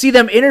only see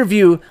them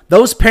interview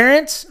those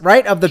parents,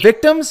 right, of the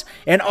victims,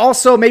 and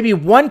also maybe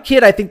one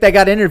kid I think that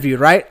got interviewed,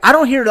 right? I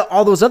don't hear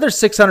all those other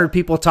 600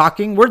 people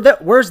talking.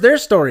 Where's their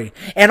story?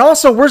 And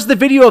also, where's the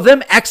video of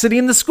them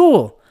exiting the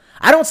school?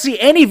 I don't see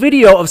any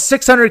video of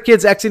 600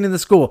 kids exiting the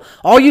school.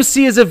 All you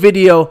see is a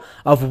video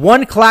of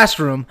one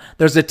classroom.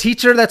 There's a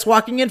teacher that's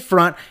walking in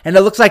front, and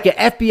it looks like an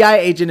FBI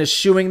agent is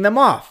shooing them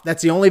off.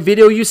 That's the only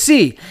video you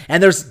see.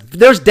 And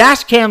there's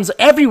dash cams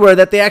everywhere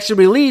that they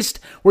actually released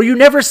where you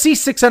never see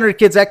 600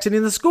 kids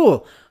exiting the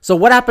school. So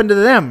what happened to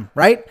them,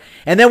 right?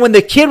 And then when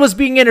the kid was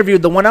being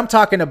interviewed, the one I'm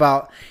talking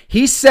about,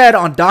 he said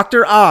on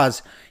Dr.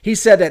 Oz, he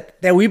said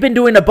that we've been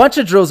doing a bunch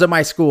of drills at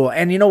my school.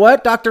 And you know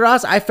what, Dr.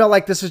 Oz? I felt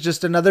like this was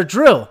just another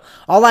drill.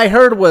 All I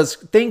heard was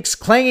things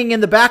clanging in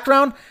the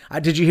background.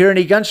 Did you hear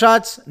any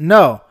gunshots?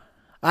 No.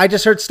 I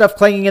just heard stuff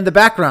clanging in the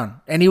background.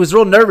 And he was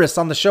real nervous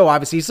on the show.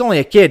 Obviously, he's only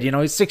a kid.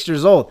 He's 6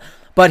 years old.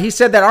 But he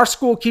said that our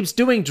school keeps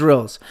doing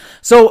drills.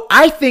 So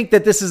I think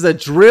that this is a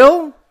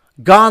drill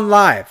gone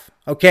live.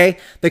 Okay,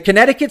 the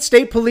Connecticut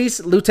State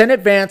Police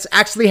Lieutenant Vance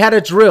actually had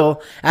a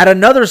drill at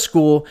another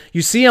school.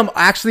 You see him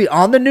actually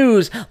on the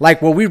news,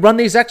 like, well, we run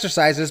these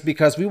exercises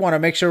because we want to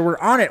make sure we're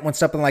on it when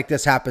something like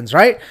this happens,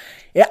 right?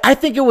 I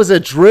think it was a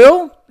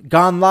drill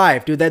gone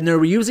live, dude. Then they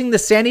were using the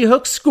Sandy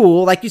Hook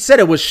school. Like you said,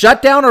 it was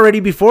shut down already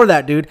before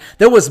that, dude.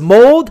 There was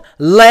mold,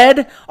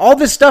 lead, all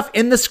this stuff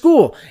in the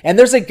school. And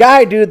there's a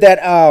guy, dude,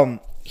 that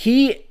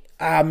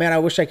man, I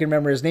wish I could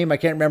remember his name. I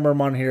can't remember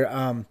him on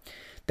here.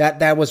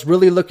 That was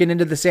really looking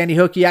into the Sandy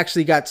Hook. He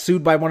actually got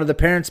sued by one of the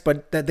parents,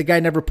 but the guy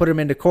never put him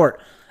into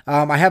court.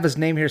 I have his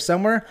name here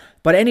somewhere.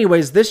 But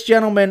anyways, this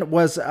gentleman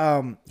was,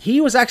 he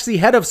was actually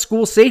head of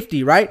school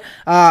safety, right?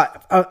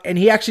 And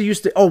he actually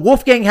used to,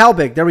 Wolfgang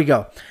Halbig, there we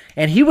go.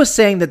 And he was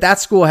saying that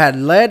school had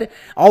lead,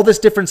 all this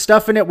different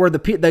stuff in it where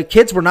the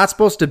kids were not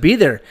supposed to be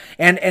there.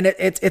 And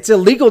it's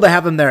illegal to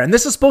have them there. And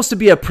this is supposed to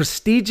be a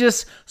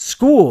prestigious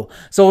school.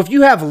 So if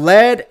you have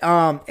lead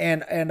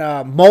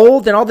and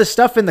mold and all this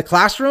stuff in the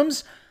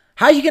classrooms,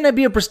 how are you going to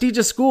be a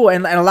prestigious school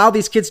and allow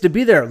these kids to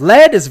be there?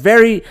 Lead is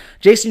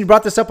Jason, you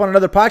brought this up on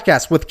another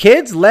podcast. With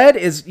kids, lead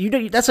is,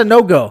 that's a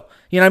no-go.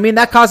 You know what I mean?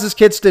 That causes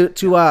kids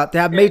to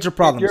have major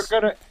problems.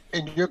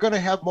 You're gonna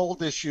have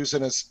mold issues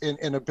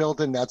in a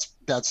building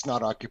that's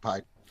not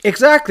occupied.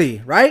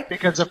 Exactly, right?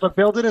 Because if a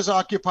building is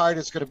occupied,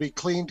 it's going to be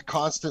cleaned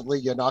constantly.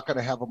 You're not going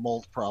to have a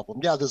mold problem.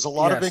 Yeah, there's a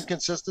lot of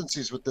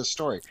inconsistencies with this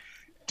story.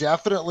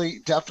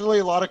 Definitely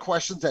a lot of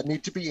questions that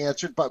need to be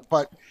answered,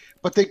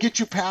 but they get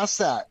you past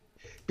that.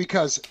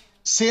 Because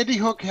Sandy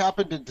Hook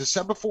happened in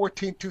December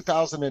 14,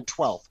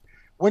 2012.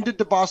 When did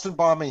the Boston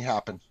bombing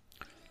happen?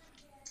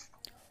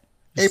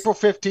 April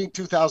 15,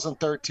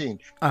 2013.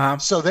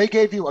 So they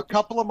gave you a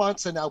couple of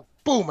months, and now,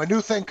 boom, a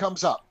new thing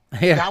comes up.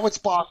 Yeah. Now it's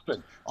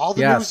Boston. All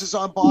the news is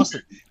on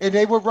Boston. And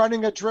they were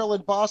running a drill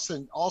in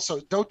Boston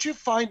also. Don't you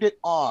find it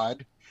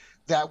odd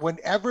that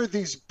whenever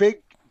these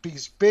big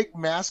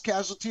mass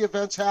casualty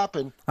events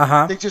happen,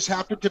 they just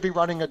happen to be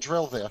running a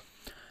drill there?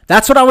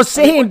 That's what I was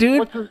saying,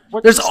 dude.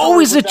 There's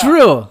always a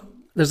drill.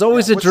 There's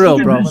always a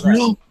drill, bro.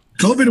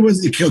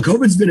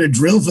 COVID's been a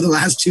drill for the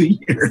last 2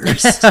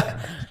 years.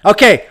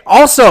 Okay.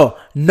 Also,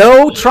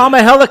 no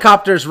trauma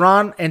helicopters,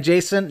 Ron and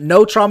Jason.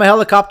 No trauma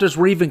helicopters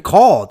were even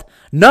called.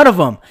 None of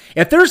them.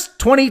 If there's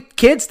 20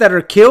 kids that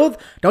are killed,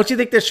 don't you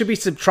think there should be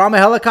some trauma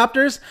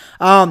helicopters?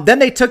 Then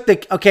they took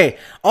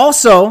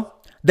also,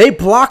 they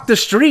blocked the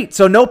street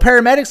so no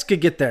paramedics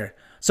could get there.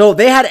 So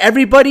they had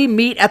everybody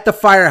meet at the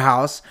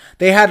firehouse.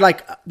 They had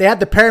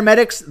the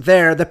paramedics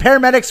there. The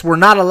paramedics were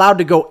not allowed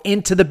to go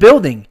into the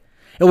building.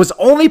 It was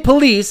only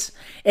police.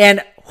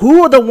 And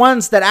who are the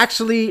ones that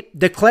actually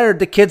declared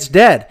the kids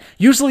dead?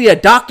 Usually a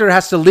doctor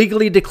has to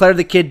legally declare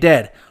the kid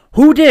dead.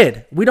 Who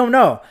did? We don't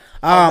know.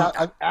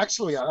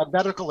 Actually, a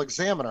medical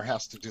examiner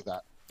has to do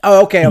that.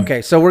 Oh,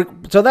 okay. So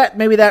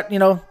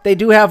they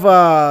do have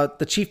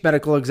the chief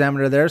medical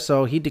examiner there,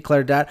 so he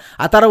declared that.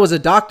 I thought it was a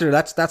doctor.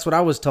 That's what I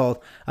was told.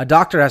 A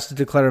doctor has to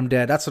declare him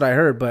dead. That's what I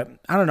heard, but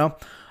I don't know.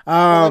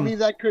 Well, I mean,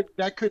 that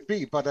could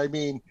be, but I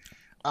mean,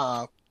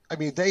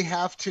 they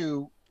have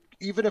to,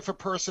 even if a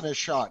person is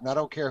shot, and I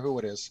don't care who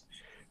it is,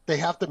 they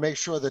have to make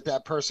sure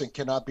that person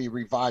cannot be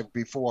revived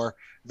before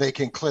they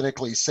can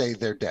clinically say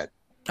they're dead.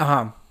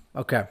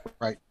 Okay.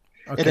 Right.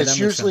 Okay, and it's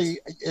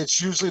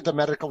usually the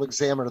medical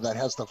examiner that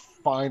has the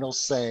final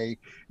say.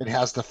 It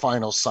has the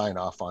final sign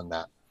off on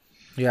that.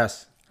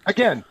 Yes.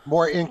 Again,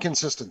 more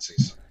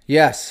inconsistencies.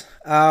 Yes.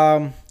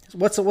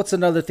 What's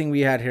another thing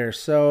we had here?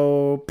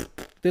 So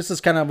this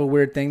is kind of a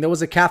weird thing. There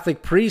was a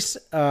Catholic priest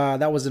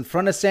that was in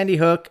front of Sandy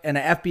Hook, and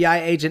an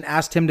FBI agent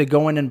asked him to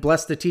go in and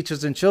bless the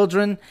teachers and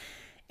children.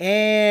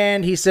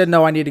 And he said,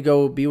 no, I need to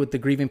go be with the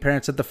grieving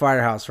parents at the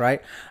firehouse,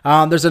 right?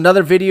 There's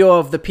another video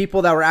of the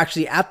people that were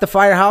actually at the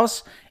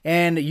firehouse,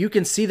 and you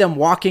can see them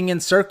walking in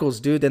circles,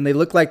 dude. And they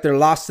look like they're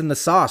lost in the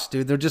sauce,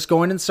 dude. They're just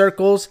going in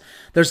circles.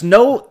 There's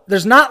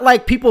not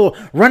like people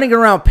running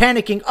around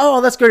panicking. Oh,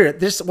 let's go here.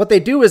 What they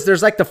do is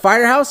there's like the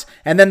firehouse,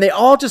 and then they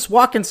all just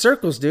walk in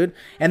circles, dude.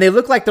 And they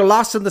look like they're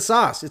lost in the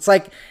sauce. It's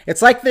like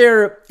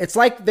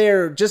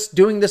they're just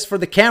doing this for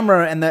the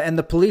camera and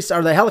the police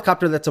or the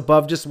helicopter that's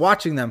above just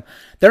watching them.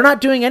 They're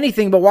not doing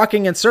anything but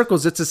walking in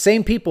circles. It's the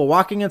same people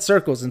walking in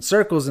circles and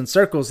circles and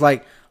circles.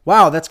 Like,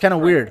 wow, that's kind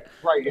of weird.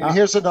 Right. And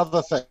here's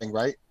another thing,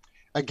 right?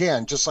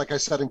 Again, just like I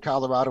said in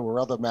Colorado or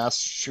other mass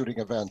shooting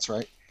events,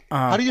 right?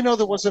 How do you know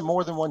there wasn't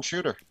more than one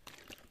shooter?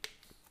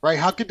 Right?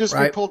 How could this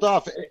be pulled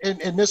off?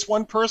 And this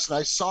one person,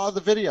 I saw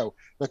the video,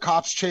 the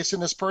cops chasing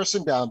this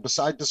person down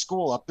beside the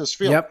school up this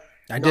field. Yep,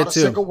 I did too. Not a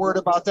single word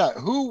about that.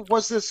 Who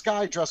was this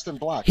guy dressed in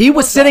black? He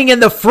was sitting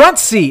in the front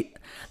seat.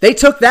 They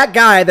took that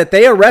guy that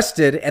they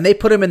arrested and they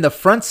put him in the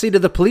front seat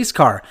of the police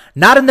car,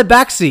 not in the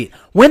back seat.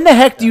 When the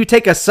heck do you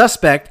take a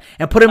suspect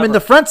and put him in the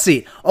front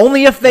seat?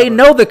 Only if they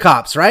know the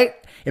cops, right?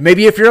 And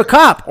maybe if you're a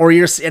cop or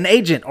you're an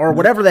agent or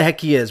whatever the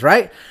heck he is,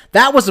 right?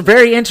 That was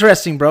very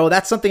interesting, bro.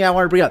 That's something I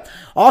want to bring up.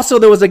 Also,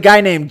 there was a guy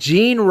named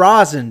Gene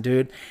Rosen,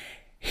 dude.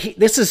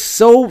 This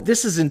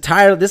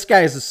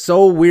guy is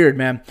so weird,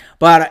 man.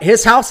 But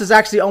his house is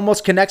actually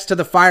almost connects to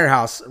the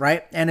firehouse,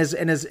 right? And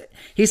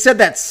he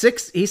said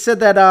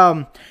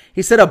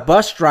a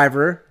bus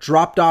driver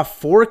dropped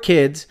off 4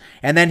 kids,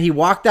 and then he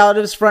walked out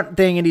of his front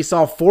thing and he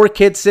saw 4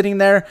 kids sitting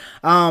there.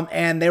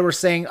 And they were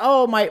saying,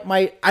 "Oh,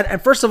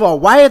 and first of all,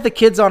 why are the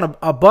kids on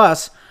a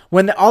bus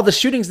when all the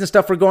shootings and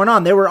stuff were going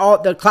on?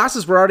 The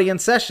classes were already in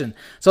session."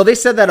 So they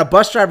said that a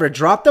bus driver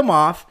dropped them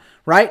off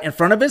right in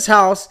front of his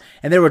house,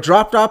 and they were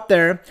dropped off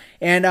there,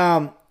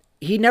 and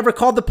he never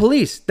called the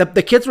police.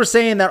 The kids were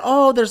saying that,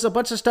 oh, there's a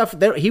bunch of stuff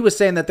there. He was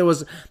saying that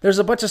there's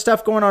a bunch of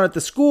stuff going on at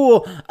the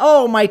school.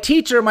 Oh, my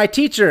teacher.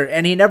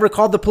 And he never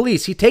called the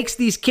police. He takes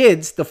these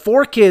kids, the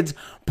 4 kids,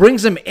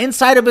 brings them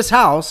inside of his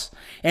house,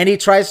 and he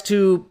tries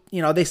to,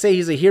 they say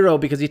he's a hero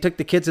because he took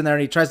the kids in there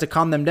and he tries to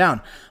calm them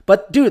down.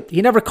 But dude,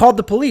 he never called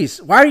the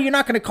police. Why are you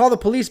not going to call the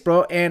police,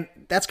 bro? And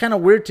that's kind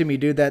of weird to me,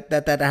 dude,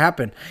 that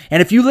happened.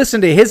 And if you listen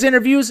to his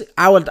interviews,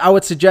 I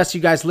would suggest you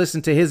guys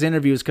listen to his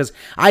interviews, because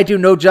I do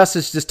no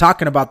justice just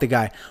talking about the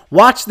guy.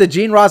 Watch the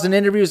Gene Rosen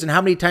interviews and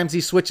how many times he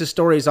switches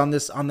stories on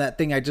that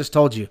thing I just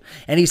told you.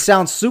 And he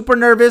sounds super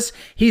nervous.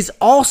 He's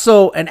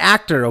also an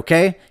actor,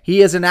 okay?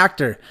 He is an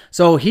actor.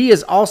 So he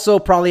is also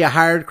probably a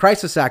hired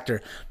crisis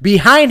actor.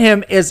 Behind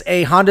him is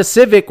a Honda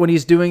Civic when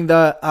he's doing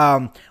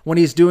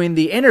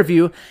the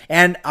interview,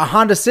 and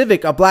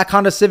a black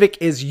Honda Civic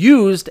is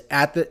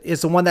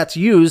the one that's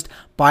used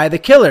by the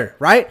killer,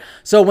 right?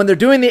 So when they're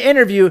doing the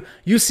interview,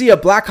 you see a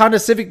black Honda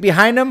Civic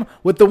behind him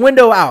with the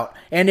window out.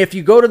 And if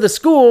you go to the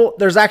school,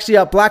 there's actually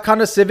a black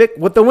Honda Civic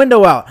with the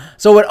window out.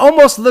 So it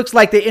almost looks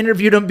like they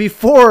interviewed him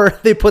before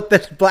they put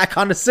the black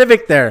Honda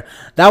Civic there.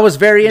 That was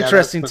very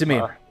interesting to me.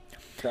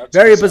 That's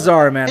very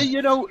bizarre, man. Hey,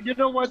 you know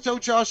what though,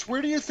 Josh?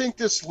 Where do you think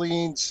this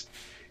leans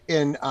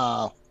in?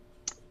 How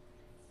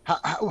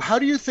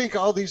do you think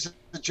all these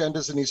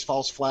agendas and these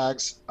false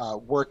flags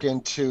work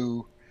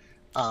into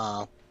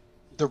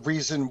the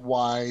reason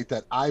why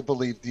that I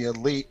believe the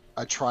elite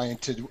are trying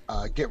to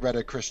get rid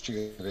of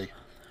Christianity?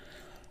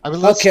 I mean,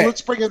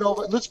 let's bring it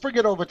over. Let's bring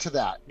it over to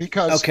that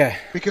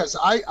because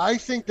I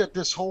think that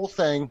this whole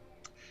thing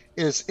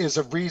is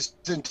a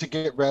reason to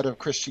get rid of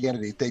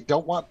Christianity. They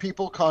don't want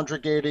people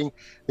congregating.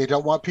 They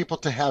don't want people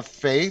to have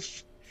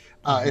faith,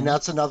 and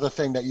that's another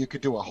thing that you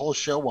could do a whole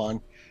show on.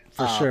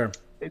 For sure.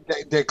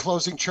 They're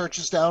closing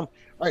churches down.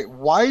 All right,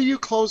 why are you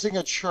closing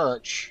a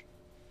church,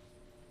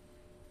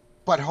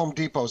 but Home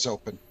Depot's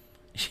open?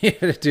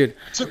 Yeah, dude.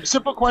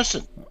 Simple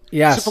question.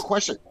 Yes. Simple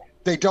question.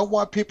 They don't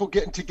want people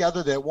getting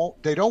together.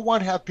 They don't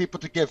want to have people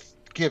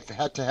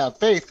to have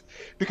faith,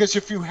 because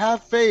if you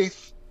have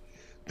faith,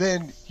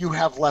 then you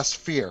have less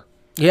fear.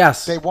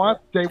 Yes. They want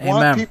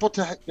people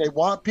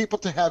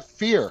to have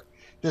fear.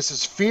 This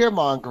is fear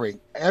mongering.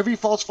 Every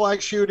false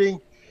flag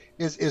shooting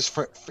is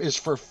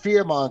for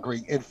fear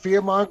mongering, and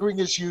fear mongering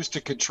is used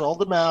to control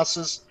the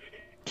masses,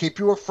 keep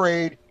you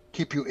afraid,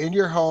 keep you in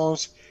your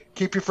homes,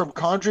 keep you from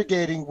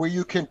congregating where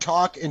you can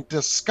talk and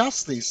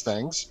discuss these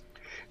things.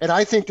 And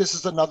I think this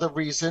is another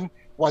reason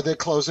why they're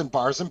closing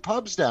bars and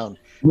pubs down,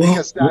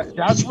 because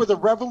that's where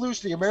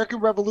the American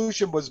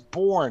Revolution was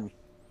born.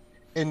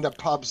 in the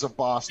pubs of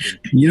Boston.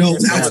 You know,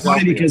 In that's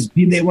funny Philadelphia. because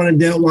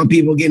they don't want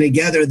people getting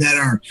together that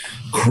are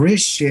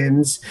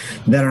Christians,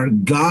 that are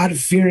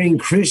God-fearing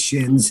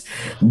Christians,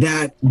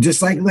 that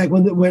just like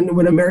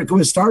when America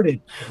was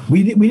started,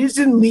 we just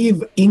didn't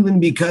leave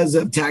England because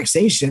of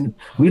taxation.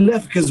 We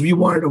left because we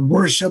wanted to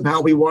worship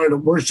how we wanted to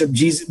worship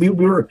Jesus. They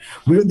were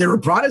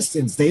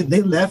Protestants. They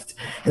left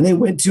and they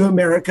went to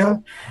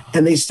America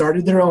and they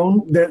started their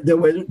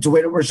way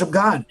to worship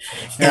God.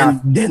 Yeah.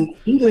 And then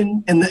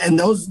England and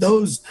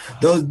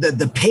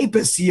the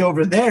papacy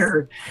over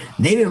there,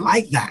 they didn't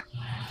like that.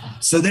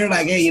 So they're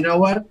like, hey, you know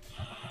what?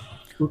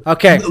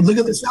 Okay. Look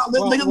at the South.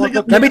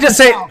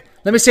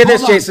 Let me say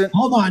this, Jason.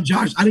 Hold on,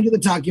 Josh. I didn't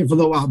get to talk here for a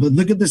little while, but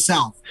look at the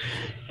South.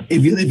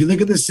 If you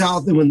look at the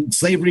South and when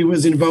slavery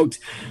was invoked,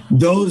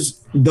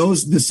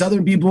 the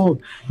Southern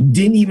people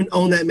didn't even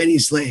own that many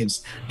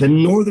slaves. The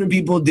Northern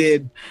people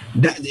did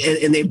that,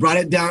 and they brought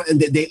it down, and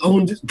they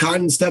owned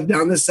cotton stuff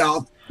down the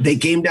South. They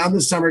came down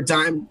the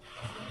summertime.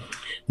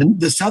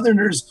 The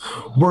Southerners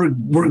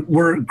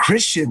were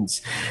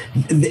Christians.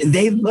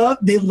 They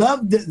loved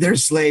their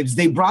slaves.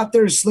 They brought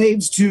their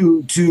slaves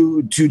to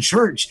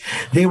church.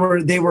 They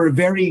would let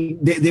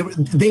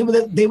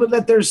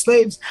their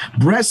slaves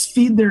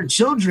breastfeed their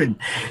children,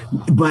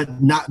 but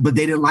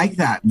they didn't like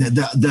that.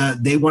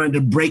 They wanted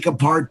to break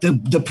apart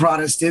the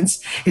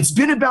Protestants. It's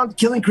been about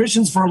killing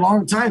Christians for a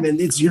long time,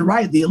 and you're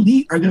right. The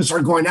elite are going to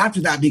start going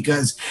after that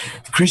because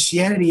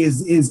Christianity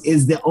is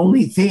the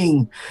only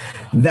thing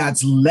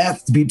that's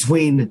left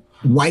between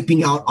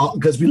wiping out all,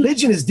 because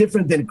religion is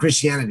different than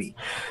Christianity.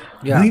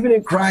 Yeah. Believing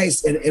in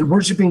Christ and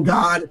worshiping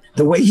God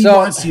the way he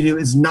wants you to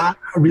is not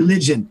a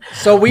religion.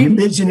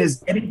 Religion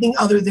is anything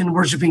other than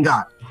worshiping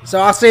God.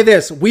 So I'll say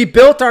this. We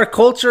built our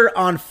culture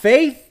on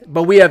faith,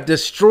 but we have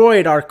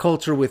destroyed our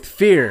culture with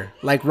fear,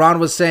 like Ron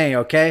was saying,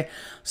 okay?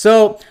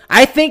 So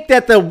I think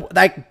that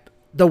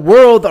the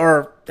world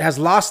has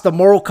lost the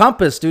moral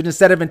compass, dude.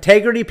 Instead of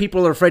integrity,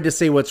 people are afraid to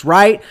say what's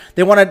right.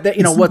 They want to,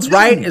 what's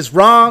right is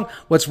wrong.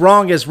 What's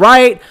wrong is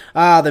right.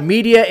 The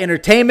media,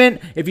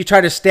 entertainment, if you try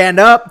to stand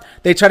up,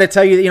 they try to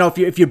tell you,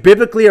 if you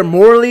biblically or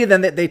morally,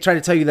 then they try to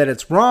tell you that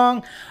it's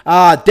wrong.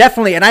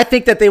 Definitely. And I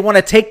think that they want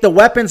to take the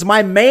weapons.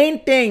 My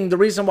main thing, the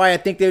reason why I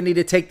think they need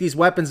to take these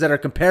weapons that are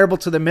comparable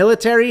to the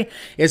military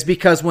is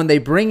because when they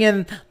bring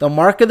in the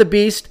mark of the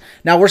beast,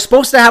 now we're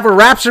supposed to have a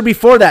rapture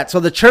before that. So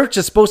the church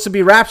is supposed to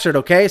be raptured.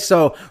 Okay.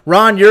 So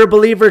Ron, you're a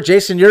believer.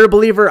 Jason, you're a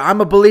believer. I'm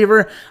a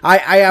believer. I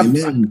have,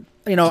 Amen.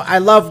 I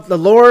love the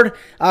Lord.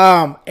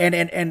 And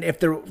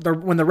if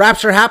when the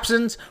rapture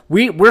happens,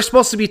 we're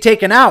supposed to be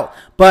taken out.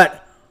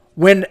 But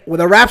when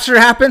the rapture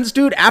happens,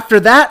 dude, after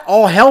that,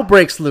 all hell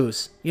breaks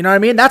loose. You know what I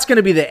mean? That's going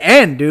to be the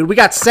end, dude. We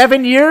got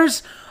 7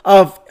 years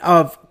of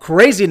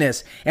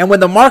craziness. And when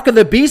the mark of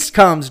the beast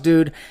comes,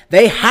 dude,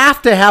 they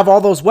have to have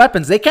all those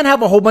weapons. They can't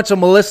have a whole bunch of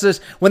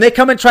militias. When they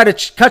come and try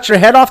to cut your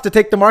head off to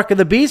take the mark of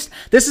the beast,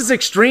 this is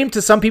extreme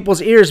to some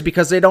people's ears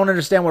because they don't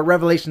understand what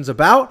Revelation's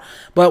about.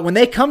 But when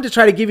they come to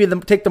try to give you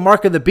take the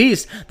mark of the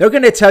beast, they're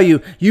going to tell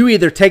you, you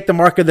either take the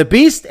mark of the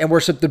beast and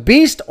worship the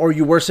beast, or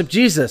you worship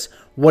Jesus.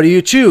 What do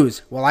you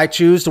choose? Well, I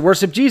choose to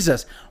worship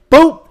Jesus.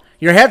 Boop,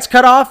 your head's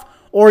cut off.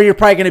 Or you're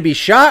probably going to be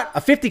shot.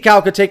 A 50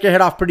 cal could take your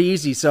head off pretty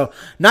easy. So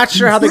not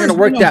sure how they're going to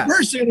work that.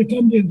 First, they're going to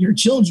come to your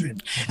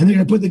children, and they're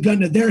going to put the gun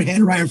to their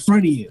head right in front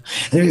of you.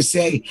 And they're going to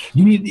say,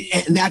 "You need,"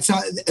 and that's how.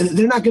 And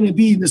they're not going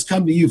to just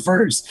come to you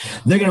first.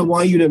 They're going to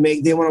want you to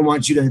they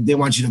want you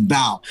to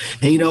bow.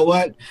 And you know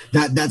what?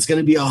 That's going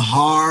to be a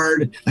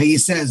hard. Like he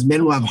says,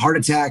 men will have heart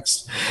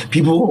attacks.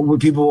 People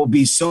will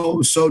be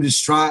so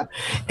distraught.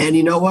 And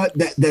you know what?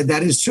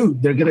 That is true.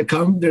 They're going to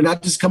come. They're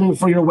not just coming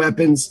for your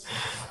weapons.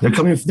 They're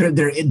coming.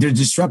 They're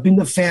disrupting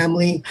the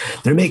family.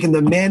 They're making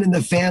the men in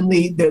the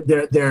family.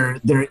 They're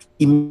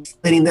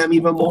emulating them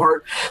even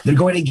more. They're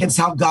going against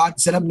how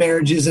God set up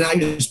marriages and how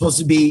you're supposed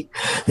to be.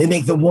 They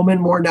make the woman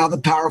more now the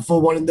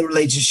powerful one in the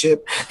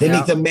relationship. They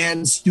make the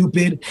man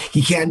stupid.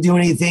 He can't do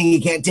anything.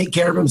 He can't take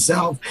care of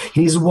himself.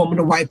 He needs a woman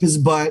to wipe his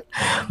butt.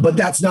 But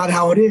that's not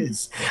how it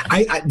is.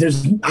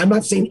 I'm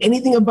not saying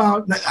anything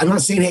about. I'm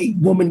not saying, hey,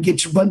 woman,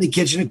 get your butt in the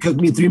kitchen and cook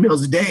me 3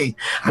 meals a day.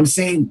 I'm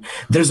saying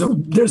there's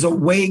a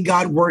way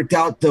God worked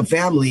out the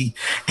family,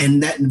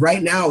 and that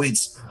right now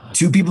it's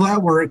 2 people at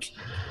work,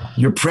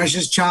 your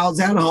precious child's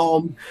at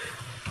home,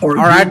 or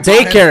at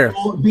daycare.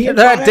 They're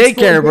at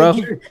daycare, bro.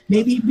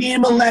 Maybe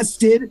being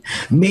molested,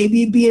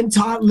 maybe being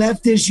taught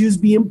left issues,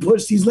 being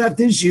pushed these left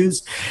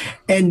issues,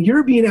 and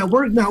you're being at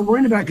work not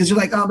worrying about it because you're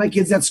like, oh, my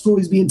kid's at school,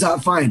 he's being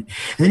taught fine.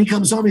 And then he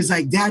comes home, he's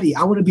like, Daddy,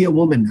 I want to be a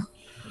woman now.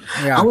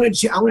 Yeah. I want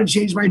to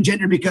change my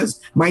gender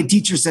because my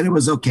teacher said it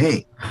was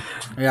okay.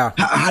 Yeah.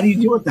 How do you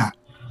deal with that?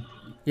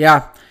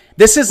 Yeah.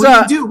 This is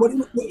what do you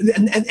do?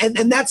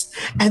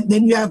 And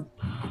then you have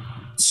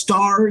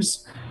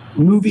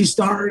movie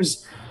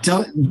stars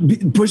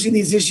pushing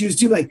these issues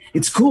too. Like,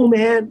 it's cool,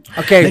 man.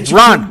 Okay,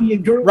 Ron,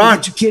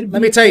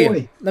 let me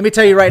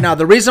tell you right now,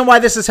 the reason why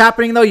this is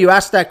happening, though, you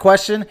asked that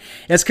question,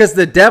 is because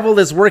the devil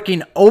is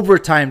working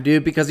overtime,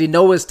 dude, because he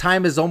knows his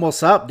time is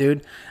almost up,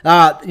 dude.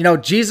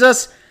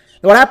 Jesus,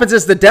 what happens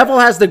is the devil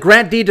has the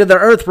grant deed to the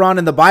earth, Ron,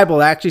 in the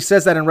Bible. It actually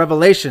says that in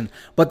Revelation.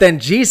 But then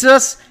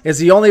Jesus is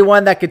the only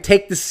one that could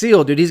take the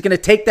seal, dude. He's going to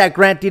take that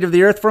grant deed of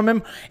the earth from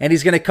him, and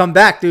he's going to come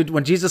back, dude.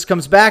 When Jesus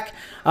comes back,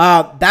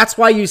 that's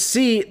why you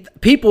see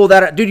people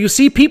that are, dude, you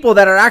see people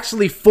that are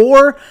actually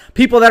for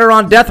people that are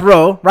on death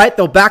row, right?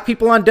 They'll back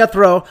people on death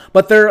row,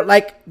 but they're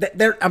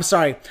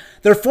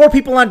for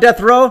people on death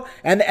row,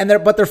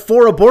 but they're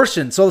for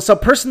abortion. So a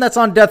person that's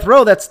on death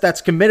row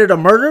that's committed a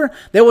murder,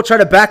 they will try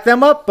to back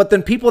them up. But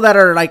then people that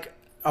are like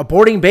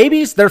aborting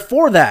babies, they're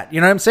for that. You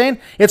know what I'm saying?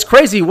 It's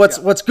crazy.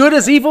 What's good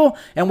is evil,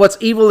 and what's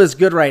evil is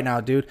good right now,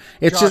 dude.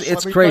 It's Josh, it's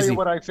let me crazy. Tell you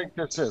what I think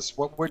this is.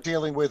 What we're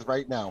dealing with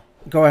right now.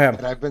 Go ahead.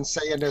 And I've been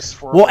saying this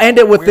for. We'll end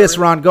it with this,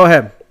 Ron. Go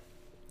ahead.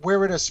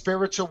 We're in a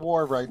spiritual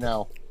war right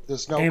now.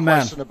 There's no Amen.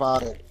 question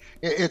about it.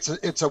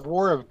 It's a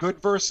war of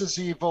good versus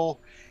evil.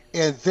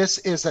 And this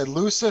is a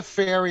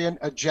Luciferian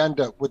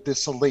agenda with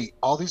this elite.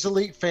 All these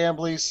elite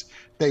families,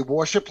 they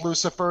worship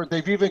Lucifer.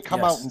 They've even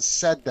come out and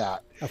said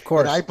that. Of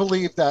course. And I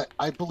believe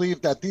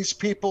that these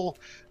people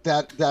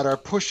that are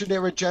pushing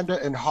their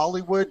agenda in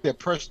Hollywood, they're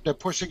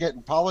pushing it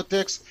in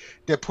politics,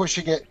 they're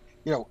pushing it,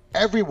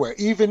 everywhere,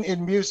 even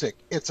in music.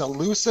 It's a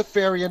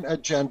Luciferian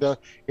agenda.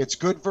 It's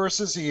good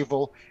versus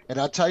evil. And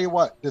I'll tell you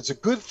what, it's a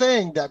good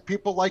thing that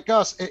people like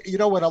us, and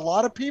a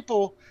lot of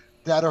people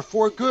that are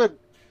for good,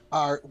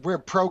 we're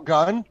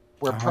pro-gun,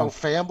 we're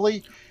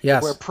pro-family,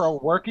 yes, we're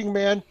pro-working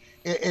man,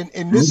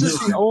 and this is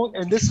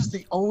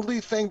the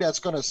only thing that's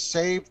going to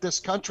save this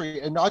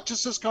country, and not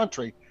just this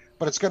country,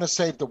 but it's going to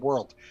save the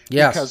world.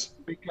 Yes,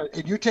 because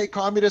and you take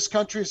communist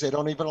countries, they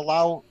don't even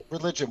allow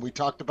religion. We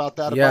talked about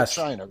that about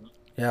China.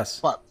 Yes,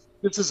 but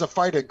this is a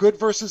fight of good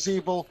versus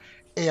evil,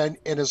 and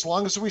as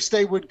long as we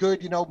stay with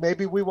good,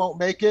 maybe we won't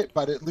make it,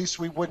 but at least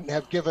we wouldn't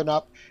have given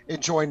up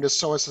and joined the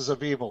sources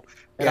of evil.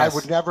 And I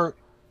would never,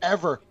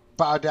 ever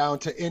bow down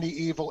to any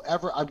evil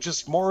ever. I'm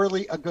just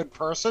morally a good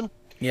person.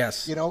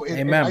 Yes. Amen.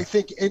 Amen. And I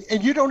think,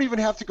 and you don't even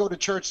have to go to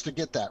church to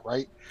get that,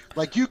 right?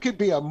 Like, you could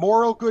be a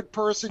moral good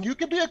person. You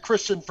could be a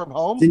Christian from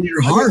home. In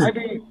your heart.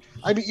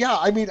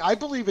 I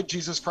believe in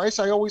Jesus Christ.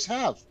 I always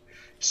have.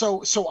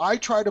 So I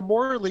try to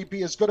morally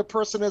be as good a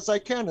person as I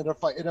can. And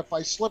if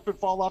I slip and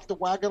fall off the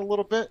wagon a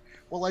little bit,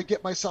 well, I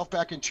get myself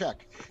back in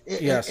check.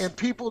 And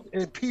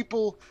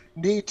people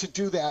need to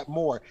do that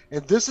more.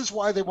 And this is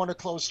why they want to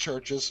close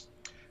churches.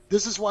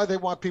 This is why they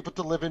want people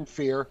to live in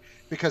fear,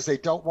 because they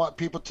don't want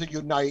people to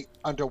unite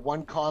under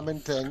one common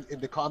thing,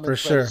 and the common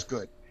thread is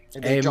good.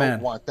 And they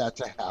don't want that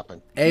to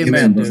happen.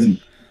 Amen,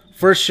 dude.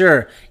 For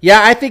sure.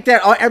 Yeah, I think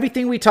that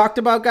everything we talked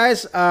about,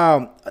 guys,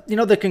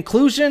 the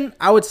conclusion,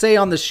 I would say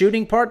on the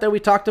shooting part that we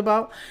talked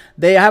about,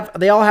 they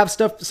all have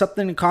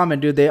something in common,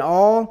 dude. They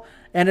all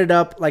ended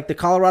up like the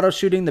Colorado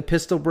shooting, the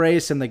pistol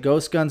brace, and the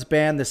ghost guns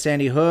ban, the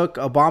Sandy Hook.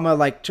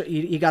 Obama,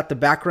 he got the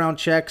background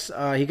checks.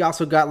 He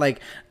also got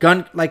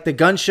the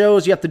gun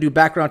shows. You have to do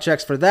background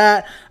checks for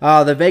that.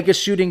 The Vegas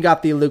shooting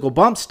got the illegal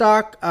bump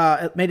stock.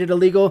 It made it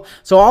illegal.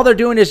 So all they're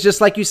doing is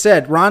just like you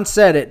said. Ron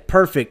said it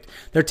perfect.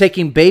 They're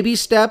taking baby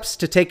steps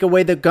to take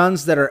away the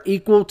guns that are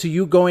equal to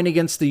you going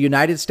against the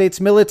United States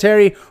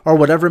military or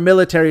whatever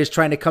military is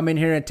trying to come in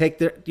here and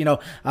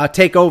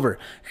take over.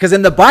 Because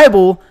in the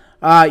Bible,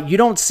 you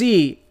don't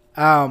see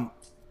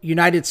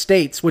United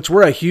States, which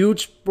we're a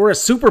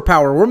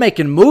superpower. We're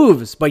making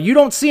moves, but you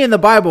don't see in the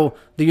Bible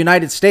the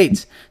United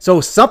States. So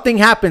something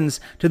happens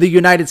to the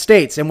United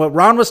States. And what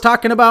Ron was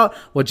talking about,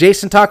 what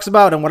Jason talks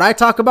about, and what I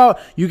talk about,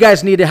 you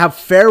guys need to have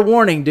fair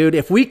warning, dude.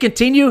 If we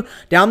continue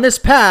down this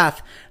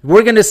path,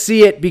 we're going to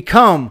see it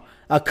become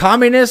a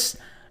communist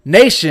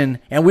nation,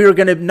 and we are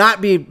going to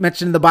not be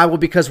mentioned in the Bible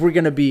because we're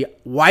going to be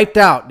wiped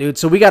out, dude.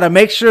 So we got to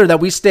make sure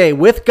that we stay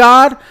with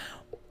God,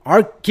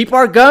 keep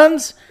our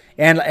guns,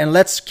 and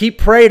let's keep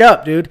prayed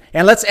up, dude.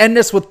 And let's end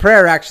this with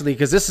prayer, actually,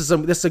 because this is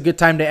a good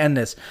time to end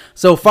this.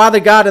 So, Father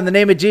God, in the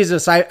name of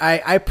Jesus,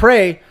 I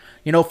pray,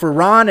 for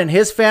Ron and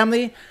his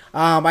family.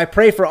 I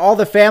pray for all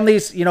the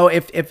families.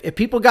 If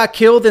people got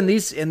killed in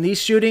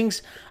these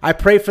shootings, I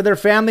pray for their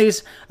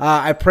families.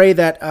 I pray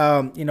that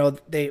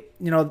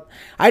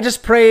I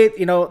just pray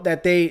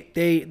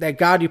that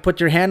God, you put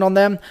your hand on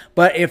them.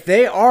 But if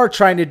they are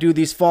trying to do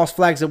these false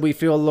flags that we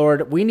feel,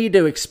 Lord, we need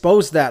to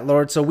expose that,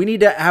 Lord. So we need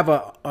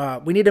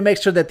to we need to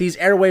make sure that these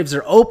airwaves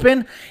are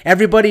open.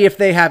 Everybody, if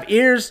they have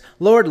ears,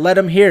 Lord, let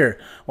them hear.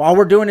 All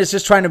we're doing is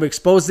just trying to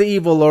expose the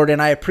evil, Lord. And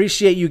I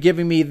appreciate you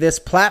giving me this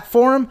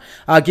platform,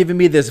 giving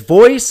me this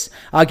voice,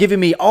 giving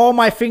me all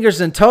my fingers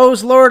and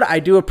toes, Lord. I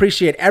do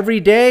appreciate every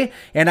day,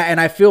 and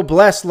I feel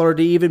blessed, Lord,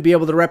 to even be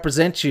able to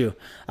represent you.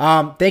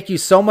 Thank you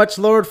so much,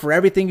 Lord, for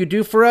everything you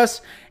do for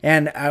us,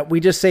 and we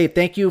just say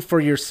thank you for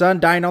your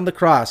son dying on the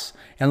cross.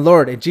 And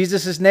Lord, in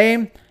Jesus'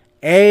 name,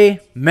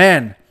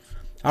 amen.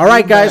 All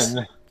right, guys.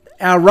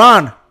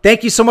 Ron,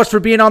 thank you so much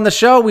for being on the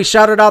show. We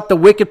shouted out the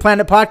Wicked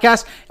Planet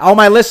podcast. All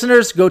my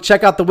listeners, go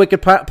check out the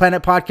Wicked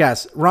Planet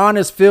podcast. Ron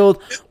is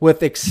filled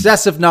with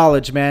excessive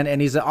knowledge, man,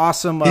 and he's an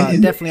awesome,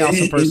 definitely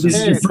awesome person. If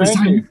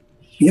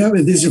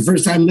this is your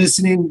first time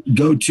listening,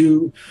 go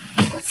to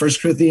 1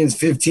 Corinthians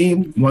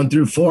 15,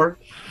 1-4.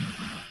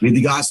 Read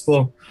the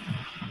gospel.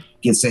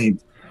 get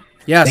saved.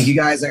 Yes. Thank you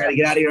guys. I got to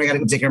get out of here. I got to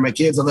go take care of my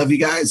kids. I love you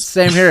guys.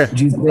 Same here.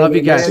 Love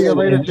you guys. See you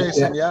later,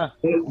 Jason. Yeah.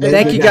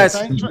 Thank you guys.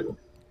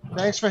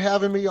 Thanks for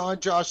having me on,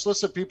 Josh.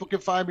 Listen, people can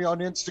find me on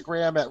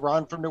Instagram at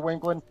Ron from New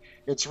England.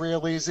 It's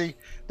real easy.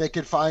 They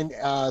can find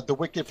the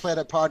Wicked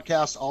Planet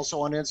podcast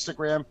also on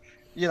Instagram.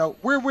 You know,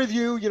 we're with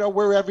you. You know,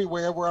 we're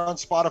everywhere. We're on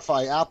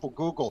Spotify, Apple,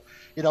 Google.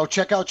 You know,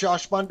 check out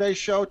Josh Monday's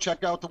show.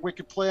 Check out the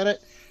Wicked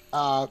Planet.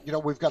 You know,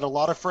 we've got a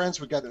lot of friends.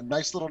 We've got a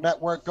nice little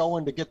network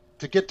going to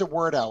get the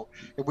word out.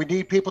 And we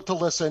need people to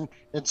listen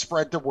and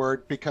spread the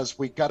word because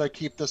we got to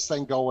keep this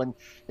thing going.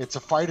 It's a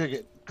fight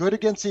good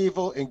against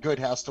evil, and good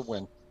has to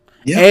win.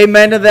 Yep.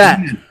 Amen to that.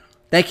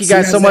 Thank you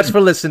guys so much for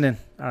listening.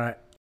 All right.